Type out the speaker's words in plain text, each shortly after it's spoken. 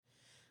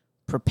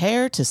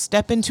Prepare to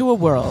step into a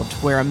world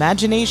where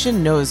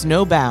imagination knows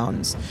no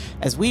bounds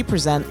as we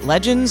present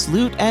Legends,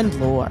 Loot, and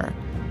Lore.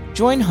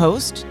 Join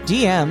host,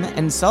 DM,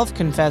 and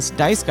self-confessed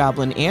Dice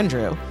Goblin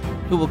Andrew,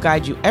 who will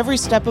guide you every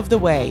step of the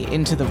way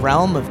into the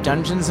realm of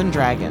Dungeons &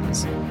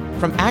 Dragons.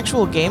 From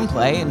actual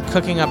gameplay and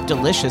cooking up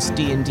delicious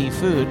D&D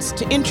foods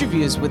to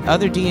interviews with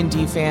other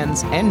D&D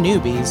fans and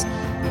newbies,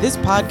 this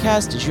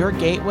podcast is your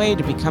gateway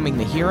to becoming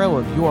the hero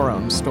of your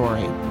own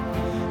story.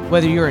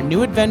 Whether you're a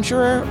new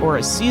adventurer or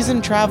a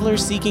seasoned traveler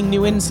seeking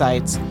new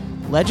insights,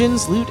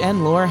 Legends, Loot,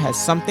 and Lore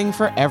has something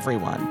for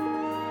everyone.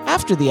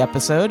 After the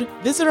episode,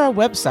 visit our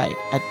website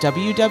at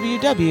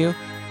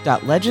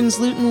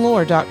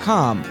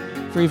www.legendslootandlore.com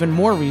for even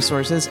more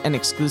resources and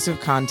exclusive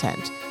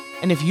content.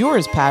 And if you're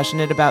as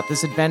passionate about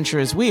this adventure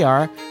as we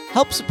are,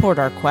 help support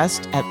our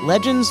quest at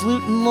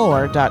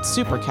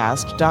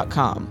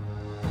legendslootandlore.supercast.com.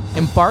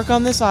 Embark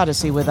on this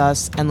odyssey with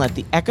us and let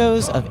the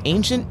echoes of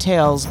ancient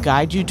tales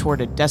guide you toward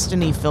a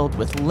destiny filled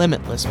with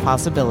limitless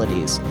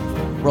possibilities.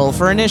 Roll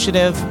for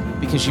initiative,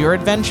 because your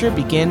adventure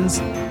begins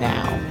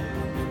now.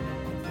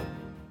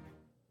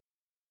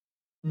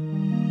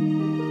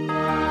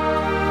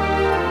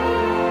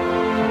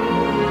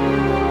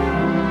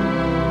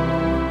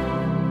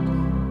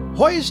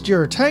 Hoist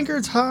your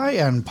tankards high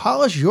and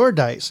polish your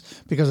dice,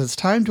 because it's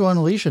time to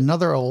unleash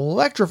another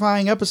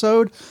electrifying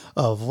episode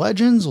of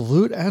Legends,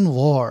 Loot, and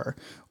Lore.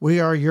 We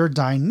are your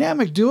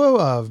dynamic duo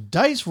of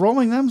dice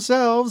rolling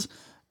themselves.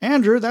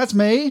 Andrew, that's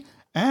me,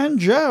 and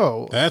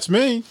Joe. That's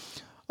me.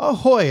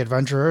 Ahoy,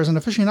 adventurers and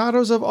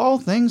aficionados of all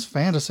things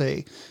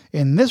fantasy.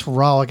 In this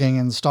rollicking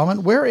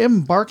installment, we're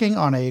embarking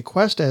on a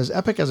quest as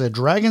epic as a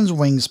dragon's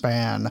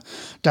wingspan,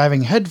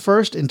 diving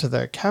headfirst into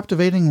the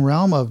captivating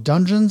realm of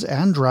Dungeons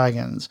and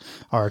Dragons.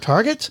 Our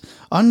target?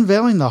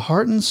 Unveiling the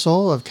heart and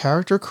soul of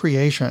character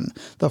creation,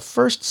 the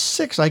first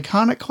 6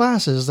 iconic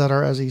classes that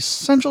are as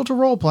essential to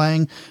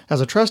role-playing as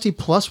a trusty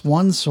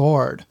 +1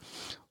 sword.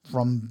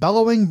 From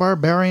bellowing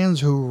barbarians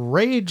who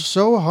rage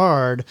so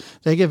hard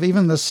they give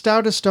even the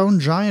stoutest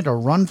stone giant a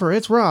run for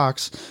its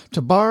rocks,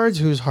 to bards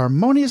whose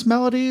harmonious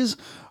melodies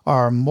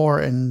are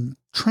more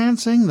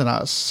entrancing than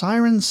a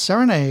siren's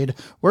serenade,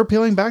 we're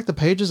peeling back the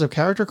pages of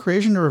character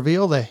creation to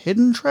reveal the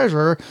hidden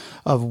treasure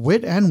of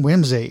wit and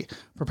whimsy.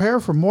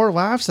 Prepare for more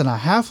laughs than a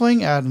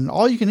halfling at an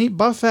all-you-can-eat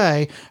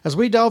buffet as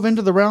we delve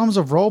into the realms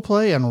of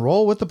roleplay and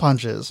roll with the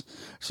punches.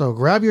 So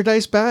grab your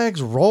dice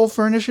bags, roll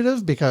for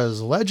initiative,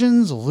 because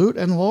Legends, Loot,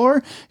 and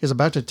Lore is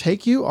about to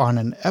take you on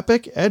an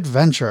epic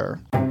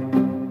adventure.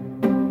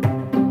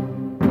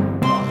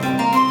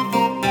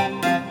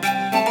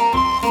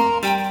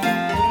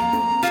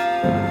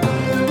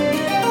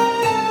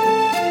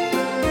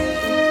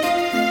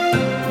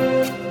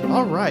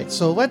 Right,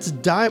 so let's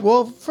dive.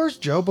 Well, first,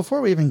 Joe,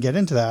 before we even get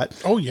into that,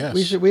 oh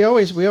yes, we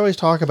always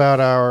talk about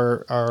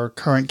our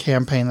current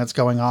campaign that's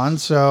going on.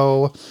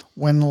 So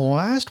when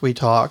last we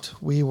talked,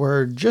 we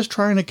were just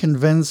trying to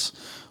convince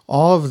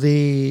all of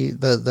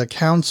the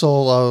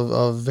council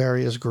of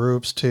various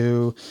groups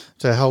to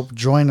help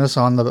join us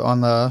on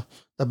the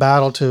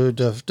battle to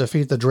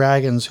defeat the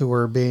dragons who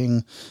were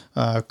being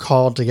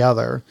called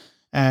together,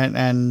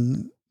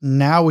 and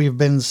now we've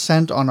been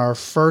sent on our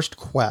first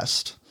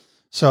quest.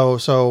 So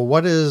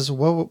what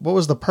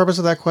was the purpose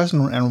of that quest,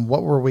 and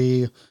what were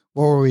we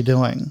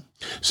doing?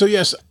 So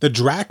yes, the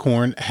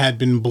Drakhorn had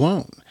been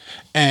blown,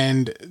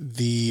 and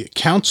the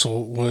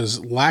council was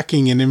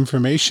lacking in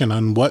information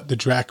on what the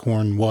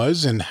Drakhorn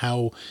was and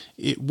how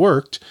it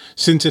worked,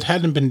 since it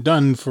hadn't been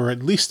done for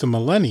at least a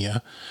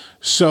millennia.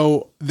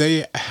 So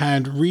they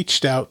had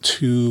reached out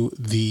to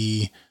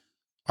the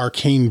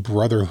Arcane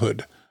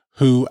Brotherhood,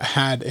 who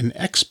had an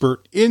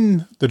expert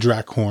in the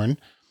Drakhorn.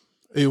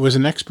 It was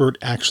an expert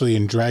actually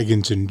in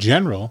dragons in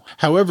general.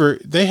 However,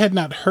 they had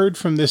not heard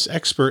from this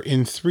expert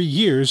in 3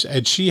 years,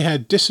 as she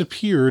had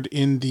disappeared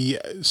in the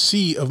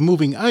sea of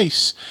moving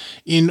ice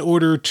in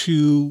order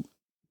to,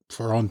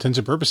 for all intents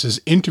and purposes,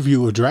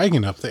 interview a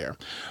dragon up there.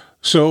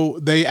 So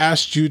they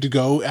asked you to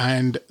go,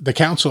 and the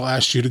council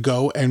asked you to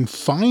go and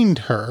find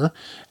her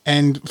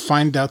and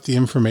find out the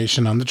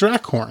information on the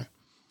Drakhorn.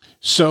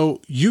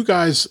 So you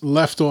guys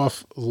left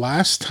off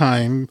last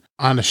time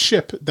on a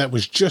ship that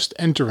was just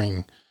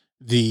entering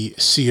the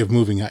Sea of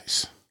Moving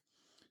Ice.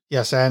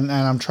 Yes, and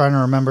I'm trying to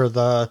remember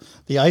the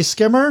ice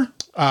skimmer?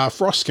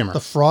 Frost skimmer. The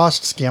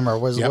frost skimmer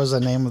was the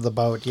name of the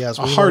boat. Yes,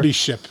 a hardy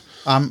ship.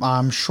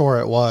 I'm sure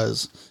it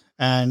was.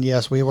 And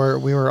yes, we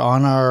were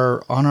on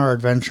our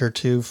adventure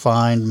to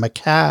find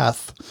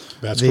Macath.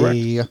 That's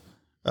correct.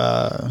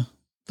 The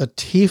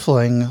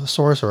tiefling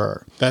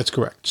sorcerer. That's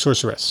correct.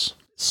 Sorceress.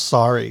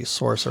 Sorry,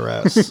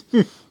 sorceress.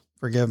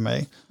 Forgive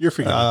me. You're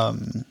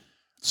forgiven.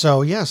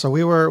 So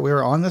we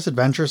were on this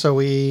adventure. So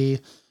we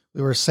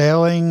were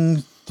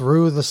sailing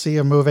through the Sea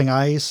of Moving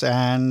Ice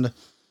and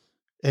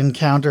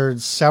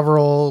encountered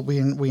several. We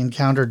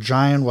encountered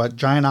giant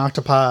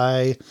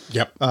octopi.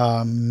 Yep.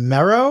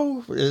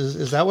 Merrow,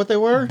 is that what they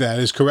were? That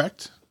is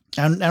correct.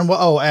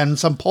 And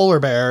some polar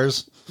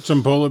bears.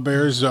 Some polar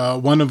bears.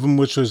 One of them,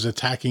 which was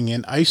attacking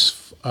an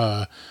ice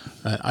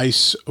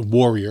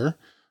warrior.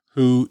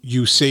 who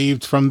you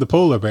saved from the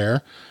polar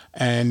bear,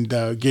 and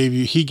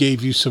he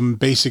gave you some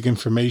basic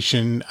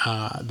information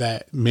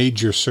that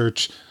made your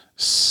search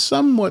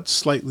somewhat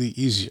slightly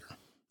easier.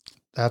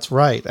 That's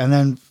right. And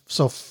then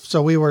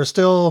so we were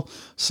still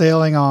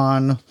sailing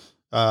on,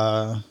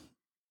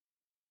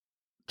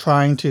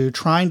 trying to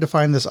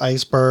find this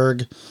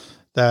iceberg.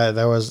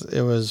 It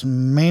was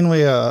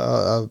mainly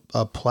a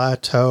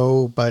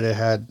plateau, but it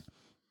had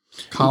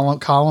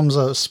columns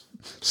of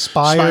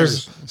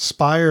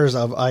spires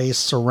of ice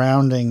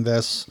surrounding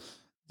this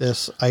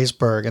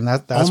iceberg, and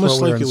that's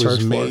almost what we were like in it search was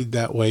for. made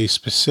that way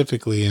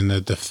specifically in a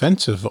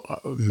defensive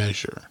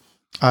measure.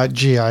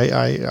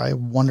 I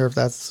wonder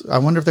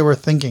if they were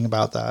thinking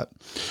about that.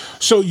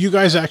 So you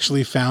guys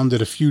actually found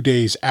it a few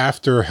days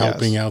after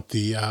helping out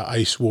the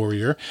ice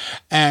warrior.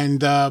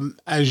 And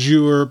as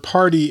your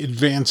party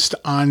advanced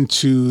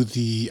onto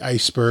the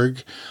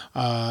iceberg,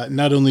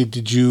 not only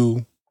did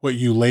you, what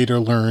you later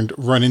learned,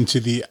 run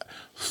into the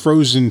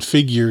frozen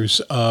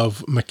figures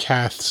of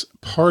McCath's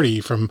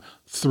party from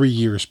 3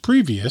 years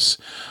previous,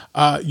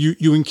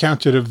 you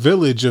encountered a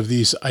village of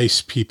these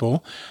ice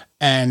people,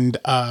 and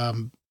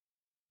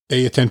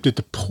they attempted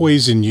to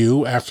poison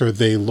you after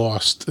they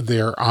lost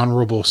their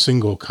honorable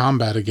single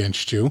combat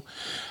against you.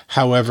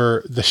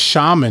 However, the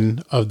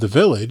shaman of the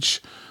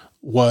village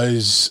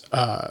was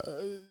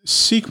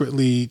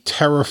secretly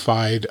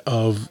terrified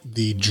of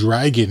the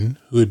dragon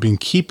who had been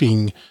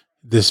keeping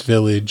this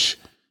village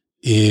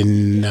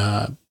in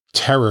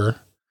terror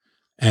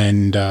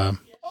and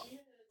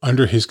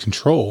under his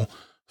control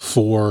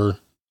for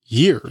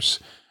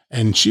years.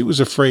 And she was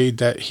afraid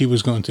that he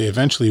was going to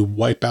eventually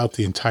wipe out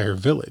the entire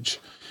village.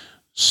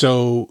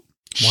 So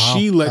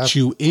she let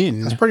you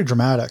in. That's pretty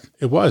dramatic.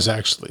 It was,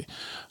 actually.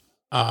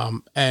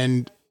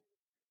 And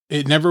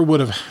it never would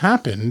have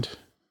happened.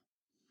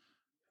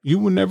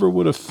 You never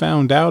would have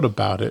found out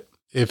about it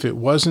if it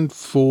wasn't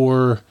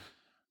for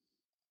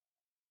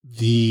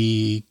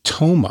the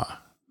Toma,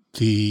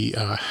 the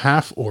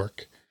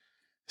half-orc,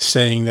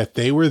 saying that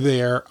they were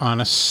there on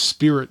a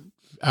spirit,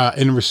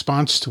 in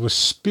response to a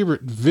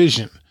spirit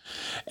vision.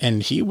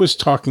 And he was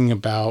talking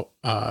about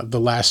the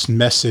last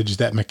message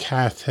that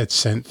McCath had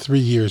sent 3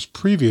 years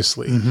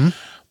previously. Mm-hmm.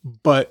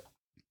 But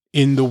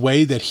in the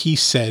way that he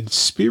said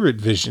spirit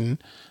vision,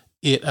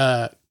 it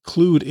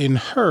clued in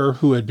her,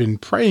 who had been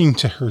praying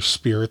to her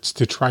spirits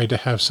to try to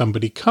have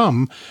somebody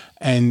come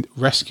and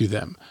rescue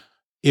them.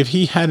 If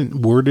he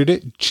hadn't worded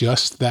it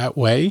just that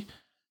way,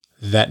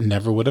 that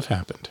never would have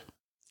happened.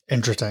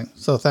 Interesting.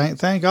 So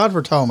thank God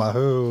for Toma,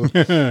 who,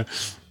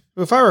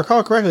 if I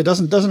recall correctly,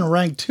 doesn't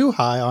rank too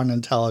high on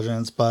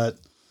intelligence, but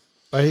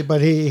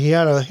he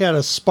had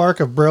a spark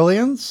of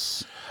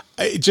brilliance.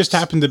 It just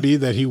happened to be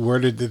that he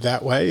worded it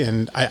that way,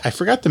 and I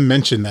forgot to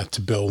mention that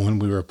to Bill when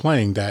we were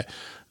playing, that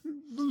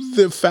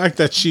the fact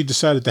that she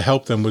decided to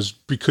help them was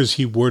because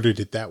he worded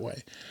it that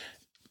way.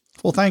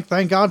 Well,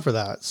 thank God for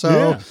that.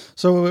 So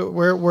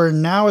we're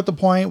now at the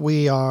point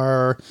we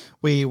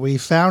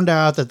found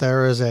out that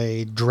there is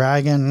a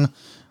dragon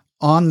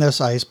on this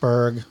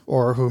iceberg,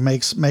 or who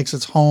makes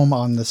its home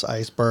on this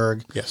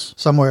iceberg. Yes.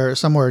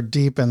 Somewhere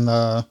deep in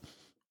the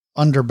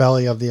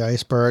underbelly of the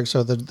iceberg.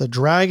 So the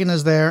dragon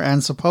is there,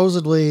 and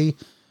supposedly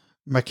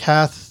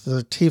McCath,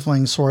 the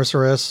tiefling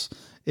sorceress,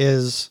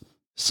 is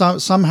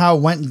somehow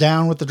went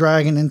down with the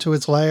dragon into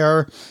its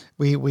lair.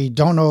 We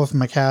don't know if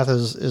McCath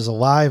is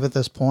alive at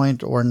this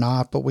point or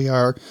not, but we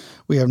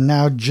have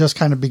now just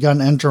kind of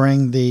begun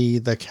entering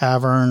the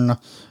cavern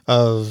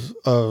of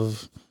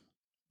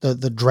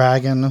the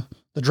dragon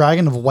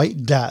of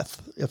White Death.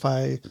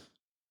 Wasn't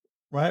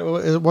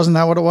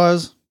that what it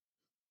was?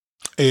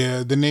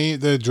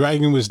 The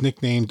dragon was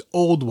nicknamed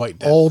Old White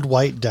Death. Old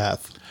White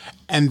Death.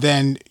 And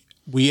then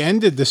we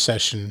ended the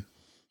session,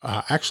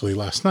 actually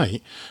last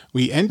night,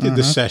 we ended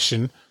the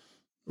session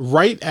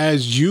right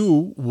as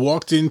you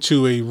walked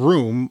into a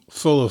room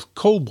full of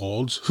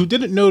kobolds who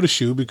didn't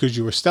notice you because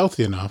you were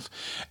stealthy enough.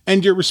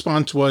 And your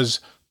response was,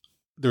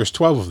 there's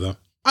 12 of them.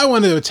 I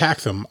want to attack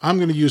them. I'm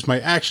going to use my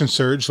action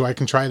surge so I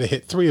can try to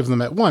hit 3 of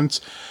them at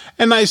once.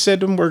 And I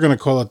said, we're going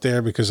to call it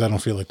there because I don't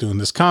feel like doing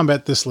this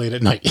combat this late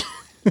at night.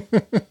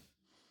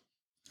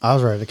 I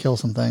was ready to kill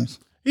some things.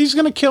 He's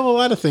going to kill a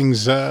lot of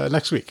things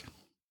next week.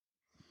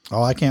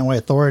 Oh, I can't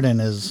wait.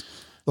 Thoradin is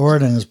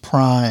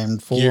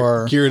primed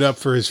for geared up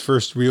for his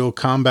first real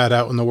combat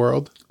out in the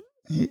world.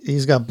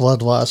 He's got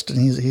bloodlust, and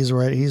he's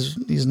ready.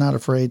 He's not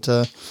afraid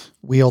to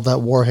wield that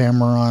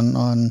warhammer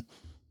on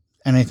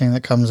anything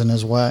that comes in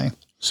his way.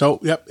 So,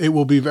 yep, it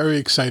will be very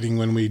exciting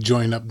when we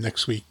join up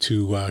next week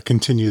to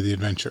continue the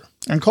adventure.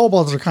 And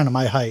kobolds are kind of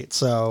my height,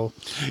 so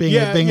being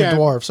a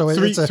dwarf, so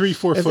it's a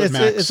 3-4 foot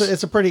max.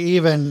 It's a pretty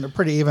even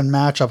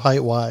matchup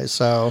height wise.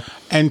 So,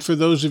 and for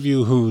those of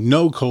you who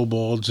know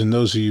kobolds and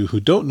those of you who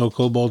don't know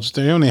kobolds,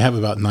 they only have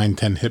about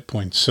 9-10 hit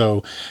points.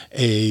 So,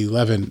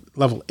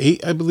 level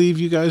 8, I believe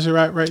you guys are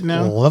at right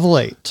now. Level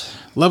 8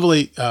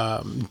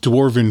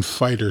 dwarven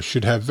fighter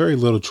should have very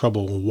little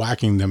trouble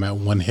whacking them at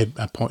 1 hit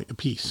point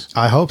apiece.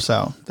 I hope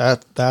so.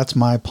 That's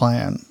my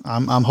plan.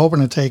 I'm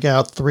hoping to take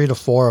out 3 to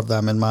 4 of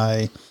them in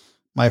my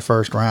my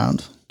first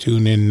round.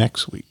 Tune in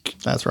next week.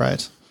 That's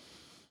right.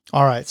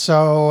 All right,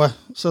 so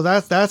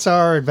that's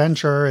our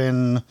adventure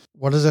in,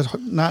 what is it?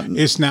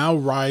 It's now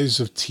Rise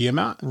of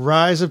Tiamat.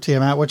 Rise of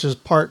Tiamat, which is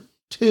part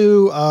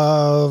 2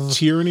 of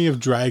Tyranny of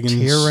Dragons.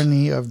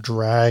 Tyranny of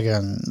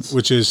Dragons,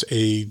 which is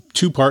a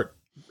 2-part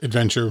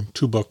adventure,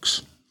 2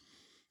 books.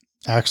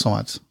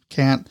 Excellent.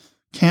 Can't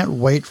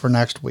wait for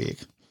next week.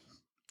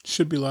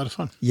 Should be a lot of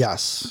fun.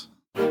 Yes.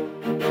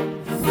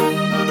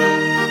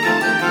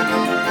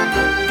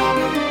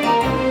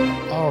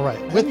 All right.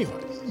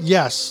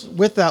 Yes,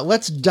 with that,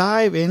 let's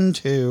dive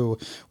into,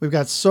 we've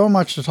got so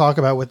much to talk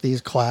about with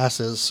these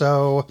classes.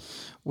 So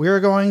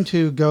we're going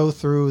to go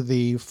through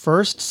the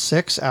first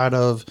 6 out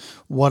of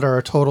what are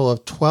a total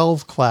of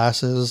 12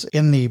 classes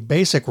in the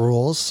basic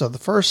rules. So the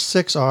first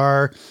 6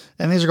 are,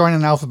 and these are going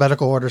in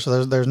alphabetical order,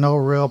 so there's no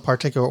real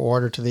particular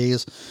order to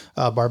these.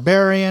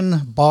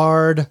 Barbarian,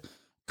 Bard,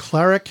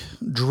 Cleric,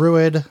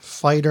 Druid,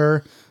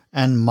 Fighter,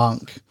 and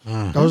Monk.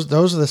 Mm-hmm.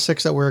 Those are the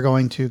 6 that we're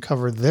going to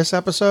cover this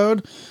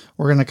episode.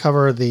 We're going to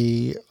cover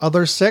the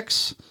other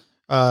 6,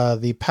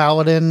 the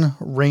Paladin,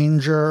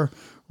 Ranger,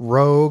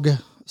 Rogue,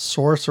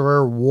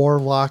 Sorcerer,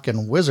 Warlock,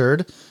 and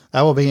Wizard.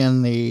 That will be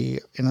in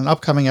an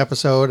upcoming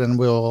episode, and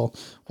we'll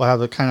have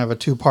a kind of a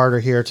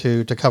 2-parter here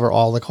to cover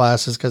all the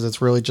classes, because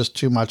it's really just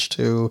too much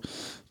to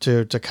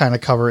kind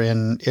of cover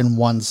in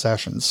one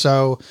session.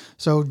 So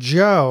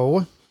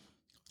Joe,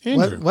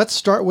 let's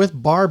start with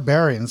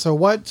Barbarian. So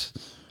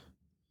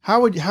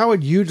how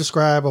would you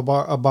describe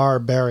a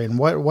barbarian?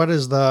 What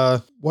is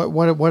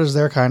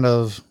their kind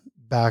of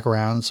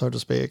background, so to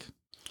speak?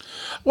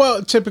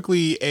 Well,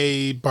 typically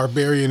a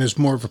barbarian is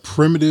more of a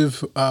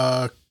primitive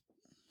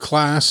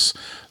class.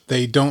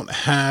 They don't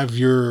have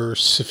your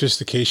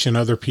sophistication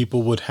other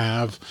people would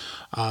have.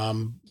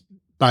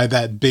 By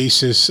that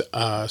basis,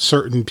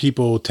 certain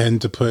people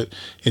tend to put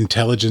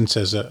intelligence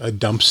as a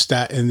dump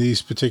stat in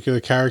these particular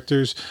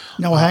characters.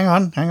 No, hang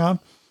on.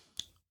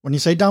 When you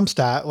say dump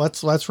stat,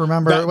 let's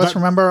remember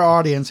our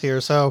audience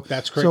here. So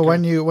that's correct. So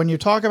when you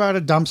talk about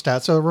a dump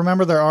stat, so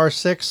remember there are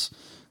six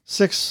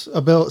stats.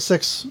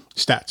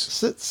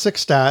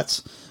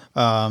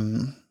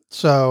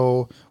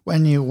 So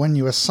when you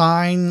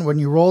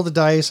roll the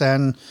dice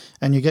and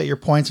you get your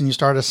points and you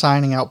start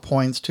assigning out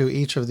points to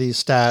each of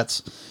these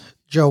stats,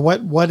 Joe,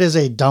 what is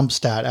a dump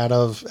stat out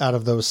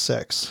of those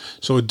 6?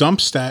 So a dump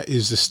stat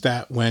is the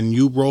stat when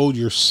you roll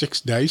your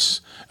 6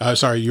 dice.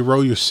 You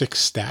roll your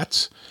 6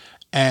 stats.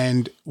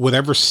 And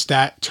whatever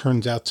stat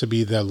turns out to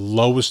be the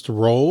lowest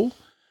roll,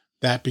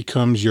 that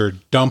becomes your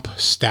dump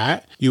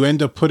stat. You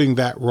end up putting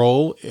that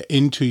roll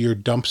into your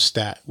dump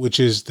stat,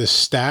 which is the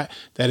stat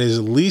that is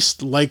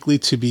least likely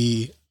to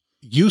be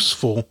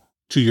useful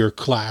to your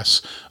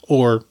class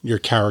or your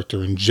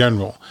character in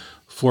general.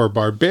 For a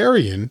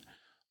barbarian,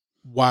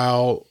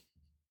 while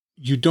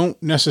you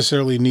don't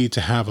necessarily need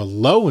to have a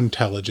low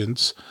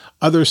intelligence,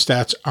 other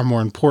stats are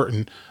more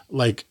important,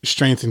 like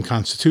strength and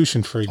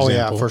constitution, for example.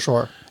 Oh yeah, for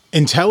sure.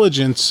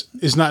 Intelligence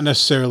is not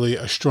necessarily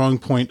a strong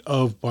point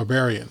of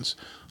barbarians.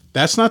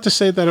 That's not to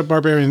say that a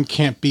barbarian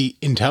can't be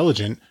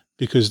intelligent,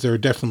 because there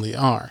definitely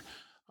are.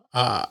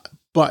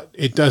 But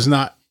it does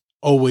not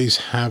always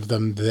have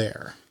them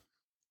there.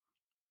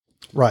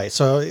 Right.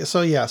 So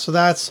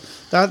that's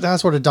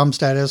what a dump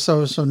stat is.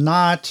 So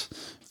not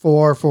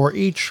for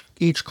each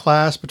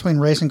class, between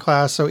race and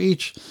class. So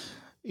each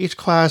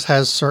class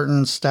has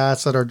certain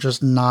stats that are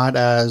just not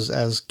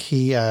as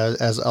key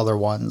as other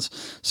ones.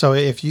 So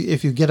if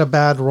you get a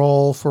bad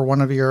roll for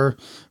one of your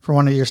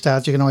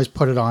stats, you can always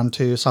put it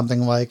onto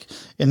something like,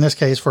 in this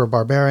case for a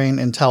barbarian,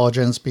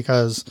 intelligence,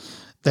 because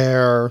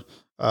their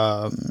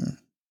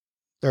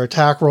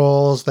attack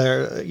rolls,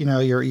 your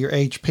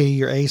HP,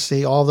 your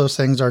AC, all those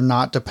things are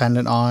not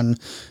dependent on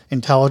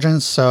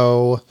intelligence.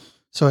 So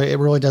it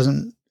really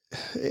doesn't.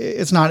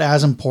 It's not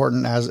as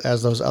important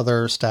as those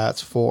other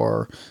stats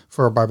for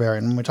a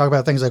barbarian. When we talk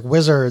about things like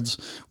wizards,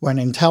 when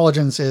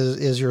intelligence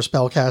is your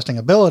spell casting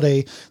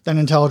ability, then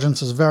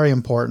intelligence is very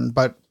important.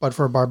 But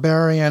for a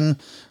barbarian,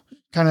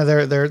 kind of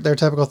their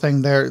typical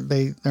thing, they're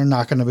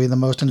not going to be the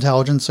most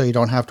intelligent, so you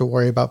don't have to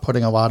worry about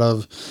putting a lot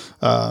of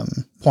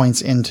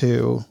points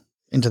into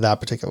that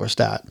particular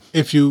stat.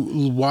 If you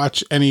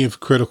watch any of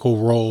Critical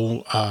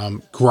Role,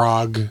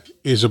 Grog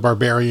is a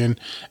barbarian,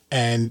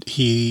 and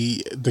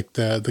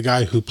the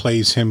guy who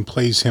plays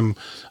him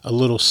a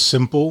little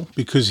simple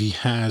because he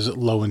has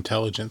low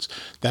intelligence.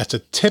 That's a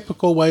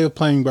typical way of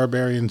playing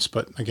barbarians,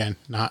 but again,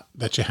 not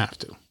that you have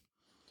to.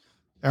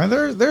 And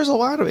there's a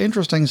lot of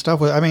interesting stuff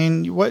with. I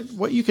mean,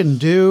 what you can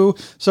do.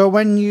 So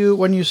when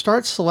you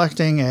start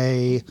selecting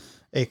a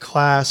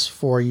class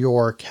for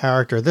your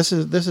character, this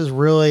is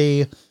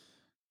really.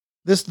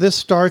 This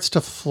starts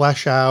to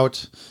flesh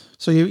out.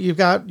 So you've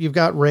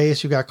got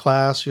race, you've got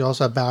class, you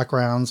also have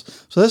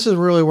backgrounds. So this is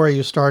really where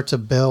you start to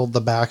build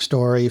the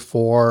backstory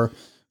for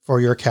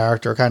your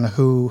character, kind of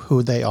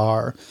who they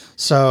are.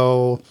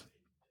 So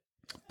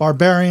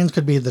barbarians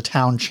could be the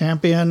town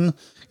champion.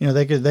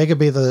 They could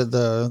be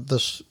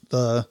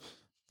the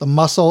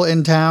muscle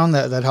in town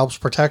that helps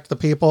protect the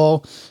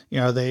people.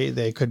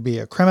 They could be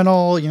a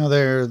criminal.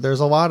 There's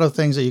a lot of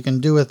things that you can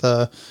do with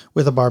a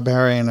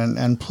barbarian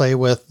and play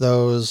with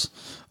those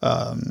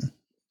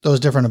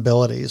different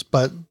abilities.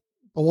 But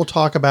we're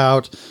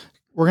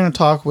going to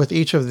talk with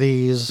each of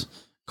these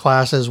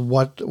classes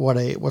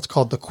what's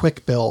called the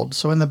quick build.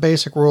 So in the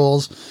basic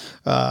rules,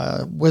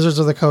 Wizards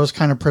of the Coast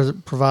kind of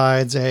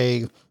provides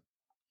a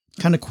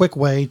kind of quick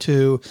way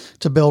to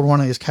build one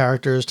of these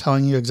characters,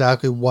 telling you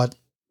exactly what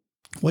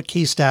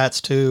key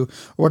stats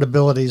what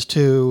abilities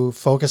to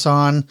focus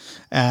on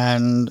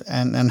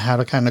and how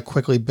to kind of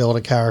quickly build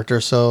a character.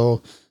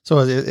 So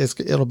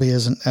it'll be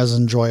as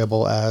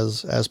enjoyable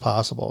as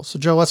possible. So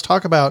Joe, let's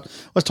talk about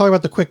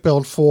the quick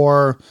build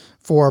for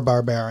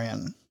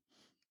Barbarian.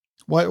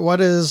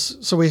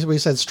 We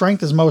said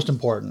strength is most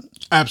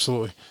important.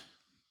 Absolutely.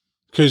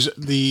 Because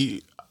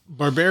the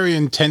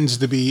Barbarian tends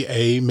to be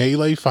a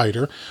melee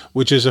fighter,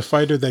 which is a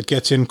fighter that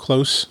gets in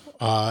close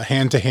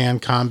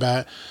hand-to-hand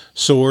combat,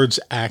 swords,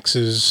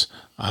 axes,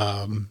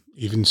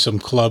 even some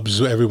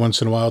clubs every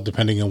once in a while,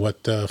 depending on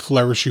what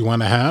flourish you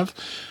want to have.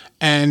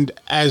 And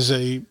as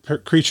a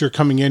creature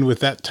coming in with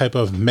that type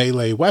of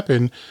melee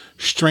weapon,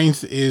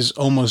 strength is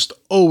almost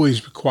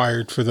always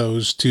required for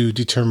those to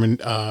determine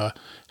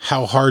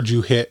how hard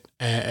you hit,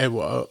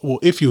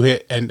 if you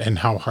hit, and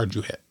how hard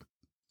you hit.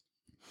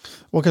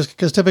 Well,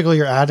 because typically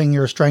you're adding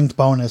your strength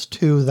bonus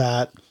to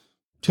that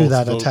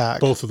attack.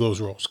 Both of those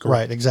rolls, correct?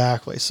 Right,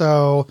 exactly.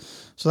 So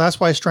that's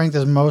why strength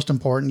is most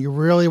important. You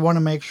really want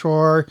to make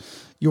sure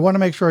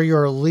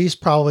you're at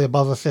least probably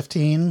above a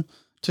 15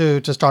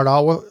 to start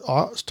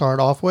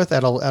off with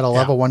at a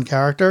level 1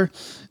 character.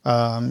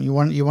 You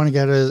want to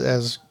get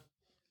as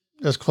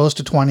close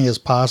to 20 as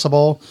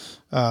possible.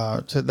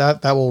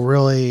 That will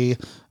really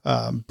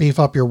beef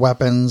up your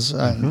weapons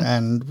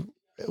and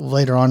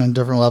later on in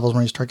different levels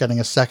when you start getting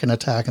a second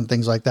attack and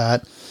things like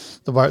that,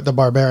 the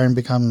Barbarian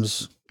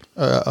becomes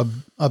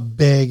a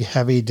big,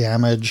 heavy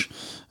damage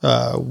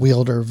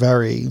wielder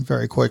very,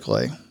 very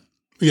quickly.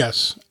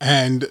 Yes,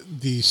 and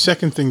the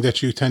second thing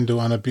that you tend to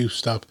want to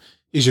boost up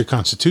is your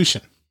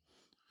Constitution.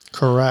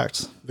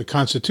 Correct. The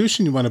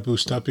Constitution you want to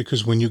boost up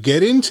because when you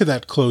get into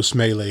that close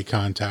melee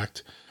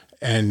contact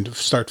and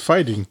start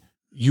fighting,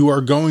 you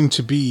are going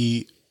to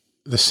be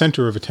the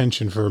center of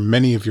attention for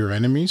many of your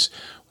enemies,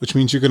 which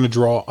means you're going to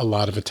draw a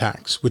lot of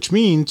attacks, which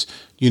means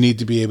you need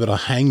to be able to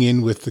hang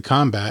in with the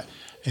combat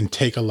and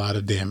take a lot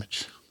of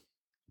damage.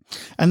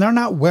 And they're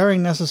not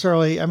wearing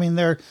necessarily,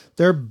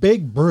 they're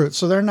big brutes,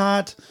 so they're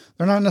not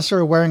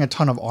necessarily wearing a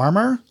ton of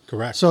armor.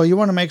 Correct. So you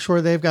want to make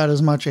sure they've got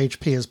as much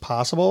HP as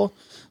possible.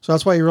 So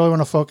that's why you really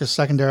want to focus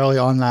secondarily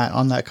on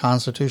that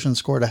Constitution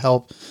score to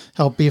help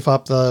beef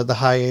up the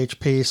high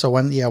HP. So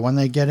when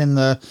they get in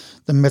the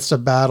midst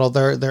of battle,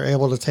 they're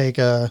able to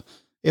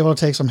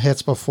take some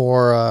hits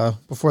before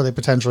they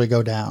potentially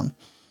go down.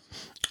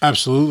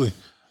 Absolutely.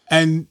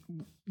 And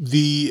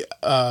the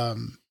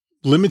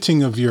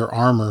limiting of your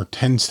armor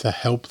tends to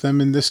help them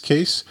in this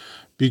case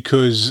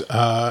because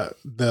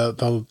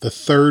the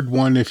third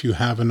one, if you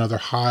have another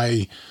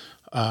high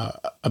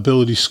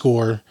ability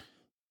score,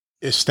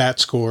 stat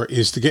score,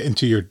 is to get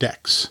into your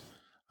dex.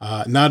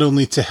 Not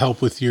only to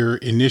help with your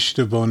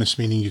initiative bonus,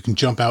 meaning you can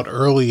jump out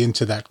early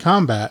into that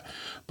combat,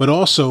 but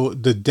also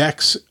the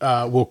dex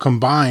will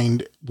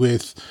combine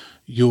with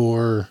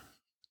your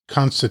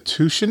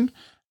constitution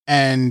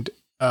and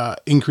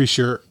increase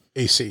your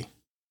AC.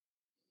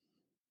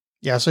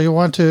 Yeah, so you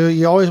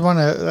always want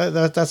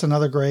to, that's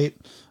a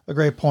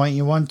great point.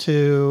 You want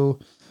to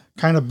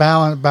kind of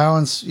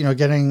balance,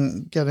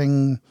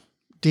 getting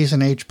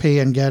decent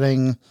HP and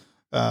getting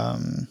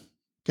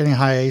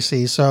high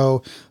AC.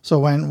 So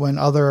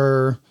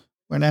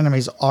when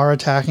enemies are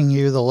attacking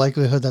you, the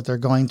likelihood that they're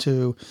going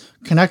to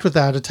connect with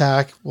that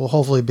attack will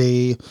hopefully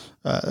be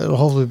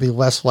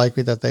less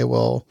likely that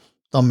they'll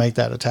make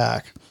that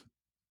attack.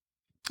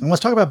 And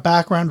let's talk about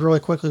background really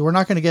quickly. We're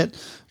not going to get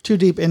too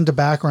deep into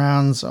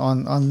backgrounds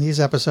on these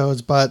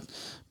episodes, but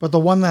the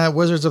one that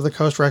Wizards of the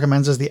Coast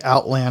recommends is the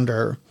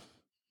Outlander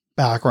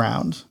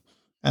background,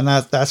 and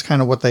that's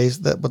kind of what they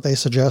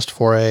suggest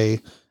for a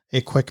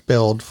quick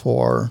build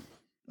for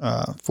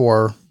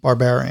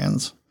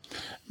barbarians.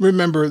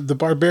 Remember, the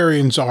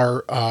barbarians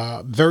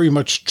are very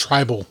much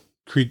tribal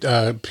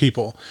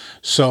people.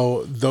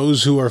 So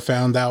those who are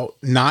found out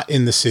not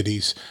in the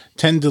cities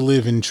tend to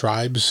live in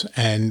tribes,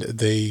 and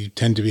they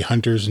tend to be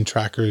hunters and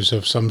trackers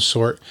of some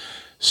sort.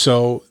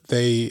 So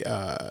they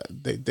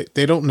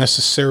don't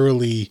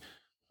necessarily.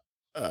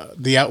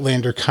 The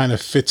Outlander kind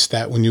of fits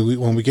that.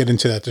 When we get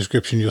into that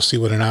description, you'll see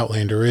what an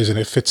Outlander is, and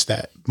it fits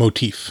that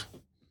motif.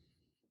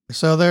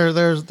 So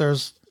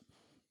there's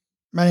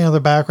many other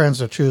backgrounds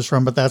to choose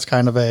from, but that's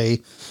kind of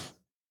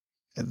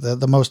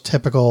the most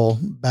typical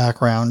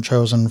background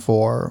chosen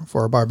for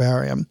a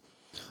barbarian.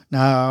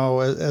 Now,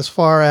 as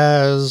far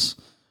as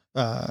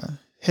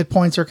hit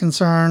points are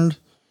concerned,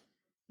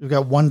 we've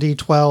got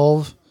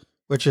 1d12,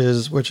 which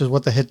is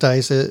what the hit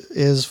dice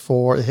is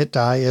for. The hit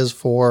die is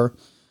for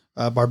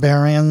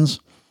barbarians.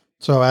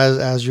 So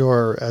as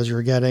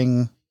you're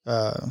getting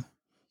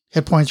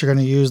hit points, you're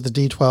going to use the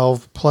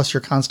D12 plus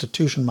your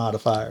Constitution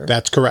modifier.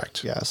 That's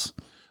correct. Yes.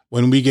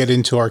 When we get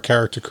into our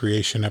character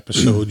creation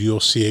episode, you'll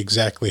see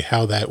exactly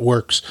how that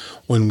works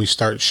when we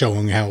start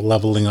showing how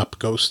leveling up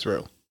goes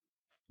through.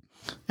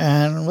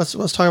 And let's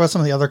talk about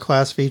some of the other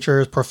class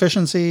features.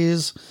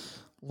 Proficiencies,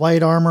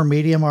 light armor,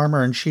 medium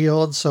armor, and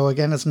shields. So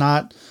again, it's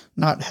not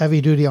heavy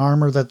duty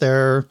armor that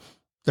they're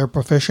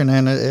proficient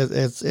in.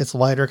 It's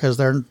lighter because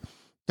they're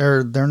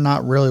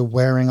not really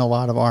wearing a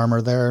lot of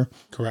armor. They're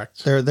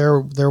correct.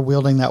 They're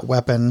wielding that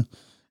weapon.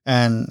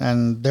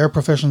 And their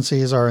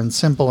proficiencies are in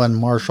simple and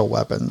martial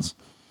weapons.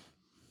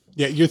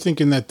 Yeah, you're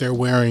thinking that they're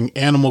wearing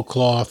animal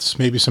cloths,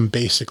 maybe some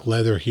basic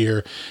leather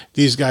here.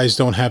 These guys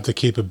don't have the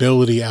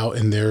capability out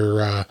in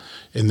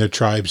their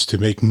tribes to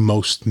make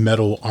most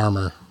metal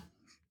armor.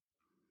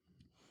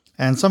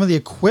 And some of the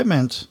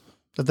equipment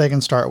that they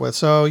can start with.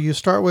 So you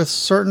start with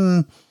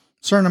certain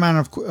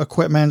amount of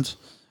equipment,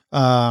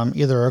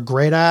 either a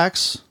great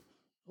axe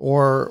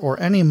or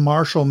any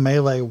martial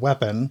melee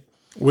weapon.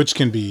 Which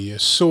can be a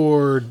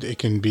sword, it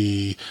can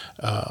be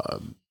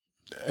an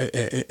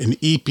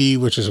epi,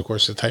 which is, of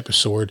course, a type of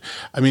sword.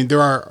 I mean, there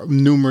are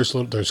numerous,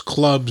 there's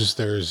clubs,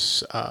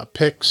 there's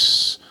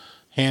picks,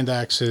 hand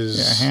axes.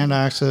 Yeah, hand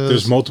axes.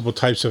 There's multiple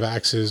types of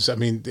axes. I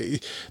mean,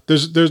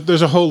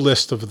 there's a whole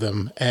list of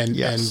them. And,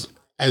 yes.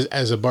 and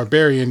as a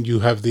barbarian,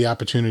 you have the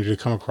opportunity to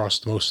come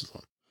across most of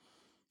them.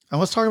 And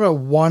let's talk about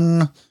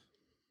one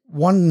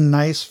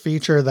nice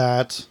feature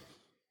that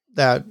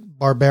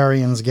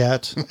barbarians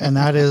get, and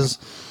that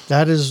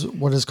is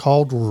what is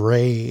called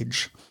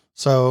rage.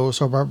 So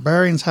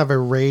barbarians have a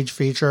rage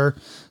feature.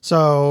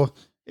 So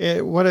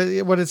what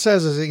it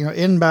says is,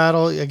 in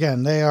battle,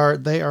 again, they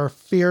are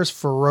fierce,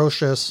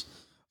 ferocious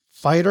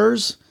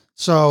fighters.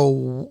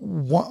 So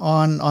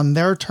on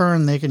their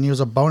turn, they can use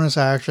a bonus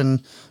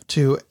action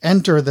to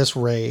enter this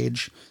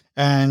rage,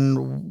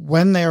 and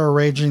when they are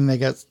raging, they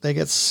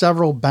get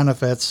several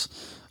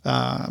benefits.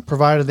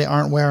 Provided they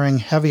aren't wearing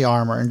heavy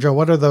armor. And Joe,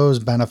 what are those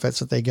benefits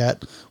that they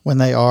get when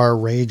they are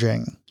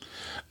raging?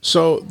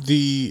 So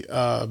the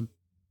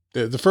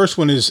first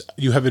one is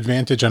you have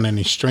advantage on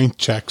any strength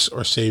checks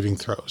or saving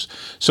throws.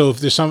 So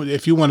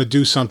if you want to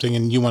do something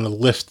and you want to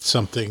lift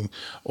something,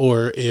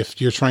 or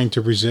if you're trying to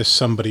resist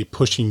somebody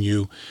pushing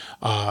you,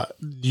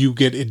 you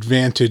get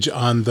advantage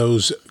on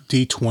those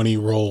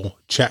D20 roll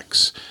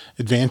checks.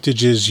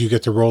 Advantage is you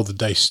get to roll the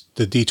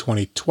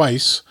D20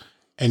 twice,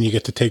 and you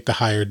get to take the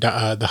higher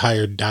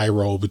die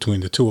roll between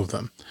the two of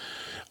them.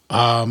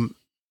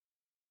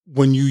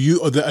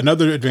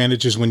 Another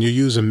advantage is when you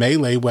use a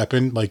melee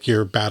weapon like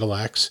your battle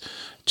axe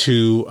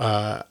to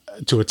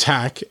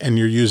attack, and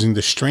you're using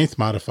the strength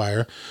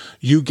modifier,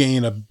 you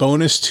gain a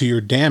bonus to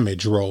your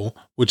damage roll,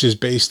 which is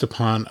based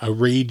upon a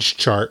rage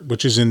chart,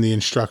 which is in the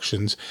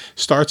instructions.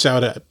 Starts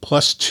out at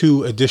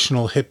 +2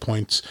 additional hit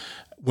points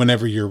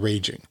whenever you're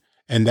raging.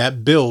 And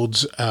that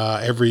builds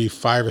every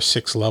 5 or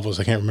 6 levels.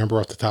 I can't remember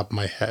off the top of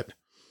my head.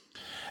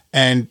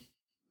 And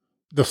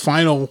the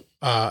final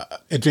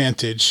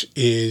advantage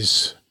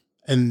is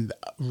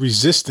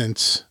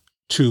resistance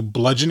to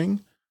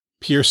bludgeoning,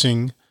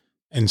 piercing,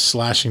 and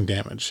slashing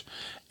damage.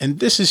 And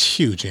this is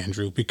huge,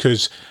 Andrew,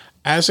 because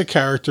as a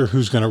character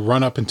who's going to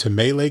run up into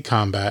melee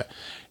combat,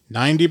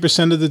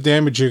 90% of the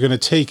damage you're going to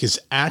take is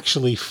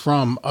actually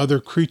from other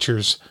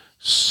creatures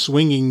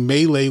swinging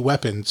melee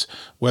weapons,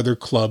 whether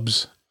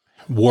clubs,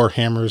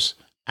 warhammers,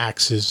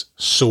 axes,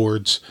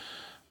 swords,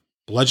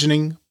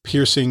 bludgeoning,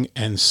 piercing,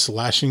 and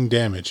slashing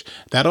damage.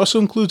 That also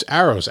includes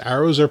arrows.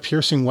 Arrows are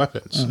piercing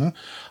weapons.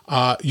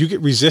 Mm-hmm. You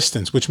get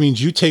resistance, which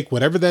means you take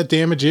whatever that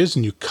damage is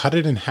and you cut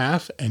it in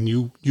half and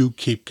you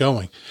keep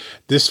going.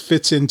 This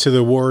fits into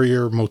the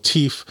warrior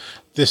motif.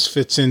 This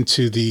fits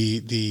into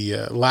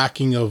the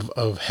lacking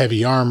of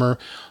heavy armor.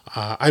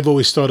 I've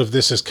always thought of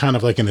this as kind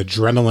of like an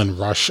adrenaline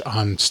rush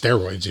on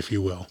steroids, if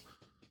you will.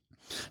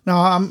 Now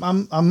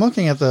I'm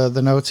looking at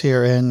the notes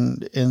here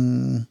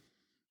in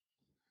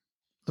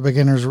the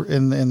beginners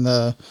in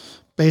the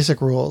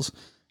basic rules.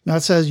 Now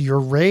it says your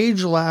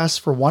rage lasts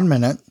for 1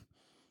 minute.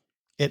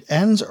 It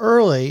ends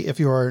early if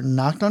you are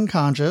knocked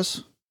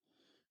unconscious,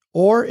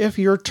 or if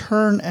your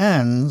turn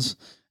ends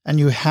and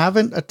you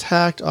haven't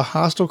attacked a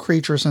hostile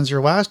creature since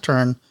your last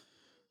turn,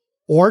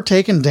 or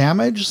taken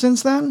damage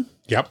since then.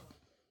 Yep.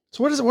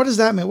 So what does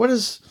that mean? What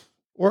is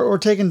or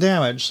taken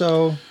damage?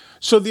 So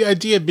the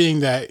idea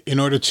being that in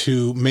order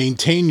to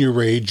maintain your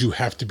rage, you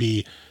have to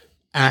be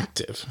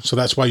active. So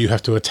that's why you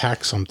have to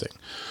attack something.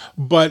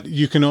 But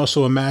you can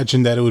also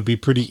imagine that it would be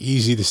pretty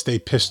easy to stay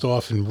pissed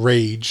off and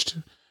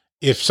raged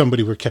if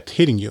somebody were kept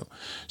hitting you.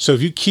 So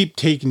if you keep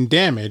taking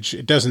damage,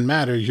 it doesn't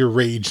matter, your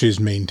rage is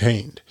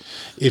maintained.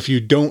 If you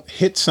don't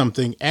hit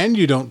something and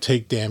you don't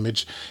take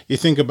damage, you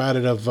think about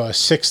it of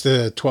 6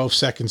 to 12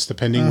 seconds,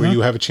 depending, where you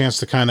have a chance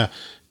to kind of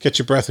catch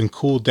your breath and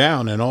cool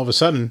down. And all of a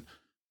sudden,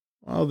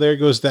 well, there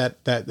goes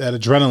that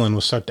adrenaline will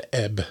start to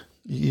ebb.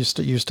 You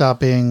stop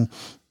being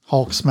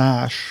Hulk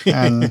smash,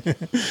 and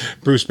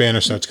Bruce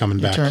Banner starts coming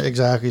back.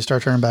 You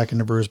start turning back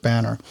into Bruce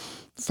Banner.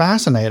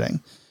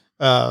 Fascinating.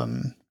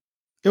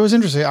 It was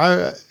interesting.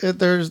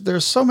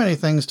 There's so many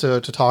things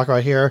to talk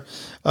about here.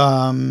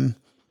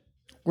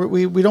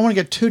 We don't want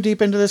to get too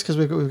deep into this because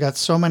we've got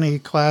so many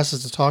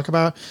classes to talk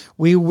about.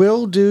 We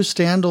will do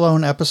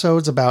standalone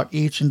episodes about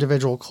each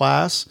individual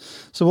class,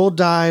 so we'll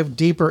dive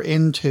deeper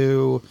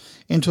into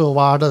a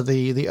lot of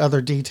the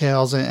other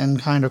details and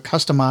kind of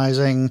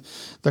customizing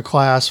the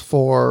class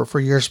for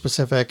your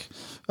specific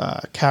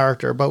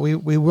character. But we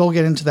will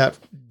get into that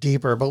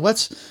deeper. But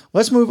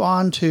let's move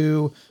on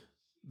to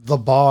the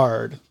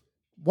Bard.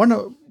 One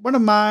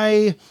of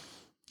my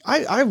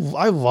I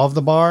love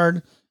the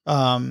Bard.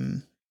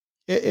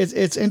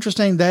 It's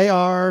interesting. They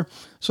are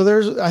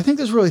I think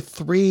there's really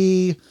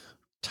three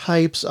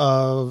types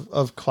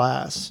of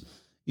class.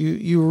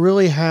 You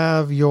really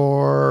have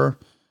your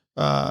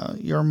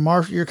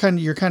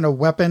kind of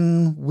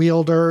weapon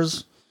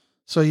wielders.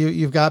 So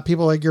you've got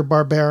people like your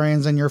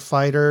barbarians and your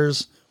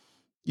fighters.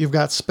 You've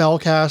got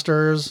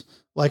spellcasters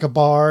like a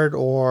bard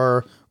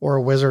or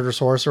a wizard or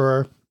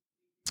sorcerer.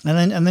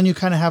 And then you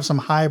kind of have some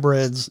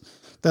hybrids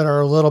that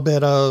are a little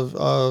bit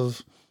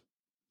of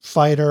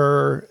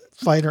fighter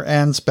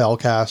and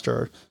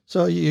spellcaster.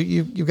 So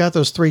you've got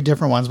those three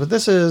different ones, but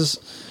this is,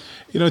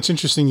 it's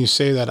interesting you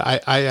say that.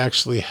 I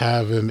actually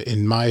have them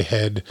in my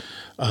head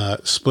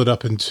split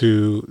up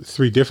into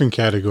three different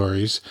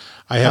categories.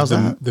 I have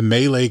the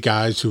melee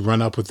guys who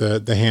run up with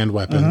the hand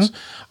weapons.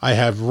 Mm-hmm. I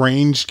have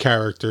ranged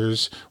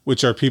characters,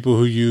 which are people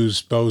who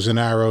use bows and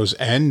arrows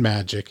and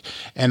magic.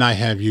 And I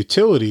have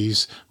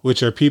utilities,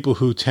 which are people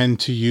who tend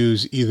to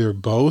use either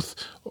both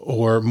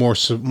or more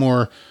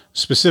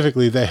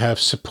specifically, they have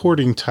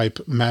supporting type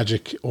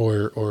magic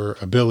or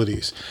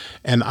abilities.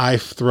 And I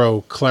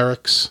throw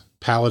clerics,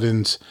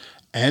 paladins,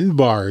 and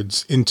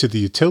bards into the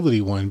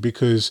utility one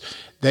because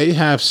they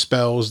have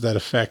spells that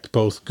affect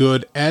both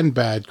good and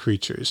bad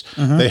creatures.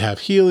 Mm-hmm. They have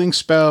healing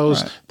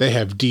spells. Right. They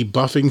have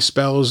debuffing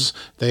spells.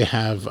 They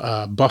have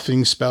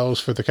buffing spells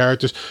for the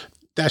characters.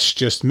 That's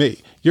just me.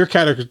 Your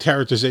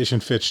characterization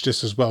fits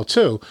just as well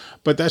too,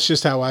 but that's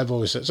just how I've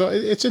always said. So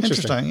it's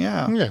interesting.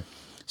 Yeah.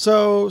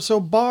 So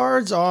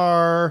bards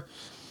are.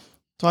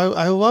 So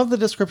I love the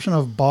description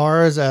of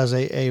bards as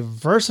a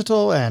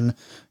versatile and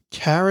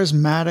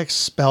charismatic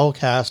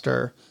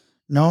spellcaster,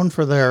 known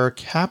for their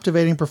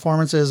captivating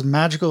performances,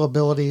 magical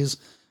abilities,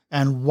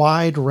 and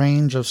wide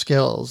range of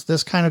skills.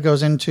 This kind of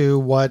goes into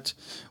what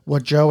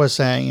Joe was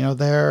saying.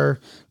 They're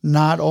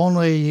not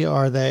only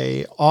are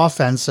they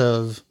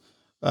offensive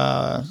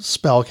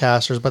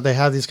spellcasters, but they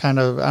have these kind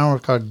of, I don't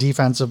want to call it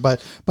defensive,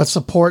 but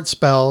support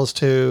spells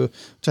to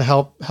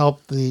help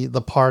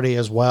the party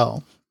as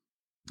well.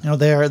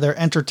 They're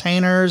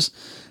entertainers,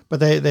 but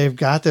they've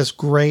got this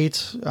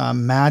great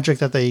magic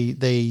that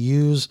they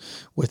use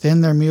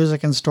within their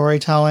music and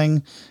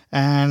storytelling,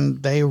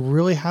 and they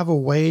really have a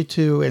way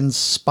to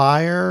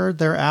inspire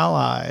their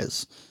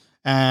allies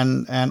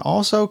and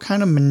also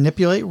kind of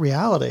manipulate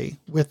reality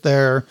with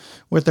their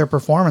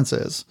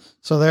performances.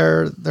 So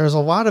there's a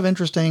lot of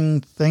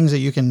interesting things that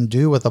you can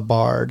do with a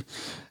bard.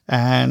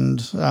 And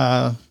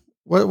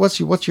what's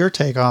your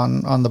take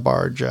on the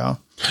bard, Joe?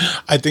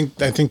 I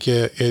think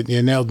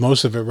you nailed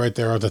most of it right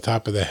there at the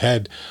top of the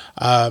head.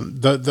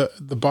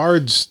 The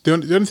bards. The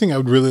only thing I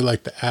would really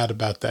like to add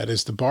about that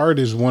is the bard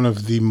is one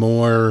of the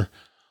more,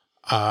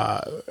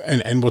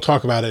 and we'll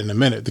talk about it in a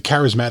minute, the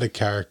charismatic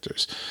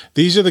characters.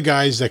 These are the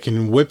guys that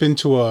can whip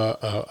into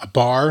a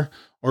bar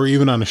or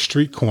even on a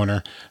street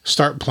corner,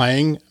 start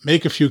playing,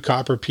 make a few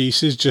copper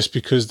pieces just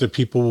because the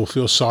people will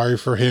feel sorry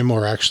for him,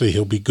 or actually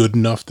he'll be good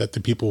enough that the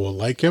people will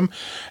like him.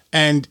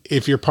 And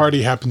if your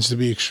party happens to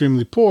be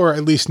extremely poor,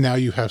 at least now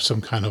you have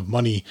some kind of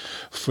money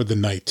for the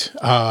night.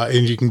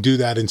 And you can do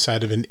that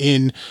inside of an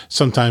inn.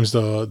 Sometimes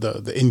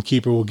the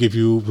innkeeper will give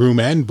you room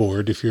and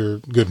board if you're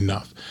good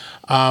enough.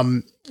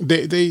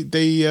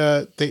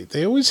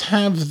 They always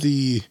have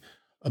the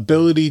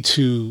ability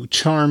to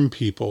charm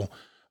people.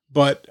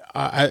 But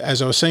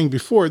as I was saying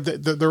before,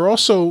 they're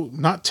also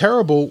not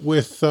terrible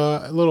with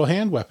little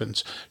hand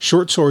weapons.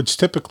 Short swords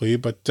typically,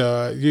 but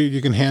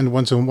you can hand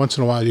once in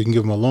a while. You can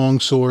give them a long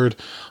sword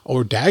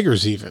or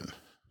daggers even.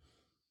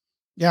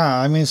 Yeah,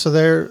 I mean, so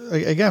they're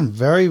again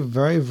very,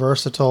 very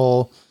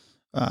versatile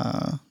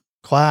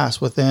class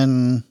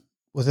within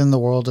the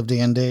world of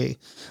D&D.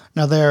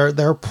 Now,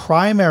 their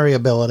primary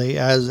ability,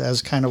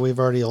 as kind of we've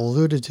already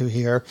alluded to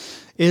here,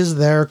 is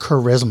their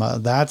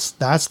charisma.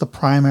 That's the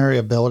primary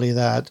ability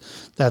that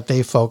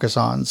they focus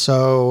on.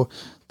 So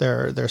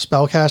their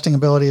spellcasting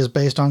ability is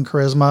based on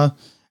charisma,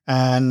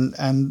 and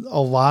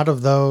a lot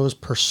of those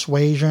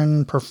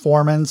persuasion,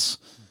 performance.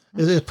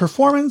 Is it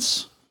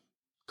performance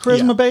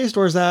charisma based,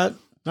 or is that?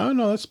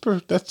 No, that's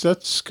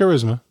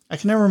charisma. I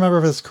can never remember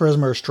if it's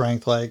charisma or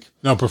strength.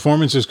 No,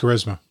 performance is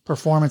charisma.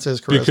 Performance is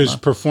charisma. Because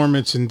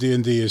performance in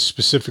D&D is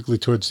specifically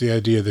towards the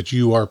idea that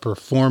you are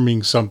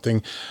performing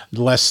something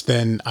less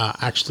than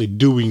actually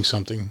doing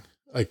something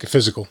like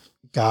physical.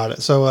 Got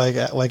it. So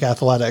like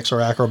athletics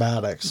or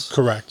acrobatics.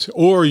 Correct.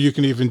 Or you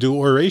can even do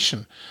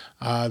oration.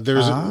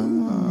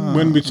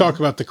 When we talk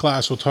about the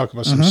class, we'll talk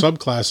about some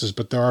subclasses,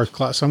 but there are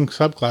some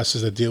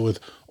subclasses that deal with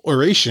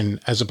oration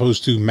as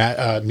opposed to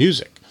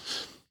music.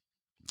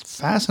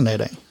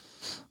 Fascinating.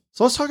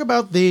 So let's talk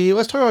about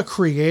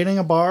creating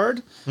a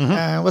bard.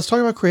 Let's talk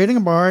about creating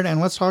a bard, and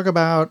let's talk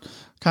about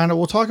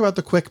we'll talk about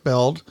the quick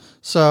build.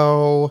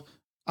 So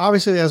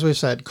obviously, as we've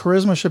said,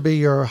 charisma should be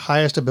your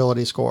highest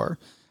ability score.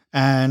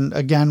 And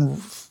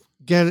again,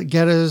 get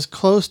as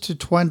close to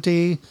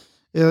 20.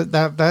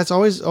 That's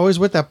always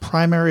with that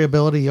primary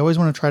ability. You always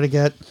want to try to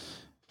get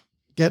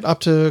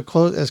up to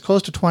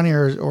close to 20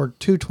 or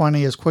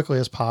 220 as quickly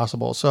as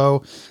possible.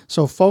 So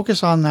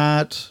focus on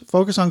that.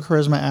 Focus on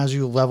charisma as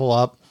you level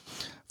up,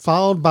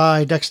 followed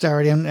by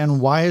dexterity.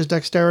 And why is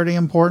dexterity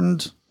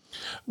important?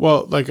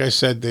 Well, like I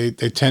said, they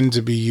tend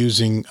to be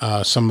using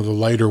some of the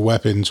lighter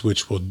weapons,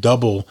 which will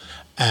double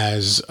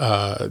as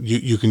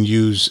you can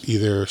use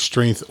either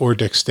strength or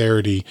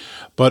dexterity.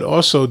 But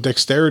also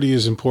dexterity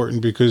is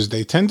important because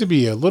they tend to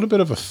be a little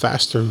bit of a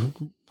faster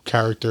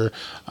character,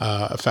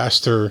 a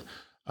faster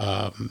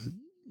a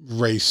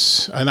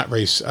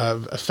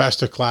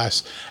faster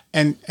class,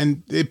 and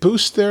it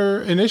boosts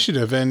their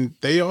initiative. And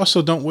they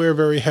also don't wear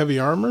very heavy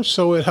armor,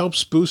 so it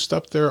helps boost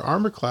up their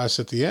armor class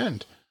at the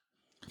end.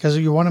 Because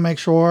you want to make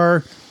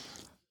sure,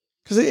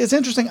 because it's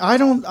interesting. I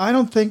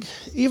don't think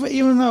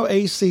even though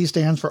AC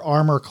stands for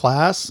armor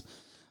class,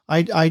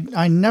 I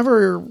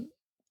don't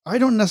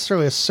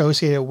necessarily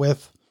associate it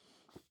with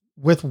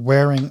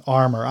wearing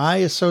armor. I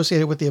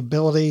associate it with the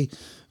ability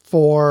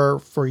for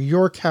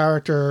your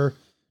character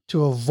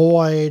to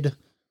avoid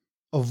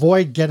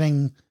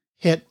getting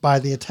hit by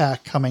the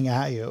attack coming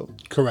at you.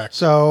 Correct.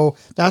 So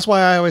that's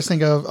why I always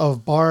think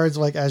of bards,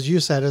 like as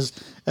you said,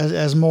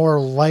 as more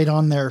light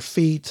on their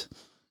feet.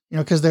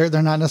 Because they're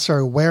not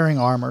necessarily wearing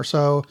armor.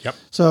 So yep.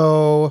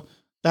 So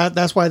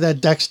that's why that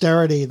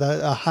dexterity,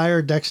 a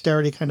higher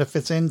dexterity, kind of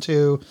fits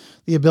into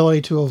the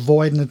ability to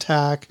avoid an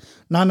attack,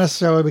 not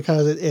necessarily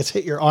because it's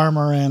hit your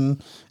armor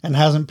and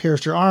hasn't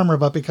pierced your armor,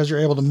 but because you're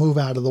able to move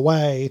out of the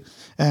way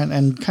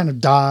and kind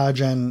of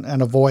dodge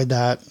and avoid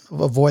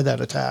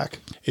that attack.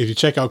 If you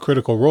check out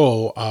Critical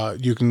Role,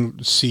 you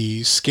can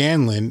see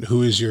Scanlan,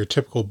 who is your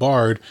typical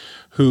bard,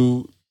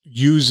 who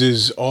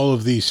uses all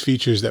of these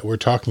features that we're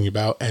talking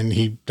about, and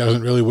he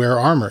doesn't really wear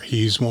armor.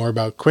 He's more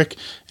about quick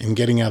and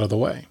getting out of the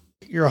way.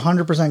 You're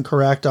 100%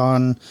 correct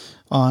on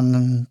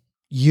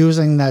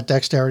using that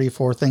dexterity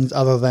for things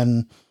other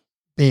than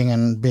being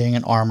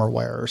an armor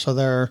wearer.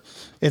 So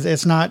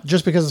it's not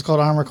just because it's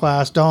called armor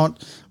class.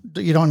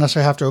 You don't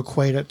necessarily have to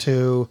equate it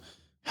to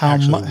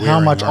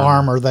how much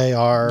armor they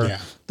are.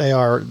 Yeah. They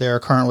are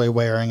currently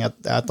wearing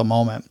at the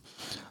moment.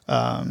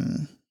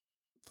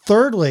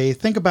 Thirdly,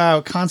 think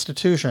about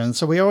Constitution.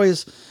 So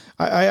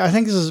I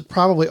think this is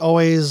probably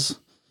always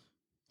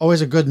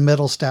a good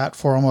middle stat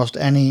for almost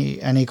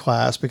any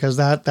class, because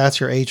that's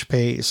your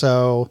HP.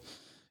 So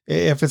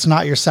if it's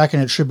not your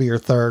second, it should be your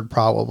third,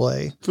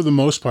 probably. For the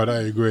most part, I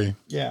agree.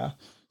 Yeah.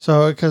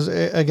 So because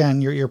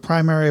again, your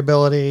primary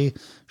ability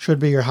should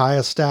be your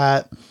highest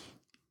stat.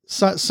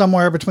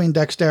 Somewhere between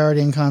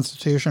Dexterity and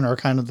Constitution are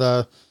kind of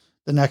the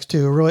next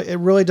two. It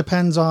really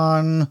depends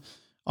on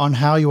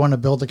how you want to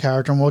build the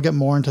character, and we'll get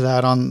more into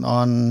that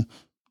on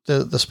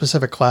the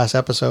specific class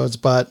episodes.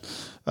 But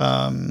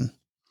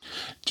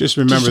just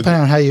remember,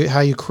 depending on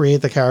how you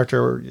create the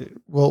character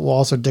will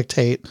also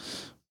dictate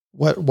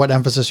what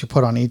emphasis you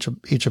put on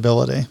each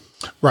ability.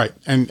 Right,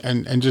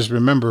 and just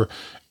remember,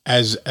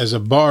 as a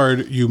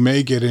bard, you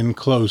may get in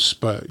close,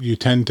 but you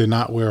tend to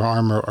not wear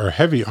armor or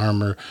heavy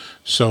armor,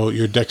 so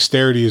your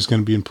dexterity is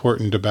going to be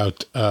important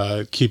about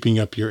keeping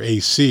up your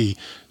AC.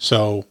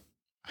 So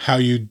how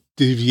you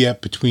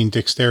deviate between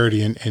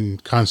dexterity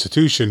and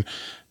constitution,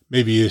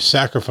 maybe you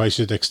sacrifice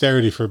your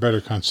dexterity for a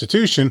better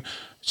constitution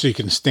so you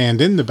can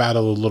stand in the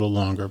battle a little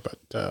longer, but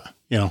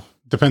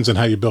depends on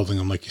how you're building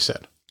them, like you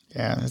said.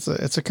 Yeah,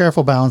 it's a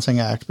careful balancing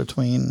act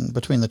between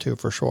the two,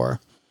 for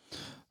sure.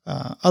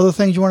 Other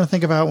things you want to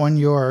think about when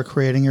you're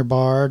creating your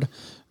bard,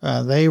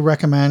 they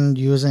recommend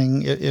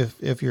using,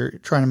 if you're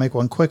trying to make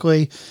one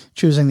quickly,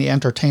 choosing the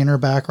entertainer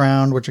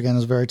background, which again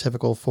is very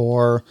typical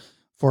for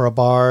a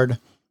bard.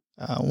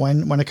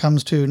 When it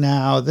comes to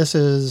now,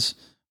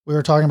 we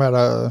were talking about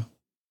a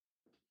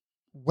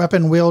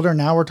weapon wielder.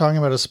 Now we're talking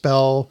about a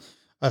spell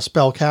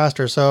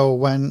caster. So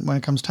when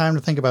it comes time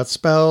to think about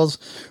spells,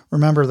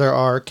 remember there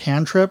are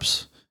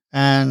cantrips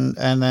and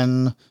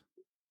then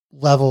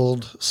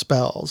leveled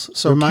spells.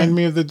 So remind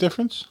me of the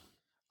difference.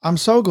 I'm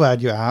so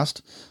glad you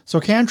asked. So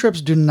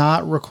cantrips do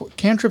not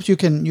cantrips you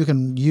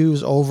can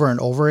use over and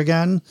over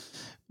again.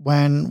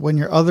 When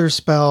your other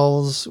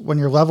spells, when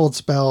your leveled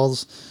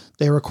spells,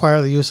 they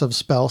require the use of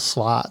spell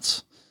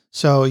slots.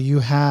 So you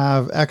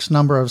have X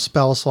number of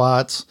spell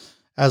slots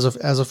as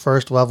a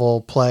first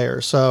level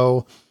player.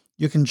 So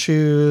you can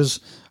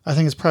choose, I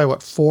think it's probably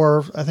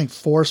four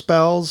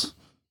spells.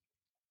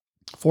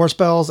 4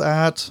 spells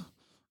at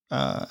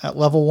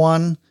level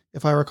 1,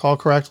 if I recall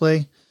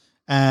correctly.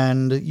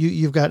 And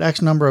you've got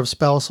X number of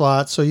spell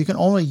slots, so you can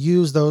only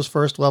use those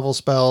first level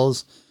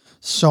spells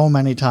so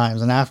many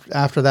times. And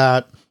after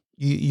that,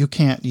 you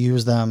can't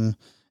use them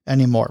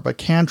anymore. But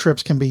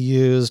cantrips can be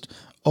used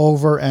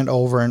over and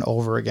over and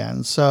over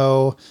again.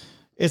 So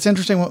it's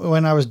interesting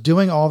when I was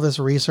doing all this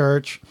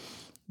research,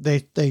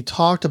 they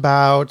talked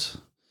about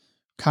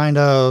kind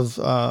of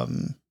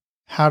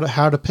how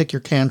to pick your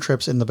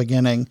cantrips in the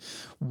beginning.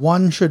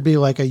 One should be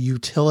like a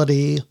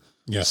utility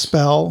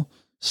spell.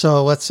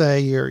 So let's say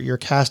you're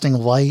casting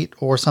light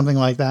or something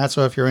like that.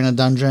 So if you're in a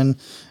dungeon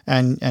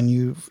and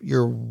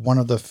you're one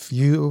of the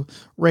few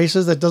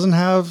races that doesn't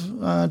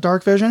have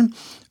dark vision,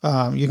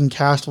 you can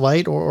cast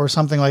light or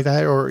something like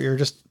that, or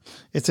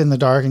it's in the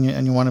dark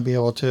and you want to be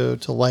able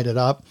to light it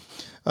up.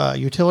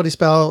 Utility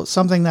spell,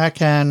 something that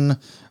can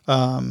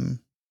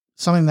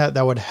something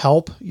that would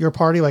help your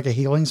party, like a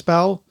healing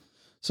spell.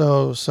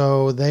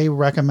 So they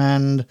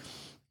recommend.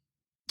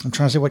 I'm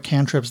trying to see what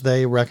cantrips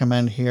they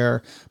recommend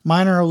here.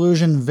 Minor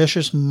Illusion,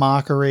 Vicious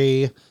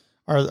Mockery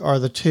are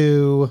the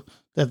two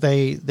that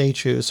they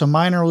choose. So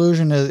Minor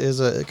Illusion is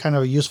a kind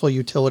of a useful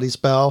utility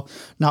spell,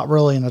 not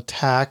really an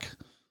attack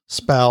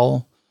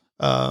spell.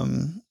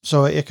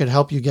 So it could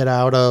help you get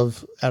out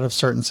of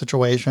certain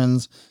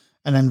situations.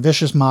 And then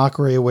Vicious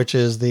Mockery, which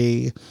is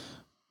the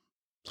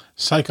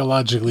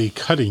psychologically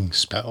cutting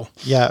spell.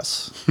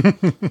 Yes.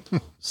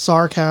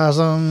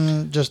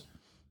 Sarcasm, just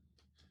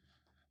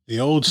the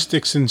old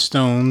sticks and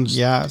stones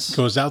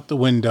goes out the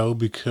window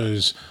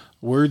because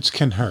words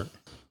can hurt.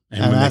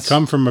 And when they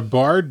come from a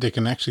bard, they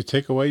can actually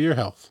take away your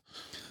health.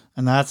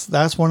 And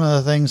that's one of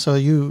the things. So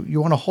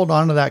you want to hold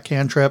on to that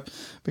cantrip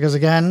because,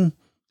 again,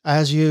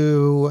 as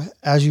you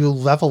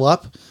level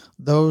up,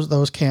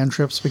 those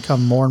cantrips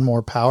become more and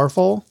more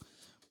powerful.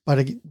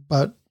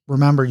 But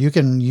remember, you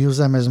can use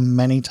them as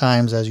many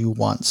times as you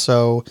want.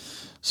 So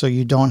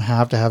you don't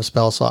have to have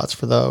spell slots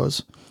for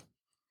those.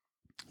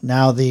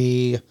 Now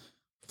the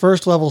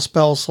first level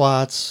spell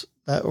slots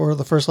or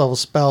the first level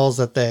spells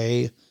that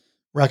they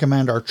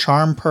recommend are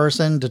Charm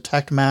Person,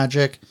 Detect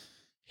Magic,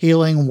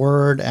 Healing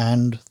Word,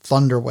 and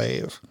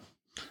Thunderwave.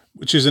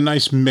 Which is a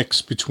nice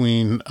mix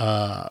between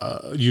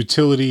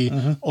utility,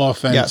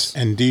 offense,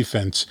 and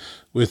defense.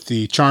 With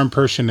the Charm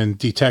Person and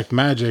Detect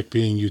Magic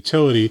being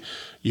utility,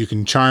 you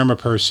can charm a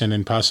person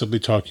and possibly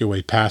talk your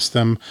way past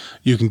them.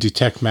 You can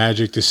detect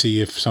magic to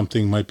see if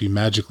something might be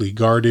magically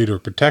guarded or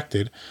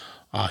protected.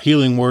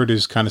 Healing Word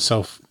is kind of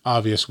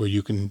self-obvious where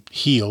you can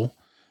heal.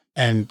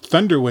 And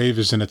Thunderwave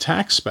is an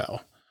attack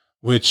spell,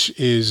 which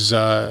is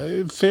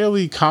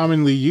fairly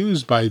commonly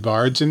used by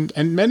bards and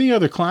many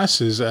other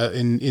classes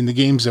in the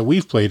games that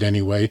we've played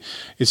anyway.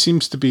 It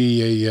seems to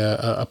be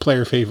a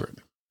player favorite.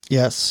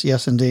 Yes,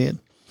 indeed.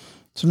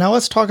 So now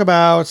let's talk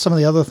about some of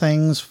the other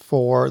things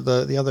for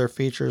the other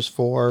features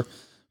for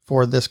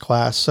this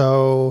class.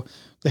 So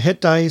the hit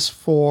dice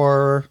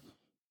for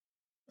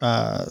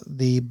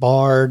the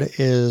bard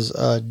is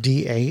a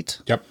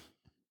D8. Yep.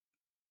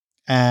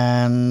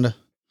 And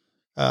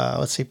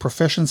let's see,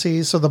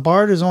 proficiencies. So the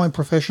bard is only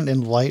proficient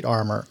in light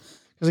armor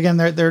because, again,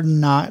 they're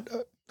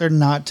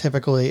not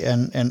typically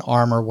an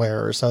armor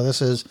wearer. So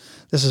this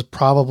is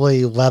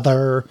probably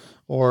leather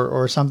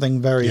or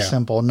something very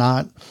simple,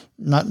 not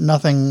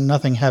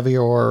nothing heavy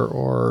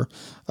or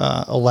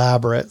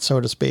elaborate, so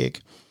to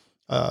speak.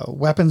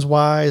 Weapons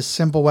wise,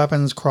 simple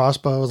weapons,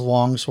 crossbows,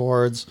 long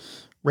swords,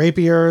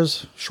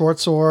 rapiers, short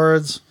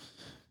swords,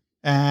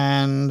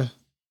 and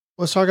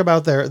let's talk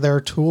about their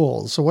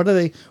tools. So what do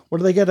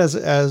they get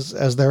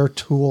as their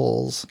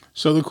tools?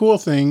 So the cool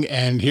thing,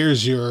 and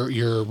here's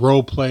your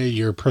role play,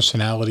 your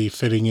personality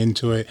fitting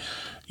into it.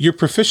 You're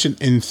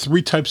proficient in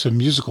 3 types of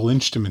musical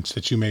instruments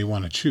that you may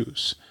want to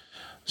choose.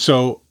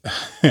 So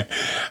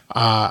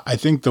I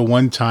think the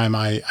one time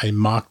I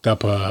mocked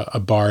up a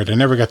bard, I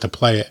never got to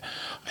play it.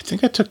 I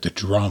think I took the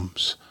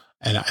drums,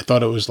 and I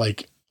thought it was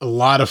like a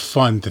lot of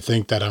fun to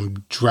think that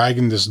I'm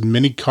dragging this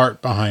mini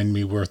cart behind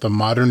me with a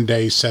modern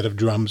day set of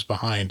drums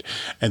behind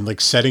and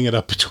like setting it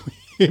up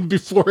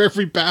before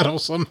every battle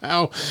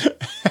somehow.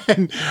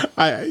 And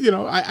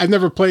I've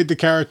never played the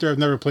character. I've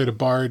never played a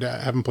bard.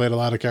 I haven't played a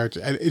lot of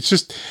characters. And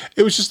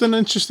it was just an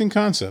interesting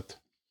concept.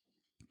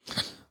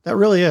 That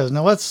really is.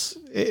 Now it's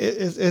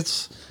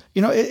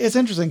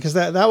interesting because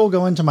that will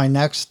go into the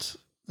next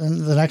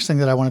thing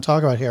that I want to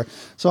talk about here.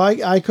 So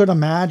I could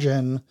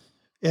imagine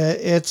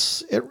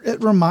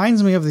it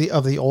reminds me of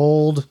the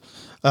old,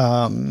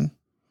 I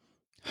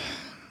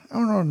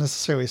don't know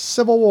necessarily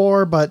Civil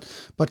War, but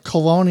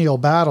colonial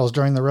battles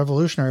during the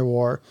Revolutionary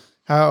War.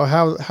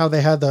 How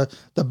they had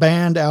the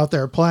band out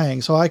there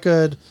playing. So I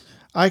could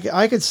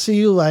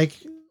see like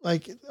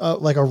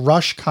a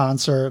Rush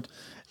concert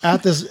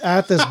at this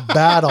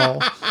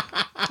battle,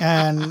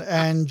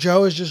 and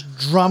Joe is just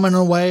drumming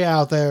away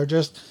out there,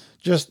 just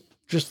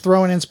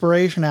throwing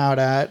inspiration out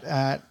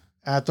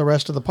at the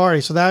rest of the party.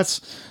 So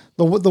that's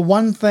the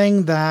one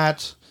thing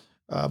that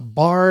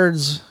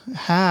bards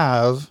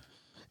have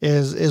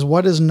is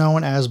what is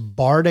known as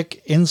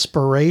bardic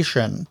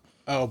inspiration.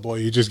 Oh boy,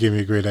 you just gave me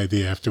a great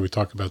idea after we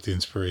talk about the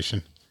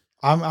inspiration.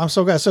 I'm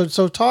so glad.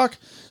 So talk.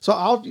 So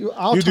I'll you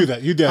do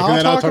that. You do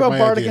that. I'll talk about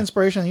bardic idea.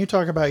 inspiration, and you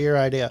talk about your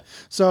idea.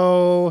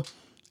 So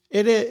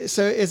it is.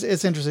 So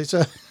it's interesting.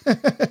 So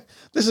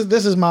this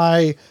is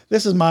my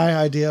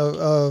idea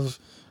of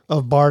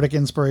bardic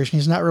inspiration.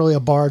 He's not really a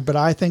bard, but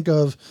I think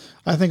of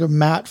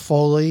Matt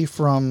Foley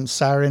from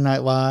Saturday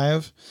Night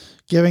Live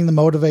giving the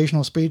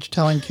motivational speech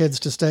telling kids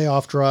to stay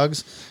off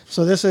drugs.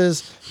 So this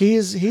is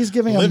he's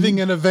giving living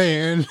in a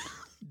van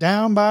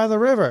down by the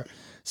river.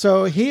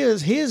 So he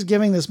is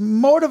giving this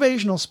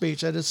motivational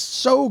speech that is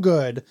so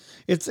good.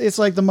 It's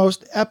like the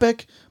most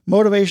epic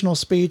motivational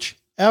speech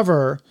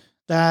ever,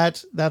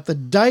 that the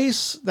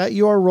dice that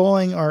you are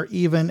rolling are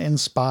even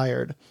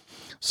inspired.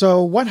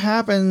 So what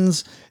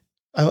happens?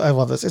 I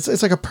love this.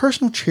 It's like a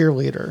personal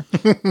cheerleader.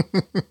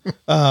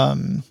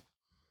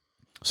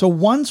 So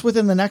once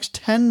within the next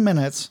 10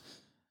 minutes,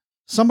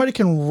 somebody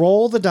can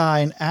roll the die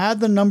and add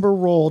the number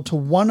rolled to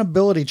one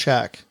ability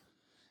check.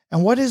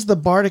 And what is the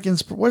bardic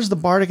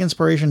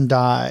inspiration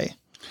die?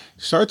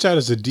 Starts out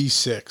as a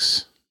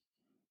D6.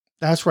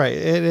 That's right.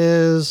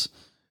 It's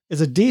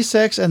a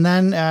D6, and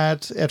then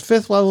at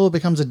 5th level it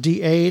becomes a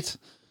D8,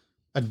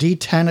 a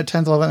D10 at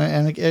 10th level,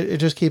 and it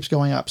just keeps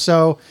going up.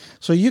 So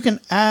you can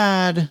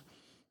add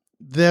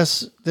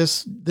this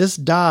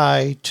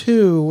die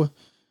to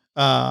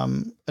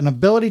an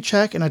ability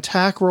check, an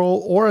attack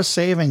roll, or a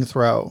saving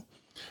throw.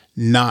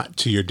 Not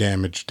to your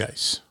damage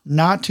dice.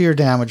 Not to your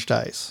damage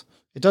dice.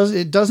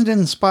 It doesn't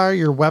inspire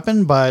your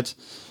weapon, but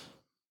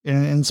it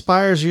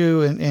inspires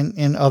you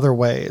in other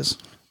ways.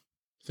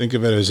 Think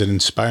of it as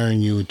inspiring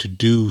you to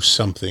do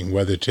something,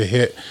 whether to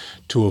hit,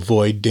 to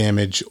avoid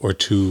damage, or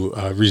to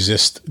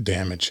resist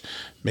damage.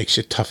 Makes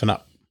you toughen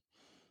up.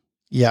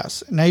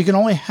 Yes. Now you can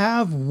only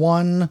have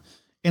one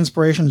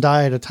inspiration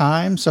die at a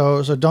time,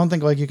 so don't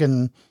think like you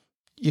can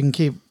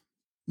keep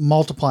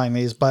multiplying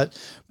these. But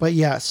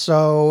yes.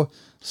 So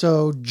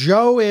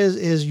Joe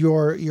is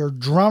your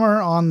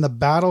drummer on the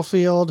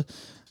battlefield,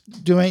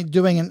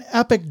 doing an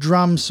epic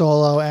drum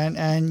solo,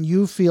 and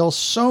you feel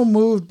so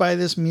moved by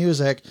this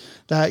music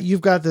that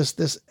you've got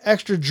this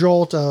extra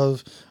jolt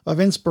of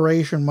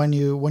inspiration when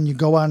you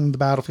go out on the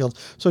battlefield.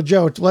 So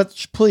Joe,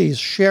 let's please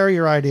share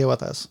your idea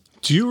with us.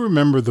 Do you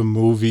remember the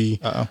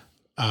movie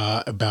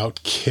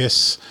about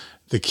Kiss?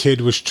 The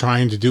kid was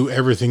trying to do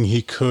everything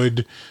he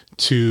could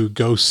to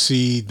go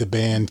see the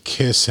band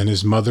Kiss, and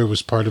his mother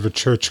was part of a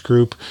church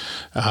group.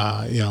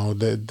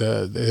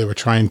 They were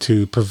trying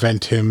to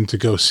prevent him to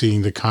go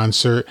seeing the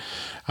concert.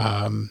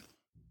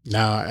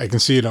 Now I can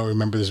see you don't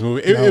remember this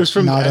movie. It was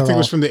from, I think it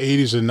was from the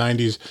 80s or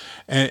 90s.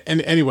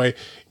 And anyway,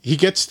 he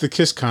gets the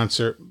Kiss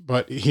concert,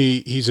 but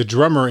he's a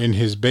drummer in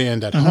his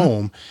band at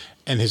home,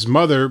 and his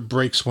mother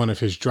breaks one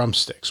of his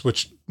drumsticks,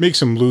 which makes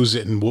him lose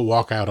it and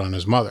walk out on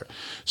his mother.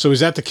 So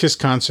he's at the Kiss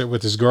concert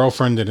with his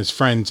girlfriend and his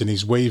friends, and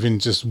he's waving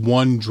just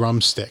one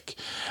drumstick.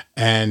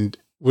 And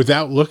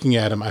without looking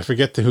at him, I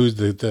forget who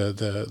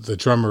the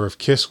drummer of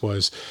Kiss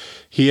was.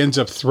 He ends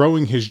up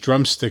throwing his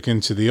drumstick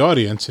into the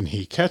audience, and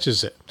he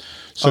catches it.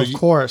 So of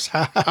course.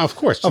 Of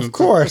course.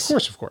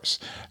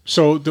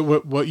 So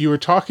what you were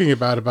talking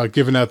about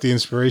giving out the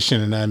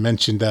inspiration, and I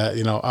mentioned that,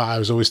 I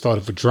was always thought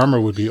if a drummer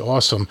would be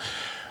awesome.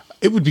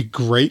 It would be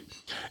great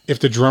if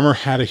the drummer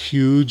had a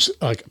huge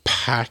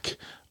pack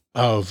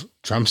of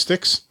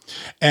drumsticks,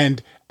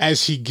 and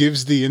as he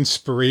gives the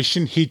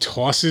inspiration, he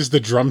tosses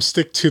the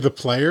drumstick to the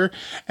player,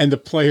 and the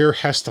player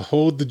has to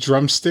hold the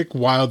drumstick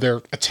while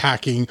they're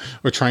attacking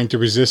or trying to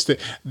resist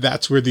it.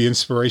 That's where the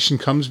inspiration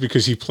comes,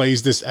 because he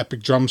plays this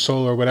epic drum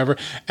solo or whatever,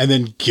 and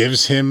then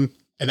gives him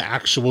an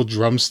actual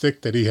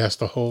drumstick that he has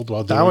to hold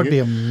while doing it. That would be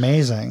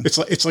amazing.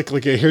 It's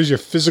like here's your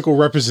physical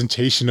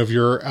representation of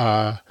your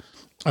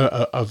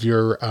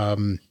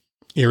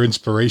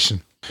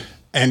inspiration.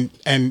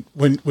 And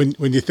when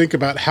you think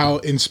about how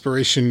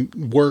inspiration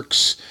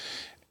works,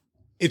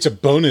 it's a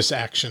bonus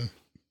action.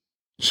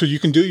 So you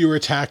can do your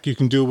attack, you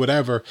can do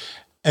whatever,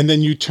 and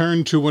then you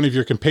turn to one of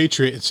your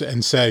compatriots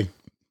and say,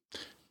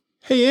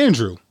 "Hey,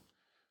 Andrew,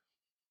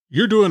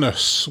 you're doing a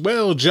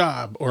swell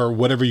job," or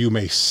whatever you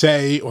may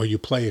say, or you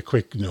play a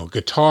quick,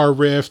 guitar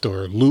riff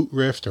or lute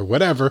riff or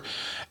whatever,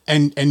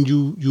 and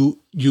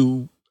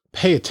you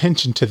pay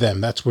attention to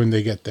them. That's when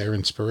they get their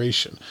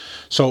inspiration.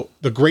 So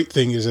the great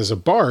thing is, as a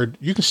bard,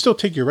 you can still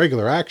take your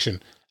regular action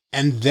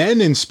and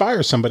then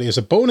inspire somebody as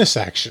a bonus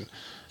action.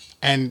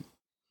 And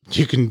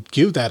you can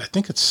give that, I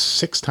think it's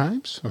 6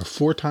 times or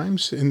 4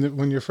 times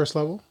when you're first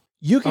level.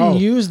 You can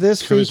use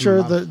this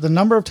feature, the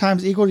number of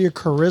times equal to your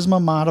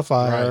charisma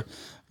modifier,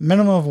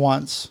 minimum of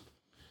once.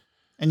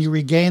 And you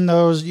regain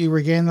those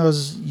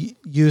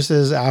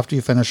uses after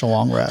you finish a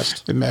long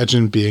rest.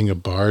 Imagine being a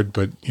bard,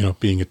 but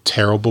being a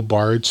terrible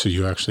bard, so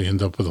you actually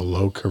end up with a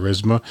low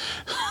charisma.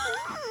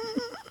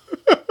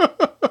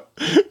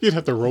 You'd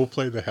have to role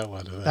play the hell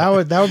out of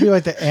that. That would be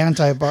like the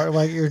anti-bard.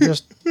 Like you're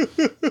just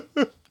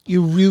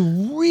you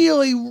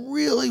really,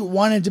 really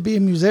wanted to be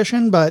a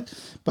musician, but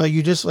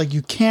you just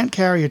you can't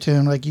carry a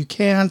tune. Like you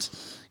can't.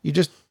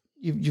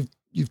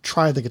 You've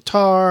tried the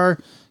guitar.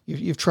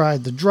 You've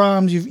tried the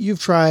drums, you've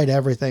tried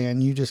everything,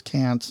 and you just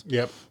can't.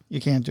 Yep. You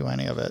can't do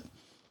any of it.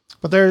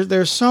 But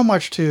there's so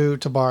much to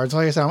bards.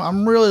 Like I said,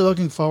 I'm really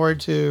looking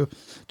forward to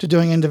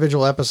doing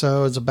individual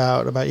episodes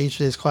about each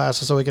of these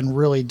classes, so we can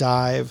really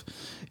dive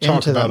talk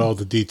into about them. all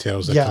the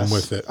details that Yes. come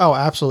with it. Oh,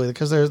 absolutely,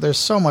 because there's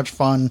so much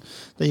fun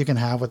that you can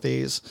have with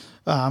these.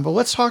 But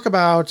let's talk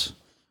about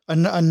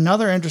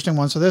another interesting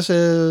one. So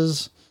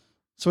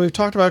we've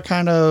talked about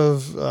kind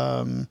of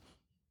the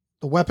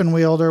weapon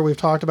wielder. We've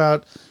talked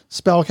about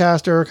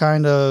spellcaster,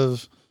 kind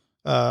of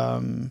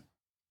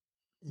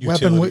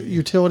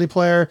utility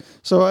player.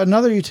 So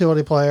another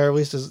utility player, at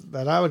least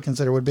that I would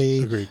consider, would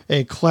be Agreed.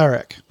 a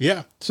cleric.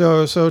 Yeah.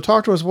 So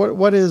talk to us.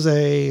 What is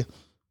a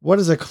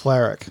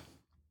cleric?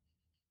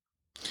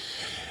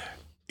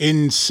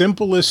 In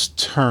simplest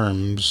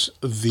terms,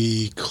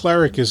 the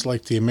cleric is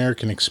like the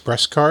American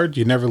Express card.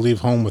 You never leave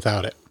home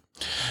without it.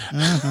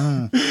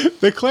 Mm-hmm.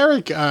 The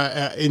cleric,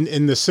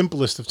 in the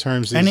simplest of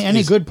terms,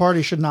 Any good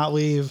party should not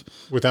leave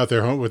without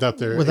their without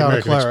American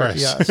a cleric.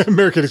 Express. Yes.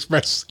 American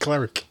Express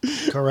cleric.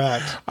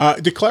 Correct.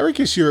 The cleric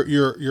is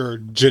your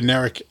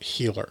generic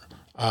healer.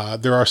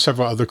 There are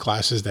several other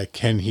classes that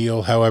can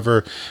heal.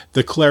 However,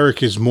 the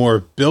cleric is more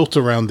built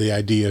around the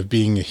idea of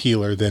being a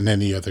healer than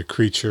any other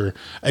creature,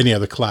 any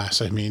other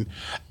class, I mean.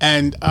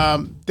 And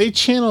they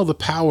channel the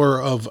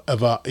power of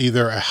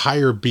either a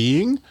higher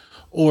being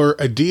or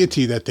a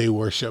deity that they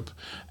worship.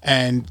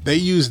 And they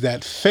use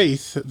that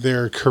faith,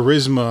 their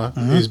charisma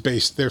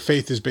their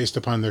faith is based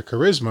upon their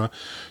charisma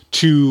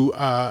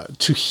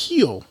to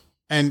heal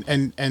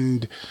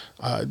and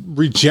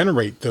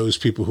regenerate those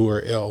people who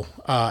are ill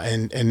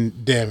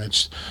and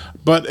damaged.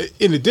 But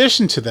in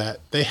addition to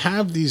that, they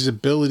have these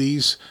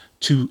abilities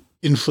to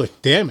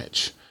inflict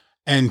damage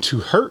and to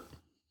hurt.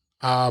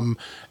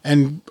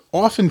 And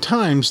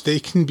oftentimes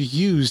they can be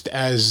used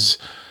as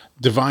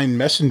divine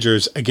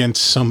messengers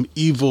against some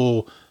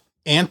evil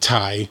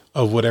anti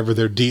of whatever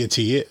their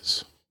deity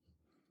is.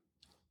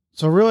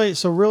 So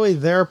really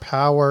their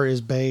power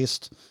is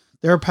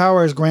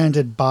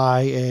granted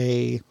by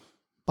a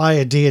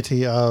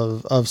deity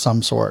of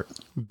some sort.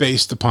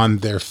 Based upon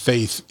their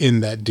faith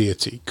in that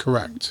deity.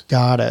 Correct.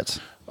 Got it.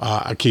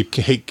 I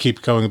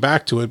keep going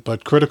back to it,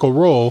 but Critical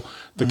Role,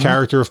 the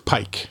character of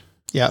Pike.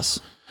 Yes.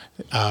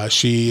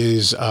 She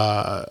is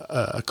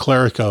a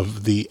cleric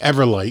of the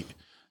Everlight,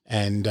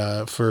 and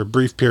for a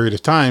brief period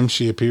of time,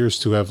 she appears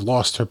to have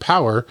lost her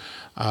power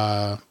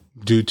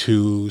due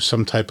to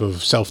some type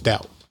of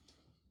self-doubt.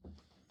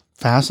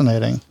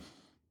 Fascinating.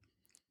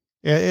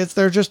 I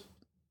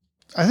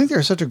think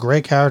they're such a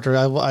great character.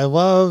 I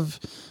love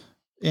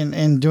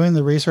in doing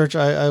the research.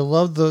 I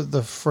love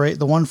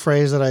the one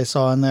phrase that I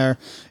saw in there.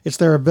 It's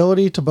their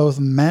ability to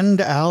both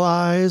mend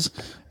allies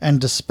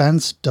and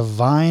dispense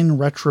divine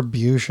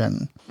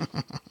retribution.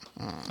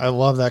 I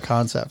love that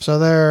concept.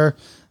 So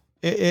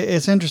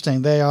it's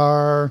interesting. They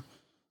are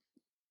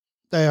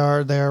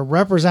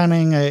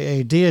representing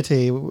a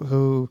deity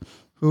who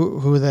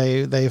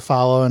they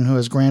follow and who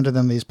has granted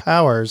them these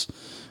powers,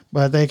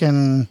 but they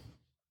can,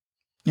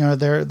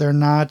 they're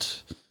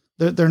not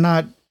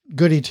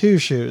goody two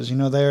shoes.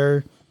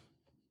 They're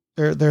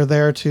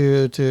there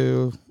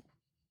to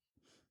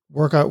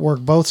work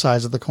both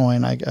sides of the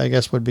coin. I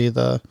guess would be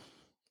the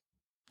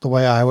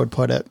way I would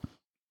put it.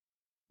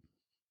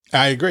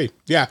 I agree.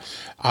 Yeah.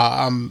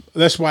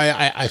 That's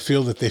why I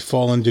feel that they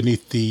fall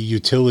underneath the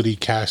utility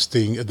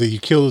casting, the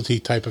utility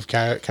type of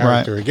character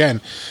Right. again,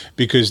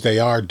 because they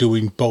are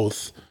doing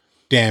both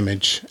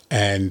damage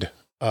and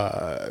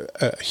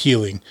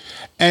healing.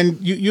 And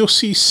you'll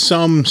see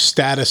some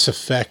status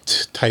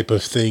effect type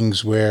of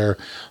things where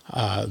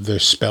their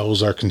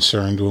spells are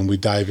concerned when we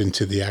dive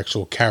into the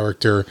actual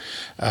character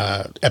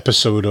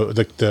episode,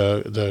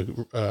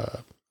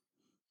 the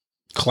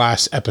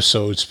class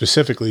episode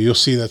specifically. You'll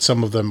see that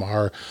some of them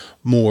are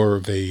more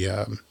of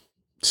a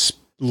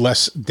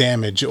less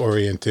damage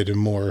oriented and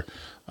more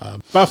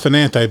buff and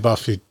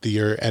anti-buff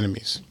your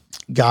enemies.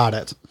 Got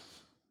it.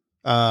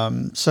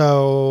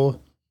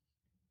 So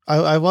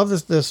I love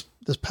this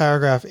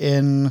paragraph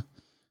in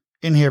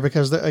here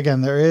because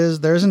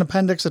there's an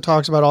appendix that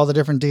talks about all the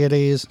different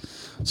deities.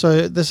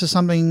 So this is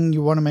something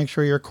you want to make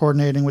sure you're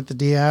coordinating with the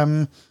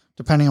DM,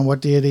 depending on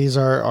what deities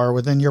are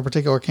within your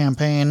particular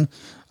campaign.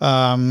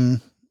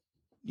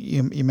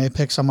 You may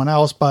pick someone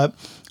else, but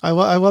I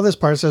love this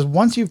part. It says,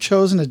 once you've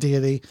chosen a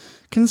deity,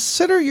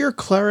 consider your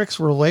cleric's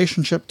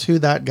relationship to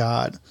that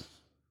god.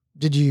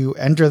 Did you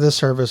enter this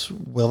service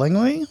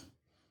willingly?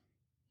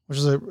 Which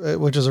is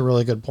a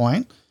really good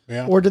point.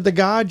 Yeah. Or did the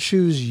god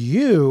choose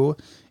you,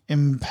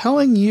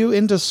 impelling you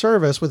into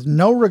service with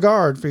no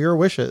regard for your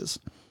wishes?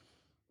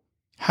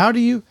 How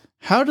do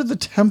the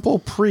temple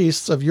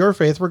priests of your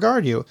faith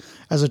regard you?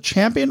 As a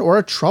champion or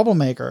a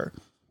troublemaker?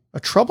 A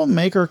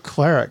troublemaker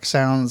cleric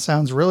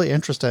sounds really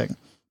interesting.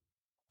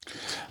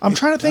 I'm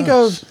trying to think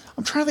of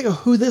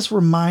who this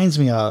reminds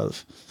me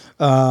of.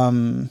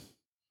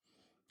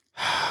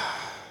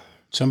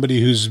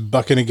 Somebody who's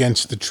bucking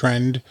against the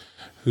trend,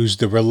 who's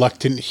the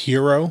reluctant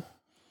hero.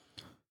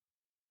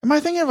 Am I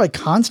thinking of like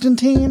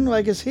Constantine?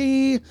 Like, is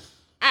he?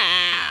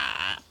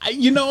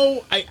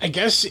 I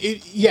guess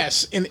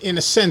yes, in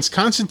a sense,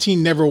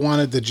 Constantine never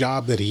wanted the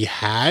job that he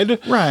had,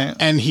 Right.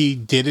 and he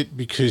did it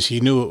because he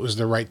knew it was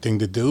the right thing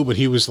to do. But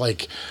he was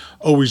like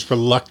always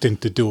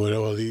reluctant to do it.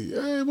 Or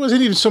it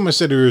wasn't even so much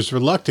that he was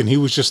reluctant. He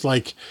was just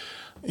like,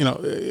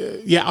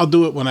 yeah, I'll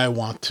do it when I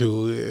want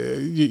to.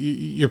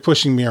 You're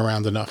pushing me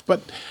around enough.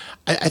 But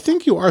I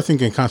think you are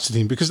thinking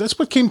Constantine, because that's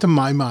what came to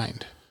my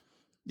mind.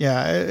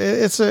 Yeah,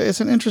 it's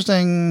an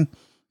interesting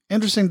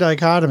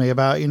dichotomy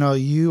about,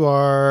 you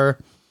are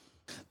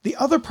the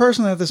other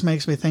person that this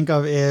makes me think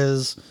of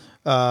is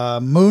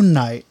Moon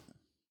Knight.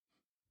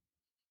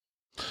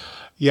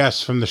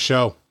 Yes, from the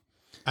show.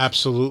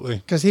 Absolutely.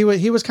 Because he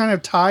was kind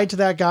of tied to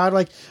that god.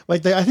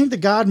 I think the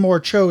god more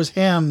chose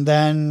him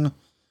than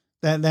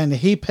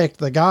he picked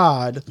the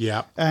god.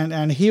 Yeah.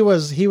 And he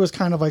was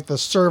kind of like the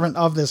servant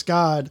of this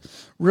god,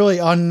 really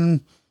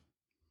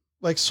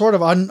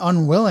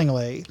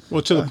unwillingly.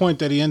 Well, to the point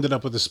that he ended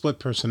up with a split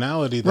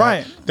personality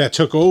Right. that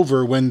took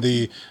over when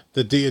the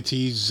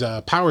deity's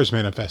powers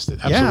manifested.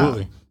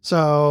 Absolutely. Yeah.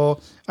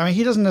 So, I mean,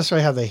 he doesn't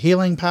necessarily have the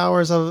healing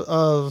powers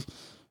of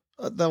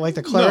like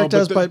the cleric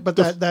does, but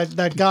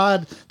that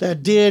god,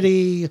 that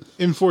deity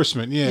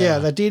enforcement. Yeah. Yeah.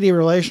 That deity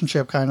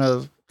relationship kind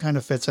of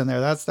fits in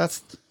there. That's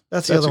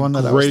the other one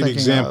that I was thinking of. Great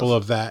example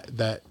of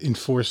that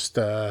enforced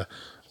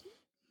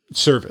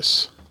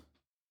service.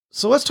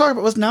 So let's talk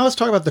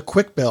about the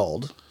quick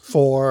build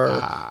for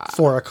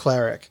a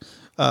cleric.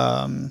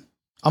 I'm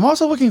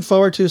also looking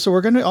forward to. So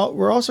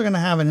we're also gonna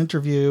have an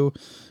interview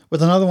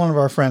with another one of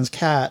our friends,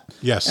 Kat.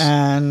 Yes,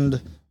 and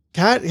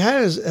Kat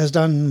has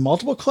done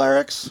multiple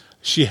clerics.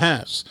 She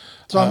has.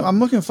 So I'm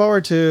looking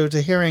forward to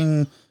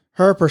hearing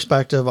her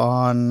perspective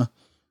on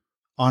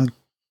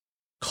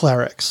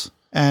clerics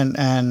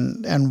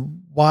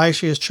and why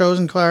she has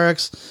chosen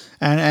clerics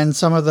and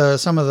some of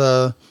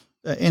the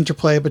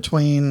interplay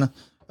between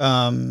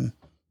her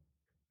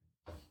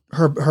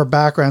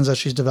backgrounds that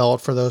she's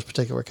developed for those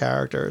particular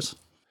characters.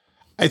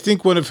 I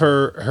think one of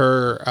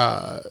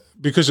her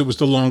because it was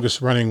the longest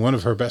running, one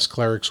of her best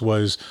clerics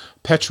was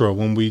Petra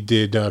when we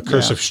did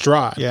Curse of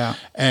Strahd. Yeah.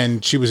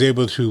 And she was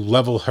able to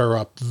level her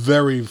up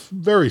very,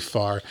 very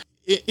far.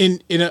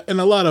 In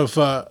a lot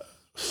of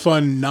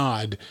fun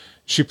nod,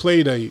 she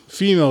played a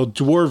female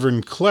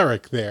dwarven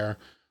cleric there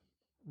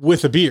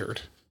with a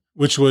beard,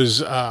 which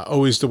was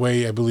always the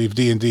way I believe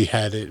D&D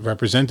had it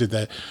represented,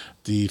 that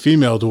the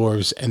female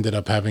dwarves ended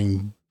up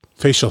having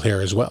facial hair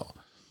as well.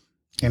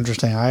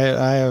 Interesting.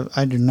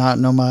 I do not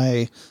know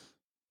my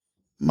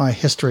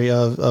history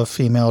of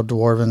female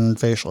dwarven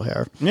facial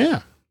hair.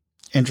 Yeah.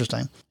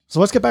 Interesting. So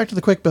let's get back to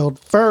the quick build.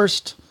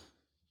 First,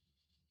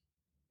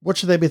 what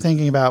should they be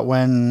thinking about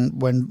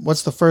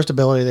what's the first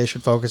ability they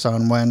should focus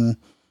on when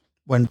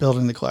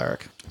building the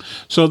cleric?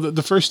 So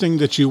the first thing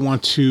that you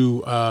want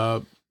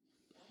to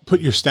put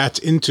your stats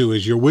into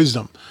is your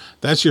wisdom.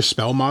 That's your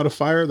spell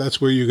modifier.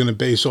 That's where you're going to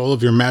base all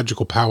of your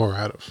magical power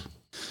out of.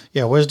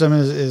 Yeah, wisdom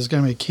is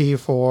going to be key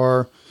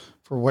for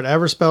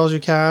whatever spells you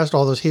cast,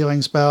 all those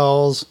healing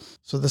spells.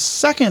 So the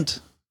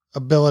second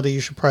ability you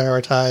should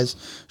prioritize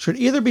should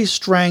either be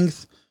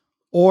strength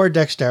or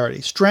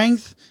dexterity.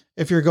 Strength,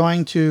 if you're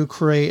going to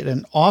create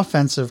an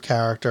offensive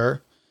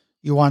character,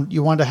 you want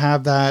to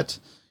have that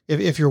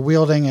if you're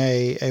wielding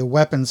a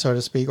weapon, so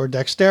to speak, or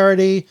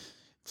dexterity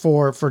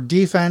for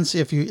defense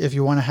if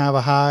you want to have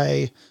a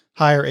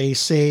higher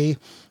AC.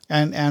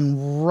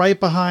 And right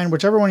behind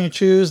whichever one you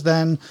choose,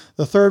 then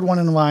the third one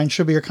in line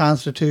should be your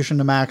constitution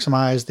to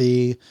maximize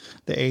the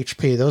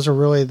HP. Those are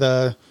really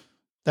that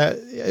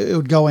it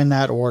would go in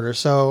that order.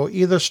 So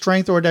either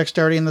strength or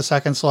dexterity in the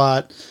second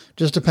slot,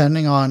 just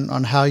depending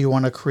on how you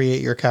want to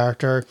create your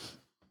character.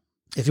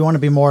 If you want to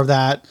be more of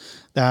that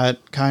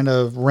kind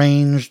of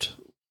ranged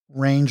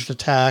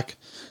attack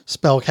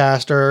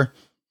spellcaster,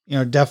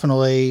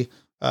 definitely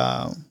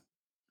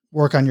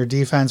work on your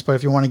defense. But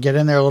if you want to get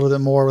in there a little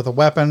bit more with a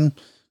weapon,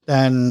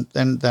 then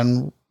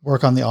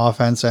work on the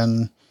offense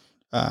and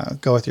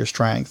go with your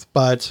strength.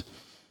 But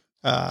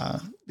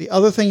the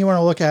other thing you want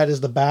to look at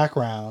is the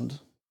background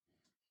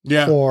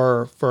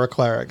for a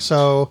cleric.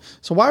 So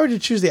why would you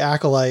choose the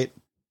acolyte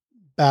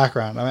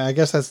background? I mean, I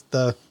guess that's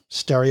the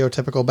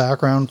stereotypical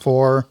background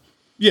for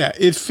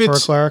it fits for a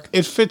cleric.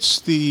 It fits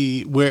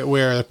the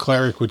where a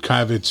cleric would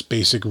kind of its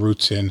basic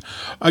roots in.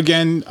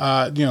 Again,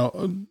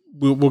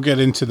 we'll get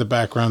into the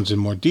backgrounds in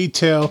more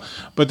detail,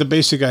 but the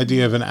basic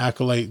idea of an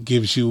acolyte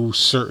gives you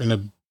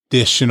certain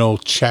additional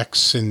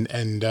checks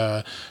and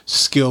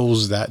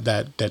skills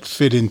that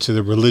fit into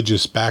the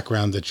religious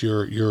background that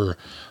you're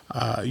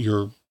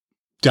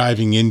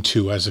diving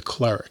into as a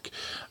cleric.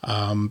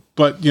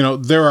 But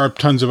there are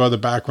tons of other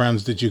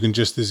backgrounds that you can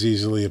just as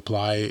easily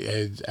apply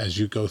as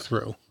you go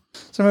through.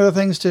 Some other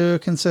things to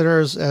consider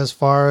as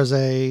far as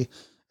a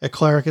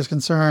cleric is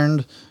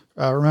concerned.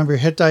 Remember, your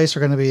hit dice are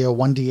going to be a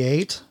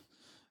 1d8.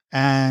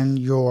 And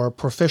your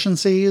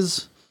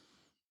proficiencies,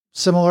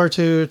 similar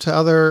to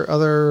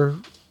other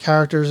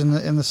characters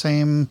in the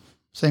same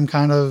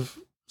kind of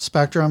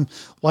spectrum,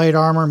 light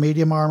armor,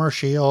 medium armor,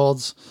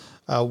 shields.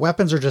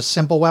 Weapons are just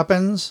simple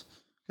weapons,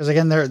 because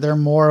again they're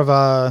more of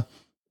a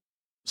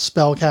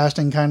spell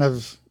casting kind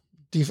of,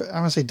 I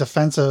want to say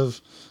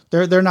defensive.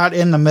 They're not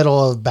in the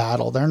middle of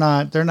battle. They're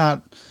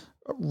not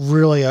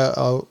really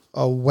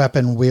a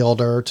weapon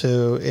wielder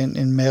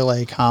in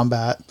melee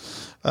combat.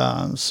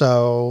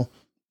 So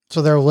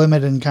they're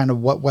limited in kind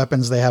of what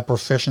weapons they have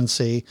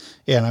proficiency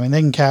in. I mean,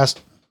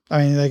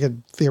 they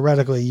could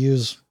theoretically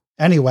use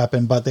any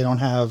weapon, but they don't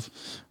have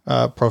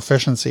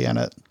proficiency in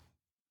it.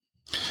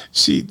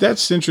 See,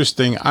 that's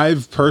interesting.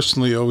 I've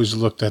personally always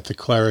looked at the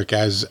cleric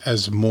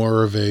as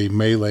more of a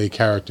melee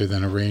character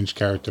than a ranged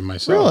character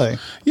myself. Really?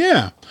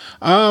 Yeah.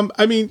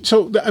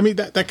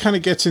 That kind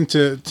of gets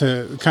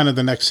into kind of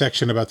the next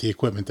section about the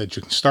equipment that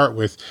you can start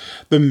with.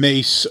 The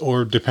mace,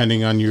 or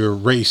depending on your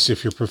race,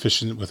 if you're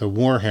proficient with a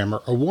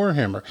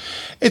warhammer.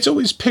 It's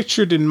always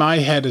pictured in my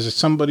head as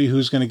somebody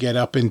who's going to get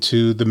up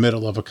into the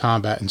middle of a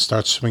combat and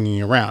start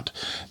swinging around.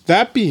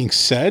 That being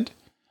said,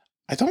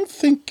 I don't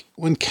think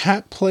when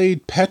Kat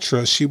played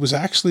Petra, she was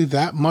actually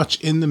that much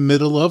in the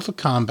middle of a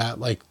combat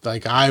like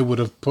I would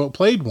have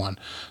played one.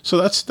 So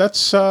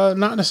that's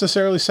not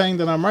necessarily saying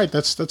that I'm right.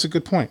 That's a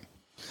good point.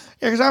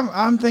 Yeah, because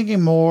I'm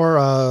thinking more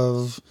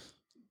of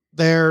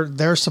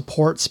their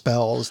support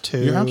spells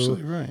to You're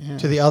absolutely right. Yeah.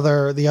 To the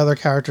other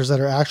characters that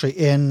are actually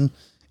in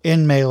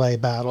melee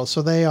battle.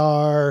 So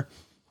they're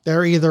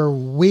either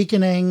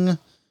weakening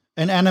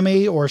an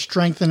enemy or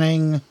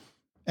strengthening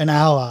an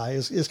ally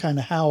is kind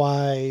of how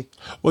I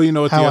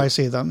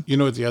see them. You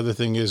know what the other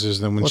thing is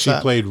then when she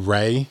played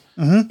Rey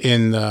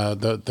in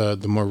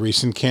the more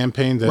recent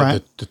campaign,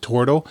 the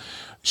Turtle,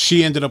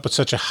 she ended up with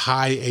such a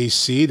high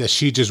AC that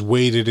she just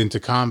waded into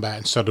combat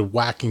and started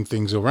whacking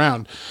things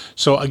around.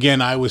 So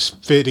again, I was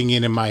fitting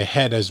in my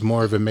head as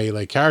more of a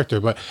melee character,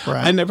 but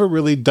I never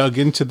really dug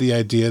into the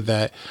idea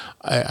that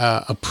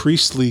a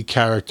priestly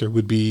character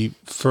would be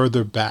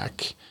further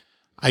back.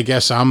 I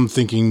guess I'm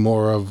thinking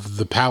more of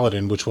the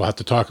Paladin, which we'll have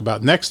to talk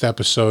about next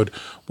episode,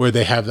 where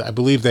I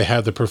believe they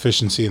have the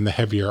proficiency in the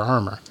heavier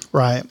armor.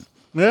 Right.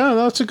 Yeah,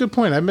 that's a good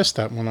point. I missed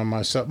that one on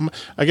myself.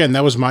 Again,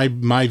 that was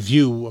my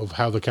view of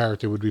how the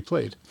character would be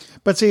played.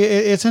 But see,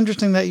 it's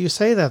interesting that you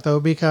say that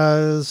though,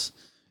 because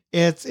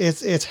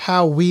it's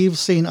how we've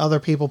seen other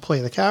people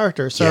play the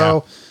character.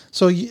 So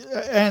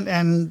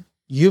and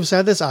you've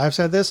said this, I've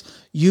said this.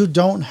 You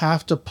don't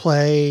have to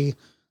play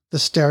the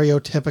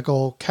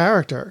stereotypical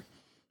character.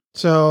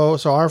 So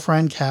our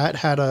friend Kat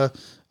had a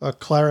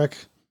cleric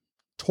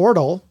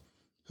Turtle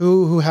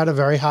who had a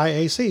very high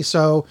AC.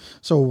 So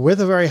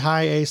with a very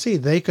high AC,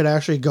 they could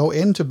actually go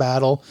into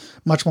battle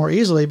much more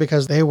easily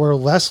because they were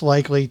less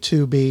likely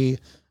to be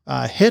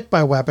hit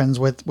by weapons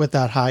with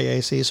that high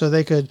AC. So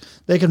they could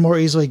more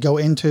easily go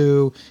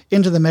into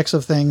the mix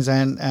of things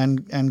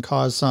and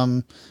cause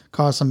some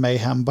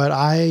mayhem. But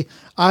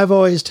I've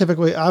always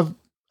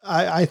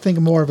I think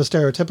more of a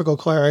stereotypical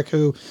cleric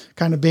who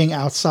kind of being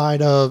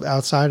outside of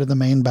the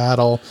main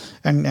battle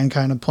and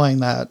kind of playing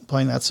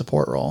that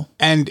support role.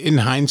 And in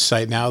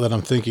hindsight, now that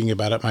I'm thinking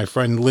about it, my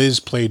friend Liz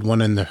played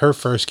one in her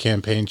first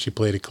campaign. She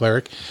played a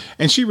cleric,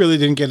 and she really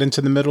didn't get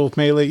into the middle of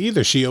melee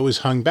either. She always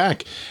hung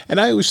back, and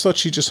I always thought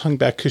she just hung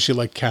back because she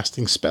liked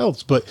casting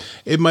spells. But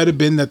it might have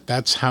been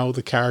that's how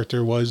the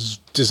character was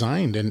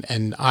designed,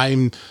 and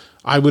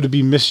I would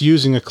be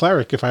misusing a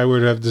cleric if I were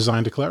to have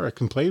designed a cleric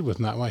and played with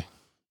in that way.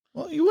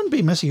 Well, you wouldn't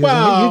be misusing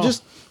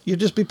it. You'd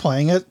just be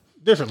playing it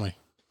differently,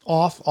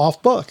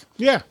 off book.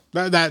 Yeah,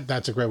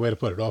 that's a great way to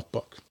put it, off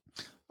book.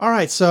 All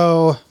right,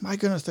 so my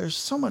goodness, there's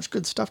so much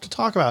good stuff to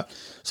talk about.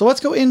 So let's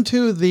go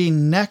into the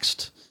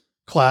next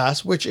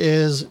class, which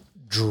is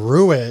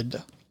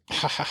Druid.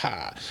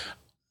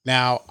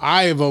 Now,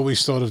 I have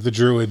always thought of the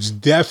Druids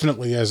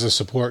definitely as a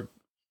support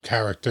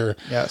character.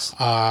 Yes.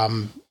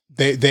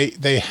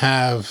 They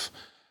have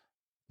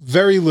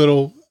very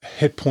little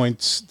hit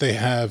points. They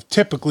have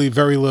typically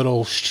very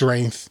little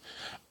strength.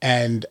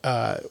 And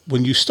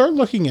when you start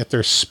looking at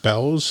their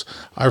spells,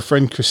 our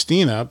friend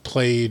Christina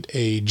played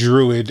a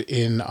druid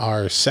in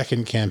our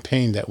second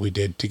campaign that we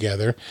did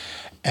together.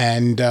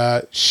 And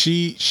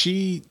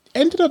she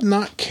ended up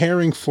not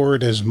caring for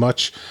it as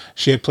much.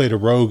 She had played a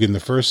rogue in the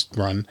first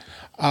run.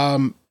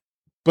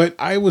 But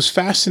I was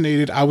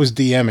fascinated. I was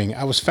DMing.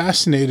 I was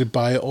fascinated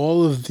by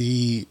all of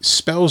the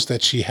spells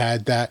that she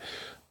had that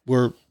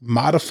were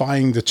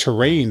modifying the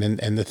terrain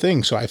and the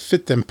thing. So I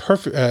fit them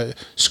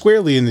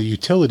squarely in the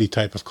utility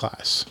type of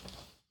class.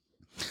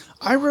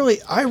 I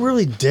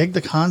really dig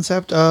the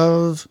concept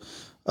of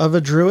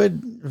a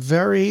druid.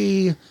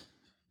 Very,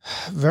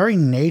 very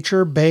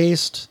nature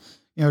based,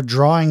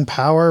 drawing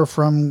power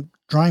from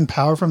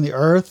the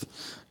earth,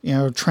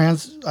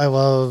 I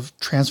love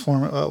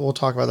transform. We'll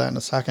talk about that in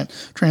a second.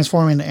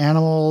 Transforming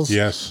animals.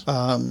 Yes.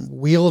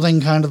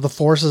 Wielding kind of the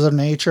forces of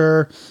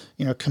nature,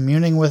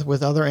 communing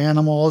with other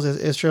animals.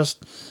 It's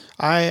just,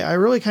 I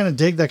really kind of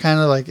dig that kind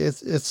of like,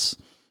 it's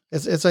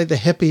like the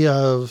hippie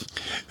of,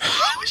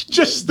 I was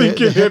just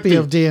thinking the hippie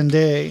of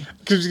D&D.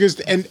 Because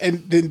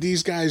then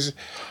these guys,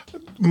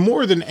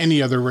 more than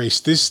any other race,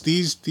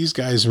 these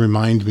guys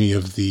remind me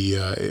of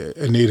the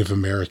Native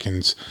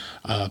Americans,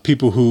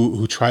 people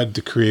who tried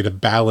to create a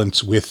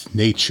balance with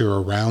nature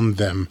around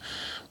them,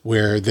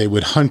 where they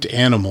would hunt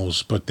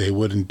animals, but they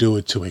wouldn't do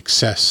it to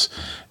excess.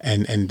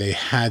 And they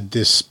had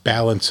this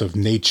balance of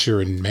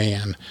nature and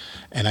man.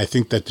 And I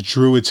think that the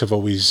Druids have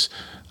always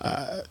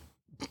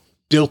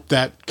built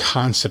that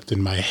concept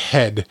in my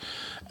head.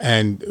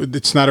 And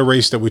it's not a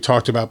race that we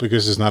talked about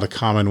because it's not a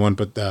common one,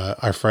 but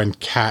our friend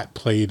Kat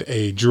played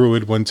a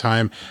Druid one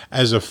time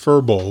as a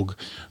Furbolg,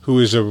 who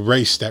is a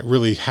race that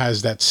really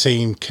has that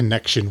same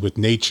connection with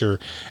nature,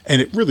 and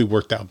it really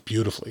worked out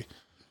beautifully,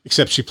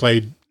 except she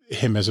played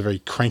him as a very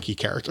cranky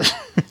character.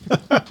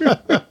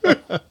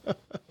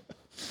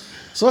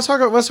 So let's talk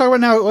about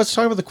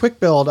the quick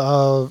build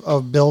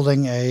of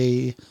building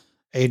a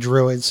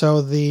Druid.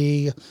 So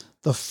the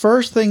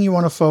first thing you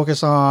want to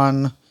focus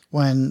on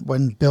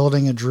when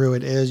building a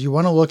Druid is you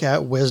want to look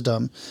at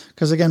wisdom,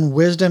 because again,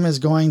 wisdom is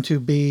going to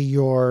be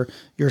your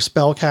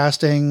spell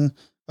casting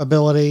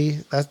ability.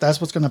 That's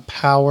what's going to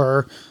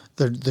power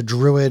the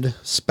Druid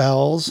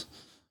spells,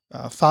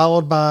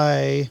 followed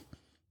by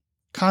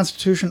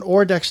Constitution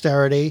or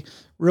Dexterity.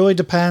 Really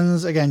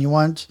depends. Again, you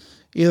want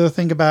either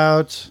think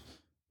about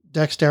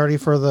Dexterity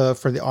for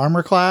the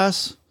armor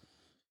class.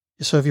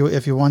 So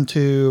if you want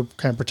to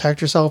kind of protect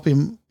yourself, be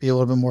a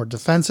little bit more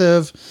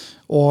defensive,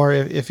 or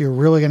if you're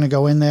really going to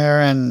go in there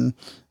and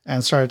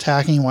start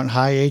attacking, you want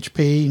high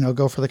HP,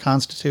 go for the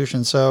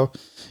Constitution. So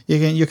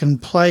you can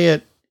play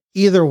it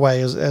either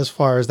way as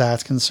far as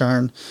that's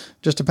concerned,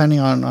 just depending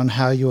on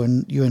how you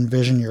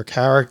envision your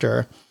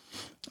character,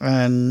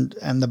 and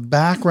the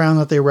background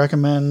that they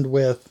recommend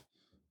with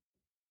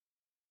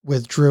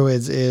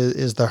Druids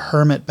is the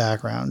Hermit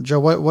background. Joe,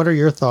 what are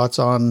your thoughts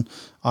on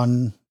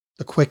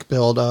the quick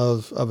build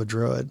of a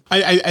Druid?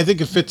 I think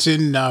it fits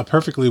in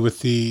perfectly with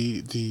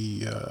the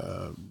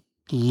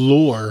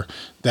lore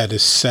that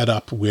is set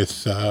up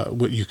with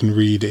what you can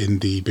read in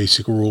the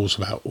basic rules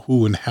about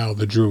who and how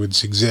the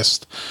Druids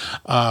exist.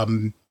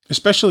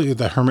 Especially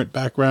the Hermit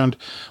background.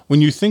 When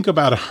you think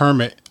about a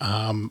hermit,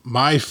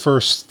 my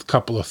first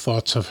couple of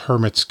thoughts of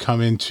hermits come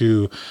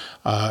into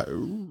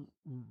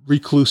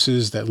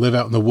recluses that live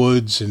out in the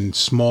woods in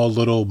small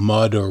little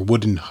mud or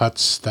wooden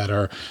huts that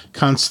are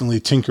constantly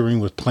tinkering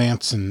with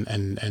plants and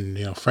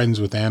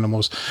friends with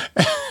animals.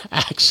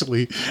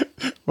 Actually,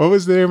 what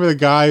was the name of the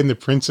guy in The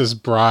Princess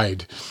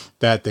Bride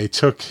that they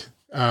took him?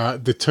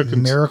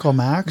 Miracle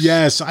Max?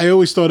 Yes, I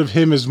always thought of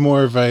him as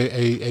more of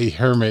a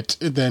hermit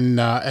than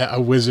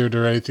a wizard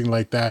or anything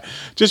like that,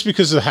 just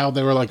because of how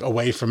they were like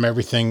away from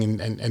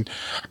everything. And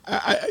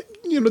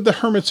the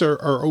hermits are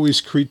always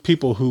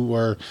people who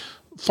are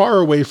far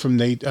away from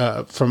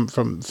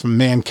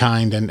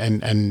mankind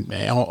and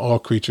all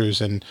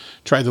creatures, and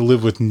try to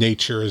live with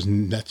nature as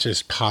much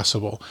as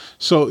possible.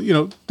 So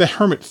the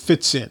hermit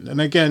fits in.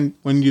 And again,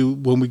 when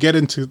we get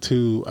into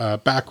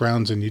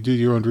backgrounds and you do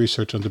your own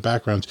research on the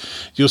backgrounds,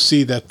 you'll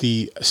see that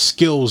the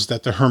skills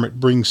that the hermit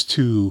brings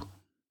to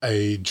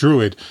a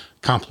Druid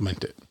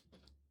complement it.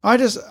 I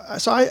think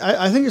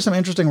there's some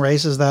interesting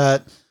races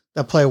that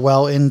play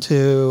well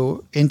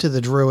into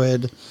the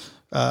Druid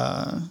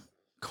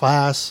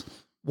class.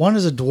 One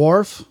is a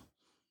dwarf,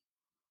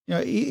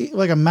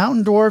 like a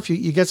mountain dwarf.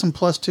 You get some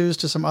 +2s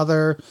to some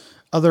other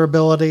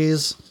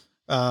abilities,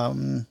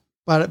 but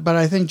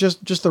I think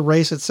just the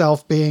race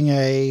itself being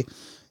a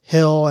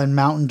hill and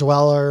mountain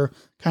dweller,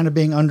 kind of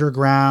being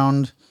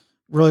underground,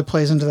 really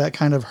plays into that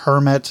kind of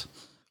hermit,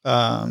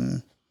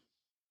 that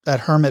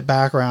hermit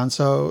background.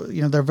 So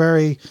they're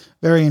very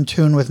very in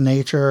tune with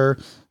nature,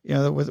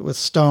 with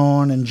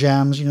stone and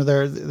gems.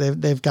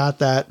 They've got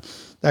that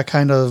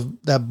kind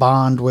of that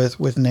bond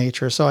with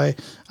nature. So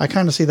I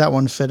kind of see that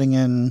one fitting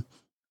in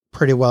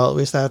pretty well. At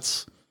least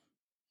that's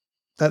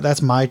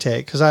my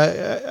take. Cause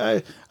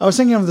I was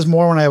thinking of this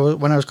more when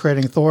I was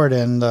creating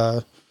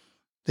Thoradin,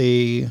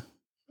 the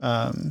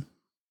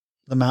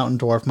mountain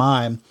dwarf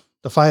mime,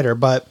 the fighter,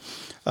 but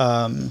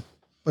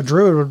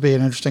Druid would be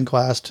an interesting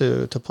class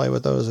to play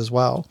with those as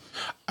well.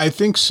 I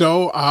think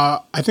so.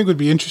 I think it would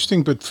be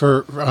interesting, but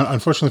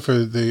unfortunately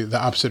for the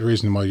opposite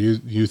reason why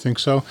you think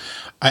so.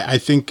 I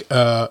think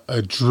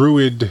a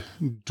Druid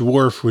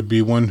dwarf would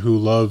be one who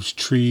loves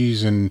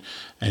trees and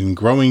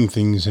growing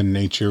things in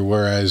nature,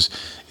 whereas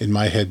in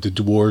my head the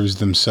dwarves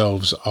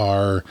themselves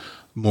are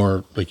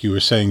more, like you were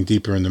saying,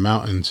 deeper in the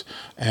mountains.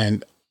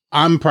 And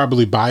I'm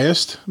probably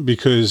biased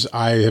because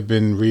I have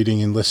been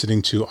reading and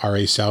listening to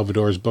R.A.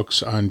 Salvador's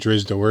books on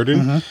Drizzt Do'Urden.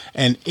 Mm-hmm.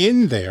 And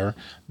in there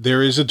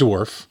is a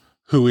dwarf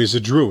who is a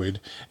Druid,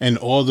 and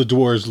all the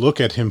dwarves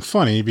look at him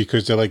funny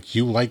because they're like,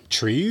 you like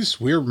trees?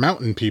 We're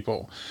mountain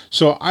people.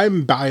 So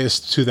I'm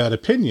biased to that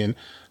opinion.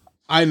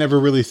 I never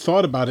really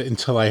thought about it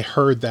until I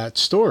heard that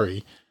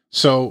story.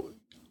 So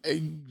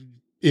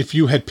if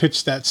you had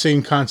pitched that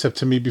same concept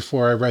to me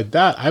before I read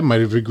that, I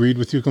might have agreed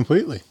with you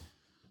completely.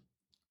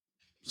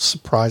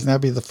 Surprising.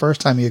 That'd be the first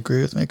time you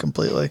agree with me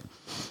completely.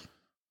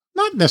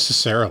 Not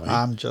necessarily.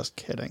 I'm just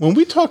kidding. When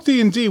we talk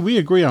D&D, we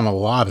agree on a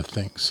lot of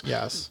things.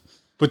 Yes.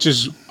 Which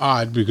is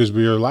odd because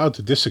we are allowed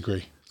to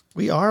disagree.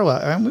 We are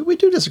allowed. I mean, we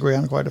do disagree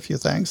on quite a few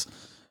things.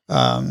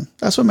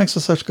 That's what makes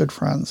us such good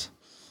friends.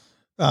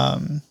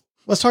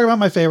 Let's talk about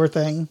my favorite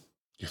thing.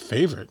 Your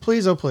favorite?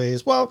 Please, oh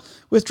please. Well,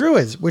 with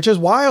druids, which is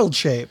wild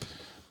shape.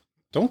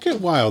 Don't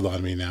get wild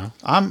on me now.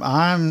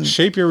 I'm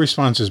Shape your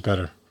responses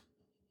better.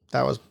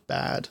 That was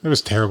bad. It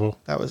was terrible.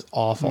 That was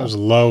awful. It was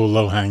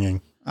low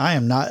hanging. I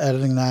am not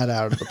editing that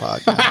out of the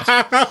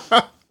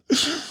podcast.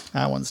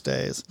 That one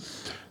stays.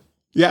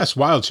 Yes,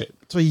 wild shape.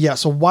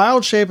 So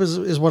wild shape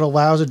is what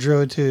allows a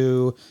druid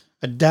to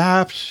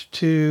adapt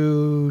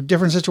to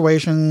different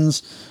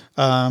situations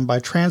by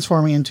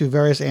transforming into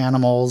various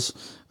animals,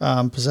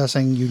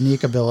 possessing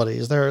unique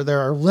abilities. There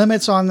are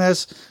limits on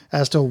this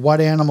as to what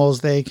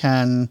animals they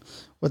can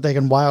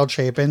wild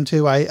shape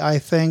into. I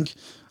think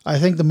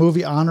the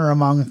movie Honor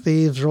Among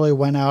Thieves really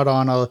went out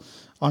on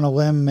a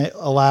limb,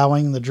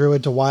 allowing the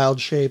druid to wild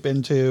shape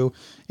into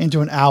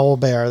an owl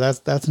bear.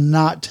 That's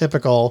not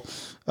typical,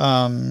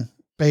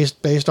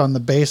 based on the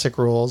basic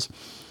rules,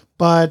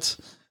 but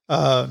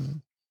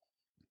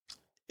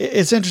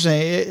it's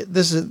interesting.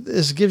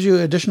 This gives you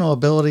additional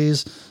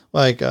abilities,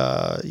 like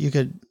you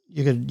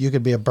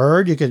could be a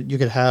bird. You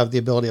could have the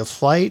ability of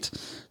flight,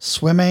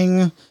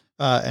 swimming,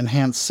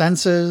 enhanced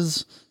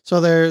senses. So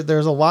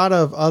there's a lot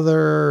of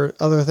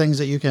other things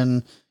that you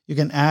can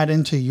add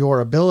into your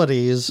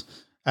abilities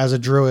as a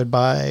druid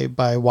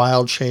by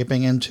wild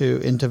shaping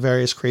into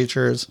various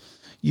creatures.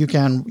 You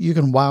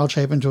can wild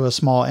shape into a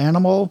small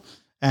animal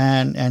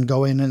and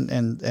go in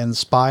and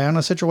spy on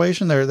a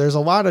situation. There's a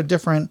lot of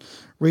different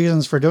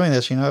reasons for doing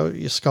this.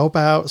 You scope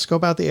out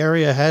the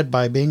area ahead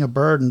by being a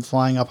bird and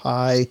flying up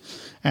high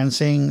and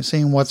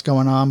seeing what's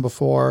going on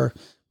before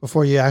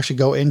you actually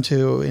go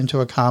into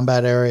a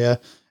combat area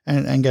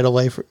and get a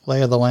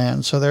lay of the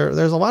land. So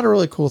there's a lot of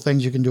really cool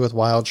things you can do with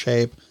wild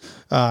shape.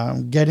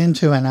 Get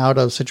into and out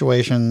of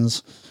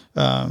situations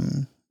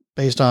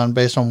based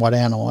on what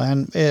animal.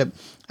 And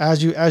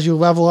as you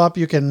level up,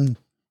 you can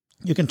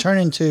turn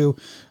into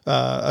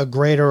a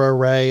greater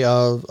array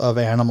of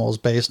animals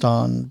based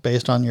on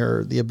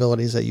the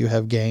abilities that you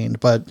have gained.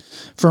 But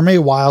for me,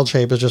 wild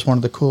shape is just one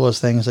of the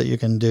coolest things that you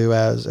can do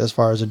as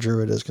far as a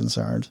druid is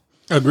concerned.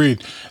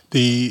 Agreed.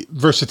 The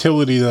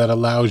versatility that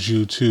allows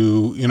you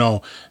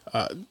to,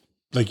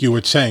 like you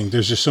were saying,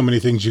 there's just so many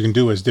things you can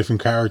do as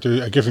different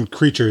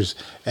creatures,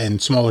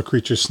 and smaller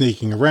creatures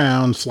sneaking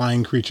around,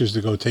 flying creatures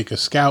to go take a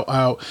scout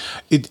out.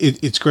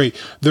 It's great.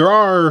 There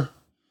are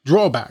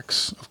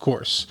drawbacks, of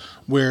course,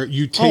 where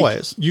you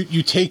take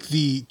you take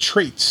the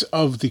traits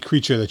of the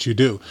creature that you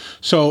do.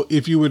 So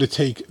if you were to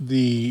take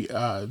the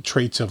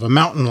traits of a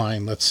mountain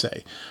lion, let's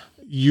say,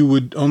 you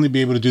would only be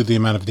able to do the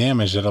amount of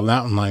damage that a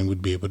mountain lion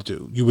would be able to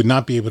do. You would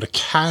not be able to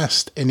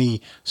cast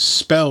any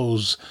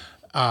spells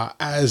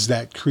as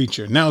that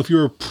creature. Now, if you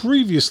were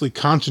previously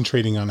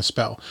concentrating on a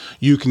spell,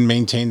 you can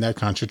maintain that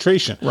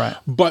concentration. Right.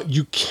 But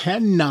you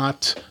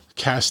cannot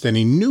cast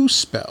any new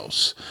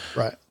spells.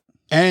 Right.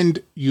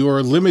 And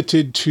you're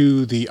limited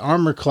to the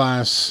armor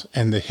class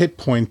and the hit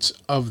points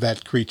of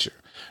that creature.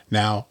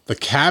 Now, the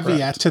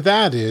caveat to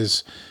that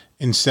is,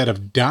 instead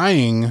of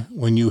dying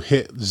when you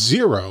hit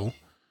 0,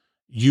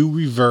 you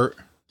revert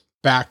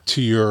back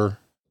to your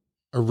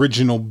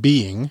original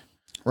being.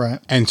 Right.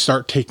 And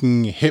start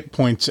taking hit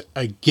points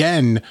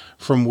again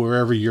from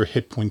wherever your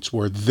hit points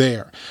were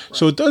there. Right.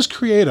 So it does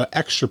create an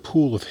extra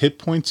pool of hit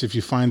points if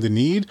you find the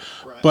need,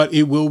 but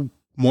it will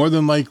more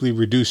than likely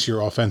reduce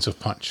your offensive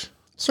punch.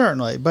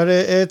 Certainly, but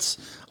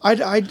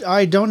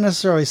I don't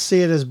necessarily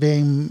see it as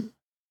being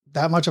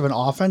that much of an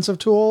offensive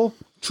tool.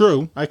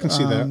 True, I can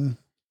see that.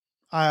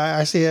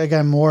 I see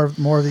again more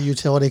of the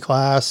utility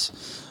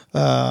class,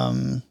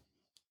 and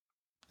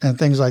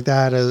things like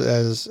that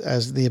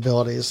as the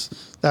abilities.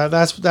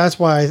 That's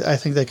why I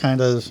think they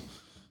kind of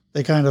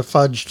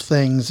fudged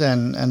things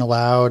and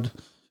allowed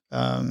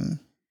the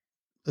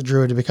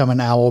druid to become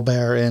an owl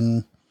bear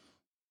in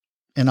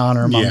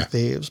Honor Among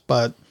Thieves,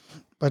 but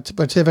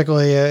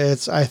typically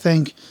it's I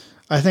think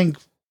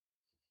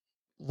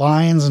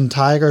lions and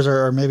tigers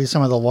are maybe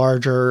some of the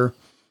larger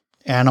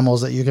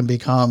animals that you can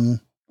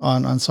become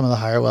on some of the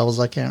higher levels.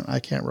 I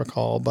can't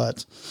recall,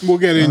 but we'll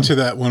get into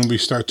that when we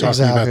start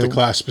talking about the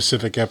class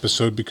specific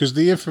episode, because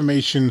the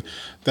information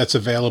that's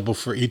available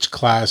for each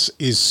class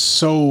is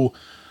so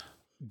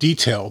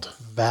detailed,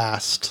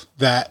 vast,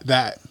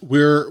 that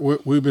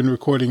we've been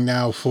recording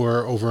now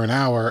for over an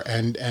hour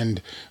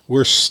and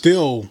we're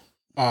still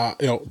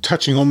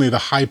touching only the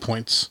high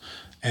points,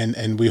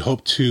 and we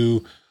hope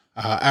to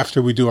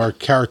after we do our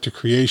character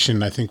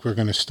creation, I think we're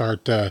going to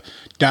start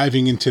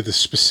diving into the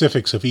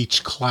specifics of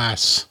each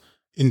class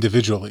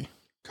individually.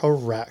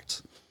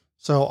 Correct.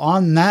 So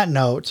on that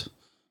note,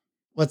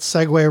 let's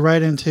segue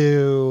right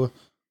into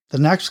the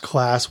next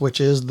class, which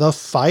is the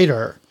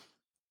fighter.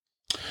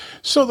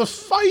 So the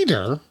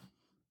fighter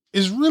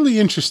is really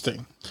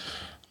interesting.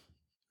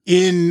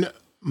 In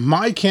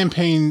my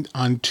campaign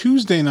on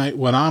Tuesday night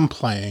when I'm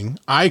playing,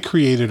 I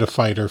created a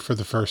fighter for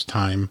the first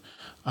time.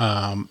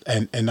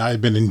 And I've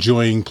been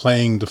enjoying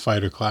playing the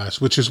fighter class,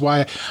 which is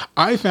why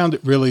I found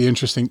it really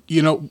interesting.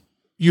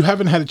 You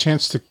haven't had a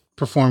chance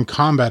perform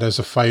combat as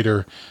a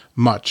fighter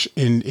much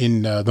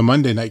in the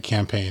Monday night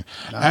campaign.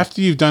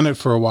 After you've done it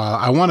for a while,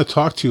 I want to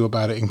talk to you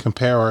about it and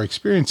compare our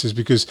experiences,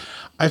 because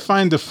I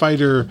find the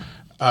fighter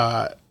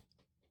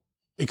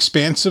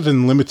expansive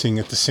and limiting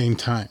at the same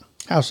time.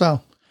 How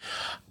so?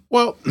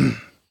 Well,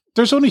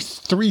 there's only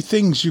 3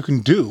 things you can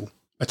do: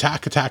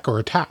 attack, attack, or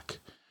attack.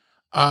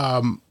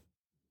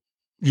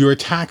 Your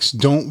attacks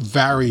don't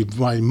vary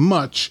by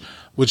much,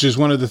 which is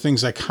one of the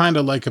things I kind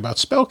of like about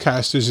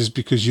spellcasters, is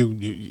because you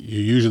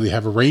usually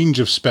have a range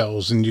of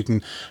spells and you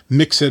can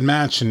mix and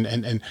match.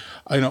 And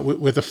you know,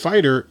 with a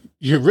fighter,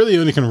 you really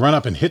only can run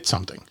up and hit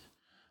something.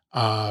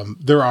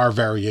 There are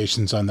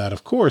variations on that,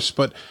 of course,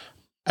 but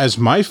as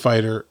my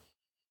fighter,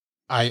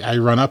 I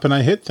run up and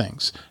I hit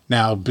things.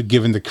 Now, but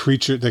given the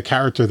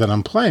character that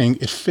I'm playing,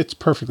 it fits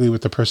perfectly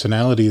with the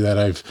personality that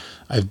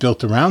I've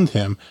built around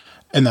him,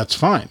 and that's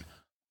fine.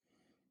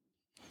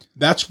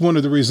 That's one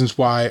of the reasons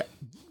why,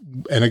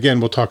 and again,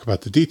 we'll talk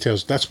about the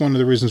details. That's one of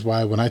the reasons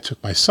why when I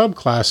took my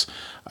subclass,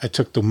 I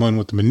took the one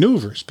with the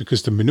maneuvers,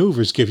 because the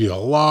maneuvers give you a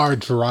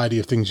large variety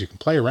of things you can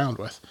play around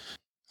with.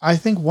 I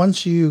think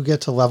once you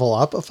get to level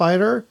up a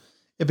fighter,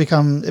 it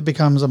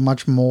becomes a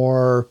much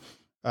more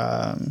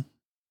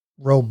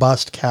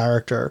robust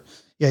character.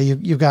 Yeah,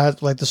 you've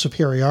got like the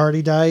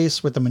superiority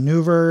dice with the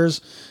maneuvers.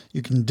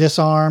 You can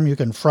disarm, you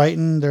can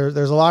frighten.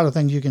 There's a lot of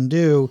things you can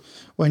do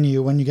when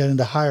you get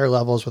into higher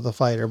levels with a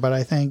fighter. But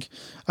I think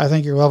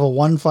your level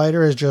 1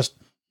 fighter is just,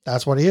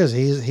 that's what he is.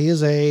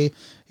 He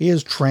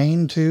is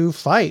trained to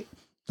fight.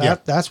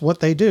 That's what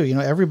they do. You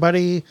know,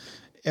 everybody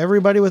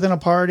within a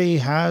party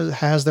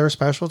has their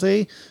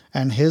specialty,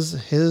 and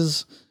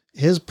his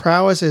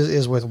prowess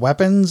is with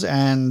weapons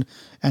and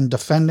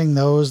defending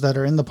those that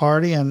are in the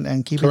party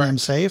and keeping them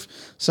safe.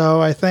 So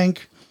I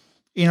think,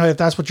 you know, if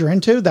that's what you're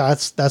into,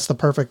 that's the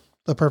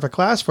perfect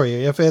class for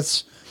you.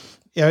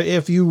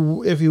 If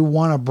you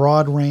want a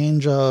broad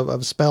range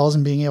of spells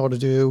and being able to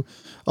do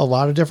a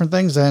lot of different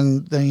things,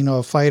 then you know,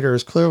 a fighter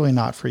is clearly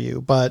not for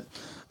you. But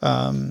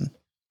when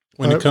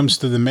it comes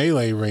to the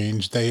melee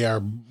range, they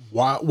are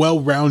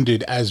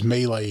well-rounded as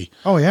melee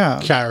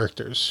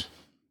characters.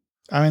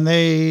 I mean,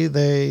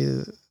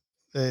 they've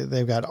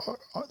got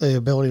the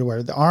ability to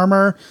wear the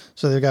armor,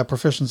 so they've got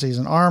proficiencies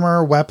in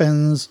armor,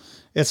 weapons,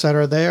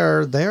 etc. They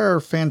are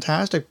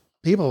fantastic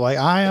people. Like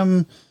I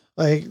am,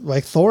 like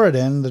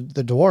Thoradin,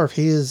 the dwarf.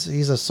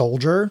 He's a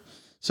soldier,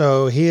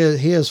 so he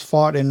has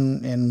fought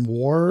in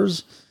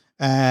wars,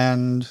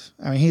 and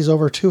I mean he's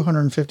over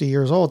 250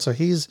 years old, so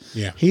he's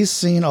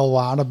seen a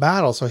lot of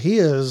battle. So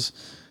he's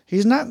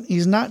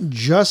not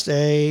just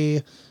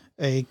a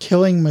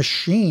killing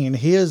machine.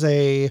 He is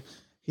a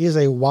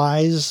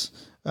wise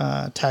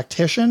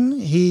tactician.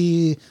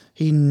 He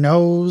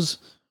knows,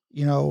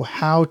 you know,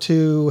 how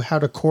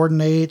to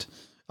coordinate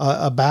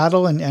a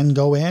battle and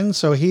go in.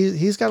 So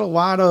he's got a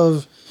lot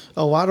of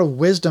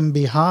wisdom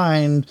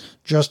behind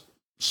just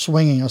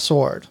swinging a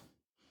sword.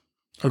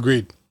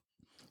 Agreed.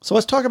 So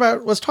let's talk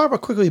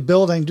about quickly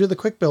building. Do the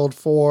quick build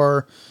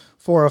for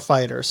a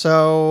fighter.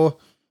 So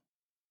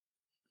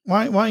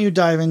why don't you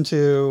dive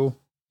into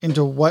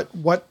what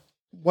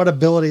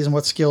abilities and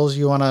what skills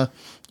you want to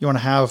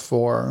have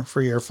for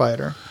your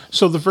fighter?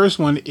 So the first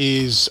one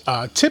is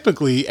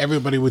typically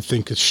everybody would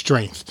think is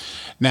strength.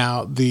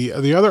 Now the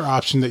other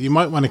option that you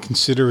might want to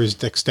consider is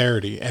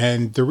dexterity,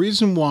 and the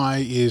reason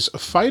why is a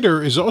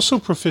fighter is also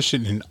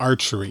proficient in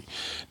archery.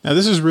 Now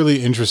this is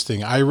really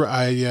interesting.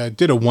 I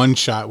did a one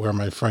shot where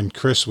my friend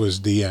Chris was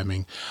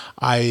DMing.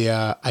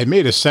 I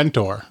made a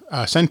centaur,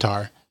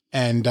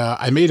 and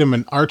I made him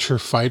an archer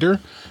fighter,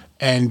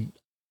 and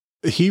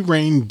he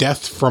rained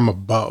death from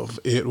above.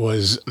 It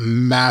was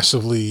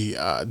massively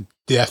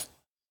death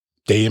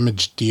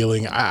damage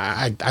dealing.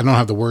 I don't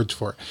have the words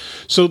for it.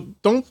 So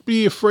don't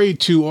be afraid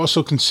to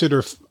also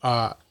consider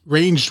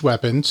ranged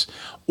weapons,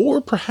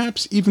 or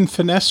perhaps even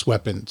finesse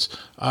weapons,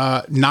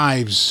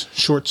 knives,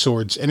 short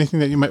swords, anything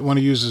that you might want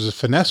to use as a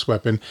finesse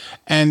weapon,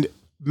 and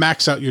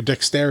max out your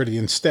dexterity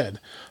instead.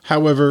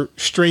 However,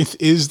 strength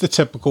is the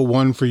typical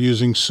one for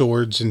using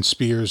swords and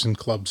spears and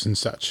clubs and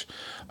such.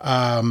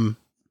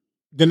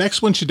 The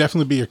next one should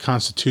definitely be your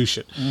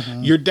constitution.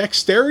 Mm-hmm. Your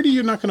dexterity,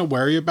 you're not going to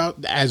worry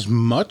about as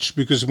much,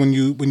 because when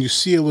you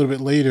see a little bit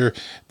later,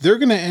 they're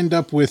going to end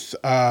up with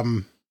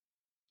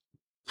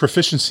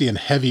proficiency in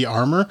heavy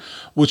armor,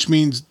 which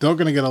means they're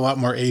going to get a lot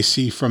more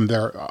AC from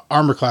their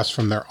armor class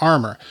from their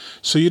armor.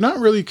 So you're not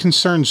really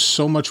concerned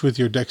so much with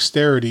your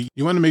dexterity.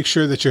 You want to make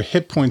sure that your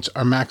hit points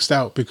are maxed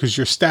out, because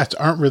your stats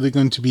aren't really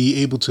going to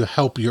be able to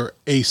help your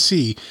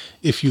AC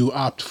if you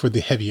opt for the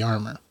heavy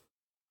armor.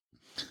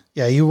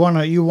 Yeah, you want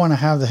to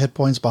have the hit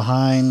points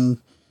behind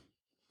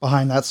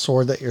that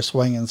sword that you're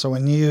swinging. So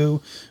when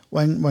you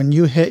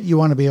hit, you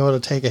want to be able to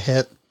take a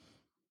hit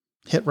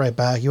right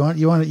back. You want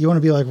to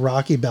be like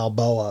Rocky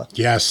Balboa.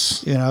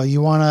 Yes. You know,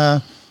 you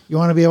want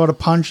to be able to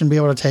punch and be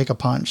able to take a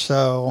punch.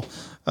 So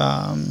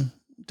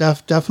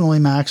definitely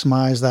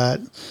maximize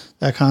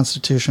that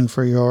constitution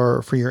for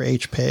your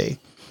HP.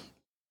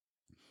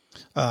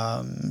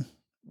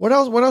 What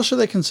else? What else should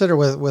they consider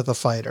with a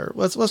fighter?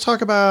 Let's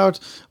talk about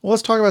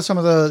some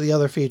of the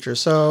other features.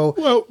 So,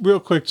 well, real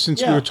quick,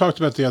 since we were talked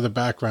about the other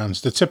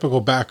backgrounds, the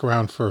typical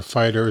background for a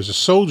fighter is a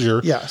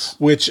soldier. Yes.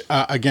 Which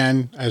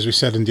again, as we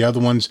said in the other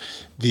ones,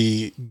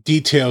 the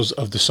details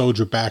of the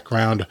soldier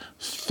background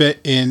fit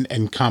in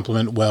and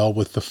complement well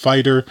with the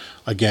fighter.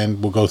 Again,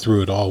 we'll go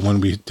through it all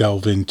when we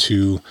delve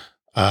into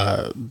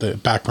the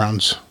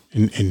backgrounds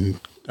in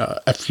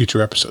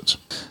future episodes.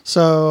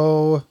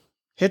 So,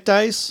 hit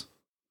dice.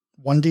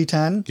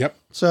 1d10. Yep.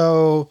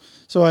 So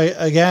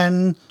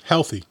again,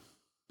 healthy.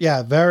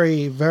 Yeah,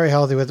 very, very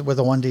healthy with a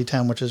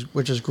 1d10,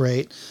 which is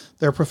great.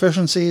 Their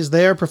proficiencies,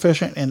 they are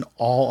proficient in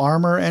all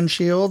armor and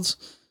shields.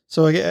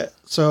 So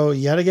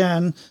yet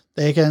again,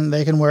 they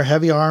can wear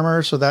heavy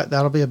armor, so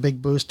that'll be a big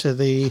boost to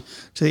the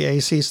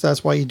AC. So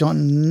that's why you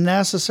don't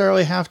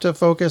necessarily have to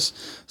focus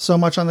so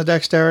much on the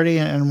dexterity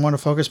and want to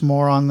focus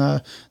more on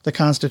the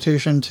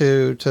constitution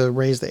to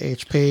raise the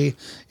HP.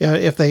 Yeah,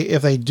 if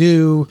they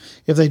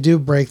do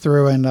break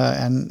through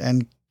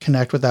and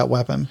connect with that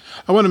weapon.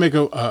 I want to make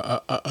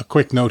a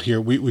quick note here.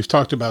 We've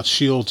talked about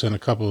shields in a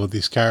couple of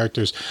these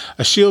characters.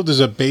 A shield is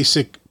a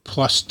basic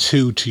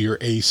 +2 to your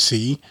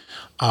AC.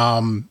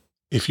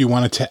 If you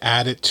wanted to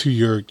add it to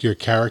your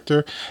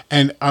character,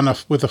 and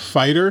with a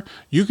fighter,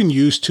 you can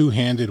use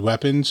two-handed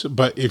weapons,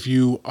 but if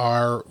you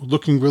are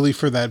looking really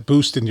for that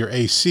boost in your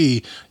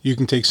AC, you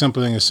can take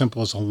something as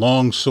simple as a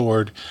long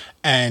sword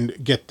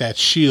and get that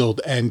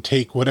shield and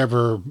take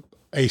whatever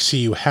AC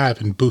you have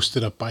and boost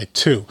it up by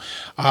 2.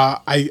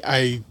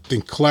 I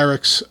think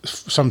clerics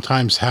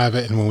sometimes have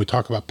it, and when we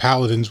talk about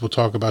paladins, we'll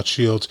talk about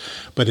shields,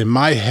 but in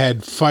my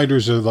head,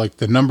 fighters are like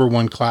the number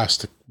one class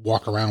to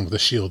walk around with a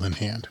shield in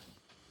hand.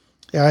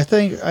 Yeah, I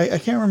think I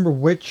can't remember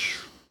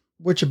which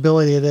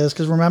ability it is,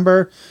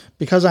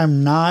 because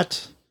I'm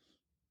not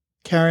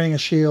carrying a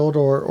shield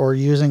or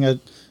using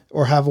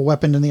or have a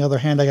weapon in the other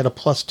hand, I get a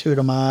 +2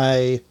 to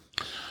my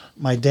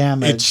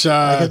damage. It's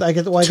I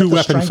get the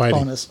two-weapon fighting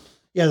bonus.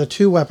 Yeah, the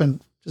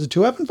 2-weapon. Is it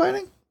 2-weapon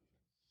fighting?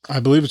 I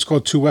believe it's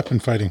called 2-weapon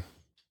fighting.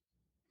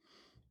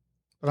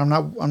 But I'm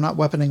not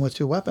weaponing with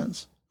 2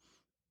 weapons.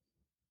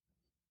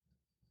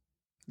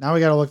 Now we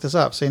got to look this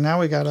up. See, now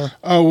we got to...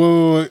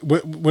 Oh,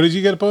 wait. What did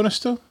you get a bonus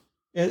to?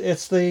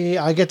 It's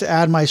I get to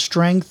add my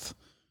strength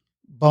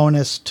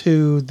bonus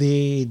to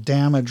the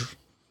damage.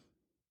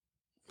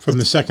 From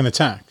the second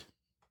attack?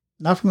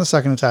 Not from the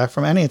second attack,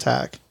 from any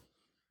attack.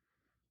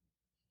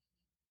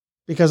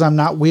 Because I'm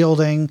not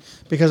wielding,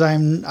 because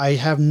I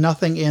have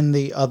nothing in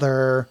the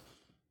other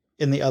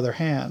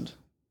hand.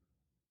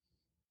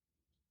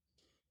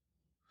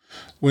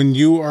 When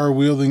you are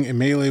wielding a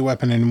melee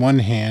weapon in one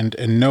hand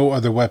and no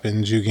other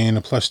weapons, you gain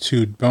a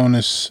 +2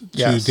 bonus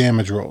to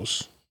damage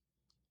rolls.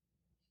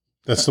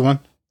 That's the one?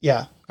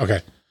 Yeah.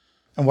 Okay.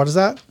 And what is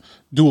that?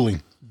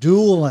 Dueling.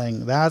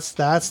 That's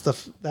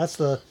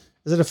the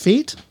is it a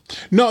feat?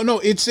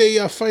 No, it's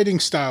a fighting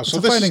style. It's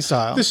a fighting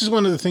style. This is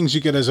one of the things you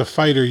get as a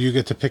fighter. You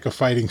get to pick a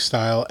fighting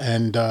style,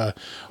 and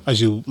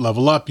as you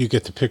level up, you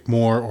get to pick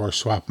more or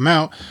swap them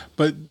out.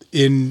 But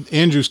in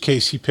Andrew's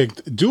case, he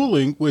picked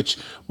dueling, which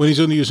when he's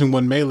only using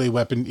one melee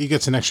weapon, he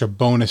gets an extra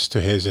bonus to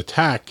his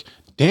attack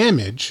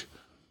damage,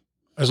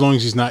 as long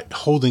as he's not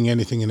holding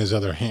anything in his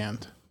other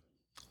hand.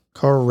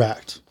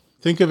 Correct.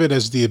 Think of it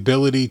as the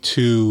ability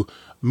to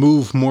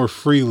move more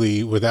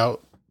freely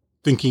without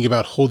thinking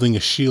about holding a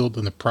shield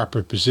in the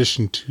proper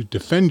position to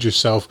defend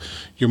yourself.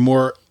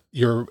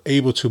 You're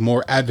able to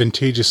more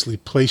advantageously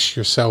place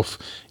yourself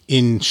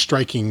in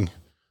striking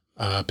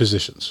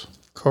positions.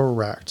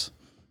 Correct.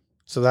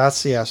 So that's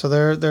So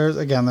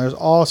there's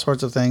all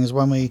sorts of things.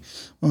 When we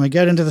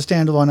get into the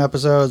standalone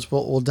episodes,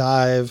 we'll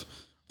dive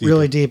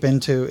really deep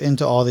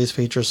into all these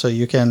features, so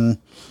you can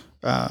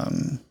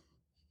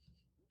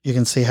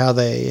see how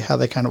they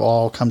kind of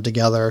all come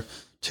together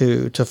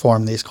to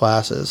form these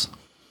classes.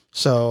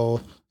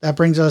 So that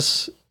brings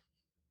us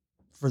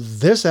for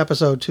this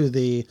episode to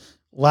the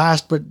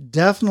last, but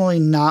definitely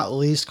not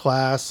least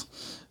class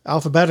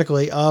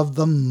alphabetically of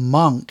the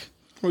monk.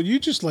 Well, you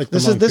just like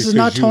this is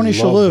not Tony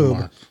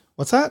Shalhoub.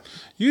 What's that?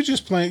 You're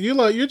just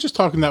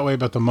talking that way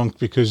about the monk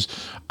because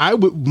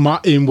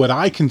in what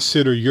I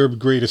consider your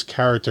greatest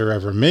character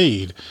ever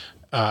made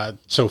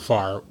so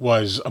far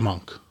was a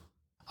monk.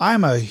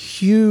 I'm a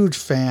huge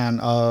fan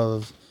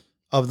of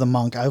the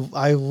monk.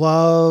 I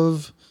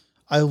love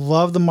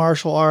the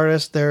martial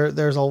artist.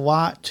 There's a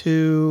lot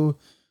to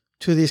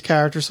these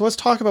characters. So let's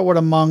talk about what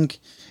a monk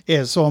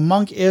is. So a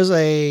monk is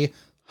a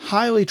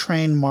highly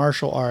trained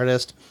martial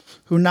artist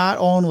who not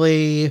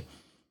only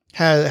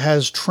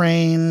has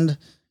trained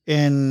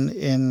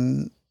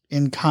in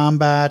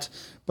combat,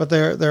 but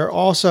they're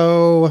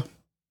also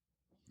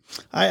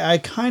I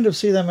kind of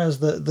see them as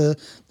the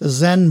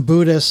Zen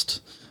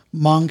Buddhist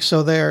monk.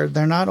 So they're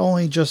not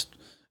only just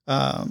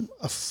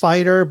a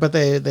fighter, but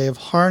they've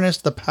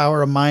harnessed the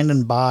power of mind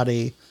and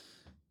body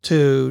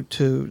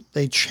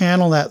they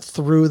channel that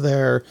through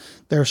their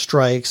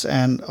strikes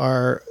and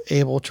are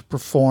able to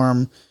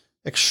perform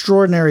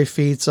extraordinary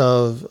feats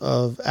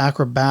of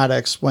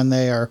acrobatics when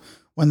they are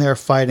when they're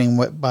fighting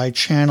by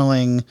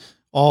channeling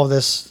all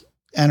this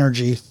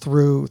energy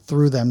through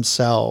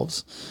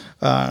themselves.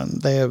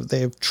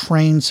 They've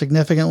trained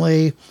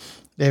significantly.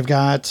 They've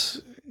got,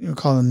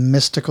 call them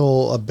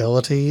mystical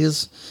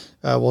abilities.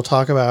 We'll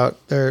talk about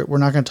we're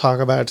not going to talk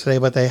about it today,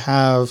 but they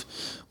have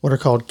what are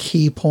called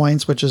key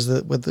points, which is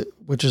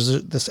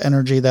this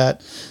energy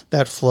that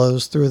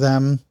flows through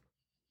them.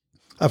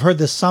 I've heard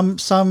this in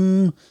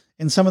some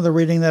of the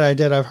reading that I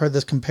did. I've heard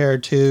this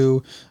compared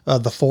to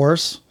the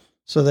Force.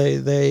 So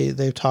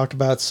they've talked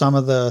about some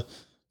of the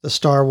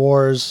Star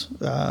Wars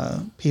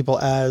people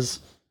as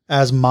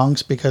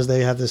monks because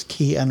they have this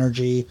key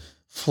energy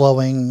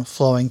flowing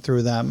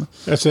through them.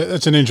 That's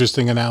an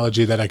interesting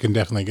analogy that I can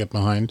definitely get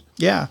behind.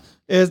 Yeah,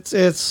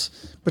 it's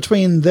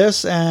between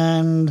this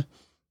and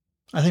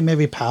I think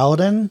maybe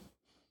Paladin,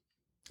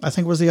 I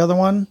think was the other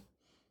one,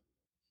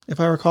 if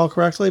I recall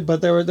correctly.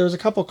 But there's a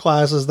couple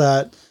classes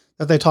that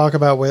they talk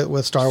about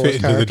with Star Wars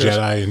characters. The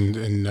Jedi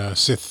and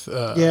Sith.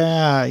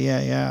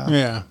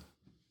 Yeah.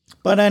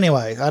 But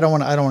anyway, I don't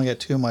want to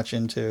get too much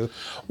into.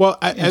 Well,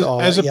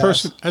 as a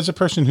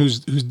person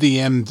who's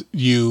DM'd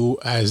you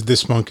as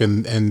this monk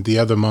and the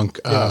other monk,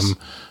 yes.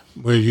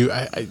 Where you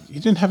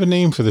didn't have a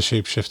name for the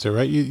shapeshifter,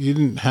 right? You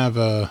didn't have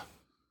a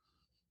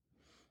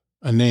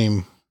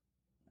name.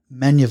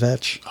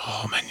 Menyevech.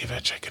 Oh,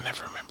 Menyevech! I can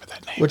never remember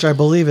that name. Which I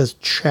believe is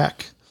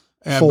Czech.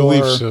 I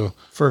believe so.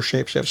 For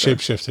shapeshifter.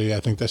 Shapeshifter. Yeah,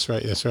 I think that's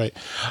right. That's right.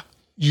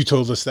 You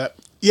told us that.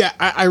 Yeah,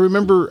 I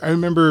remember.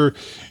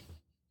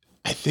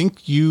 I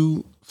think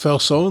you fell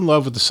so in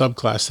love with the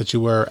subclass that you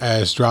were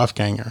as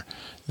Draftganger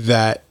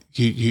that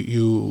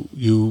you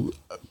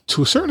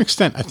to a certain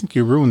extent, I think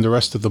you ruined the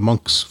rest of the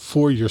monks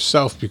for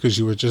yourself because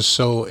you were just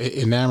so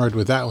enamored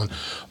with that one.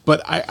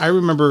 But I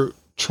remember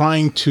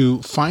trying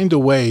to find a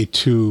way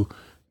to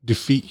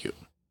defeat you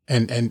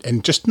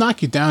and just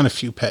knock you down a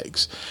few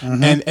pegs.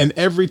 Mm-hmm. And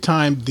every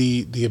time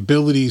the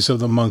abilities of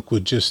the monk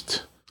would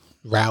just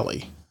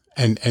rally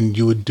and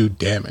you would do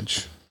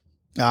damage.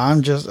 It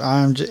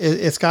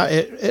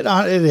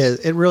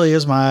really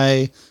is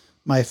my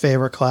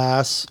favorite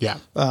class. Yeah.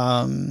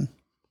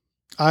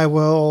 I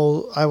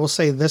will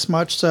say this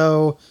much.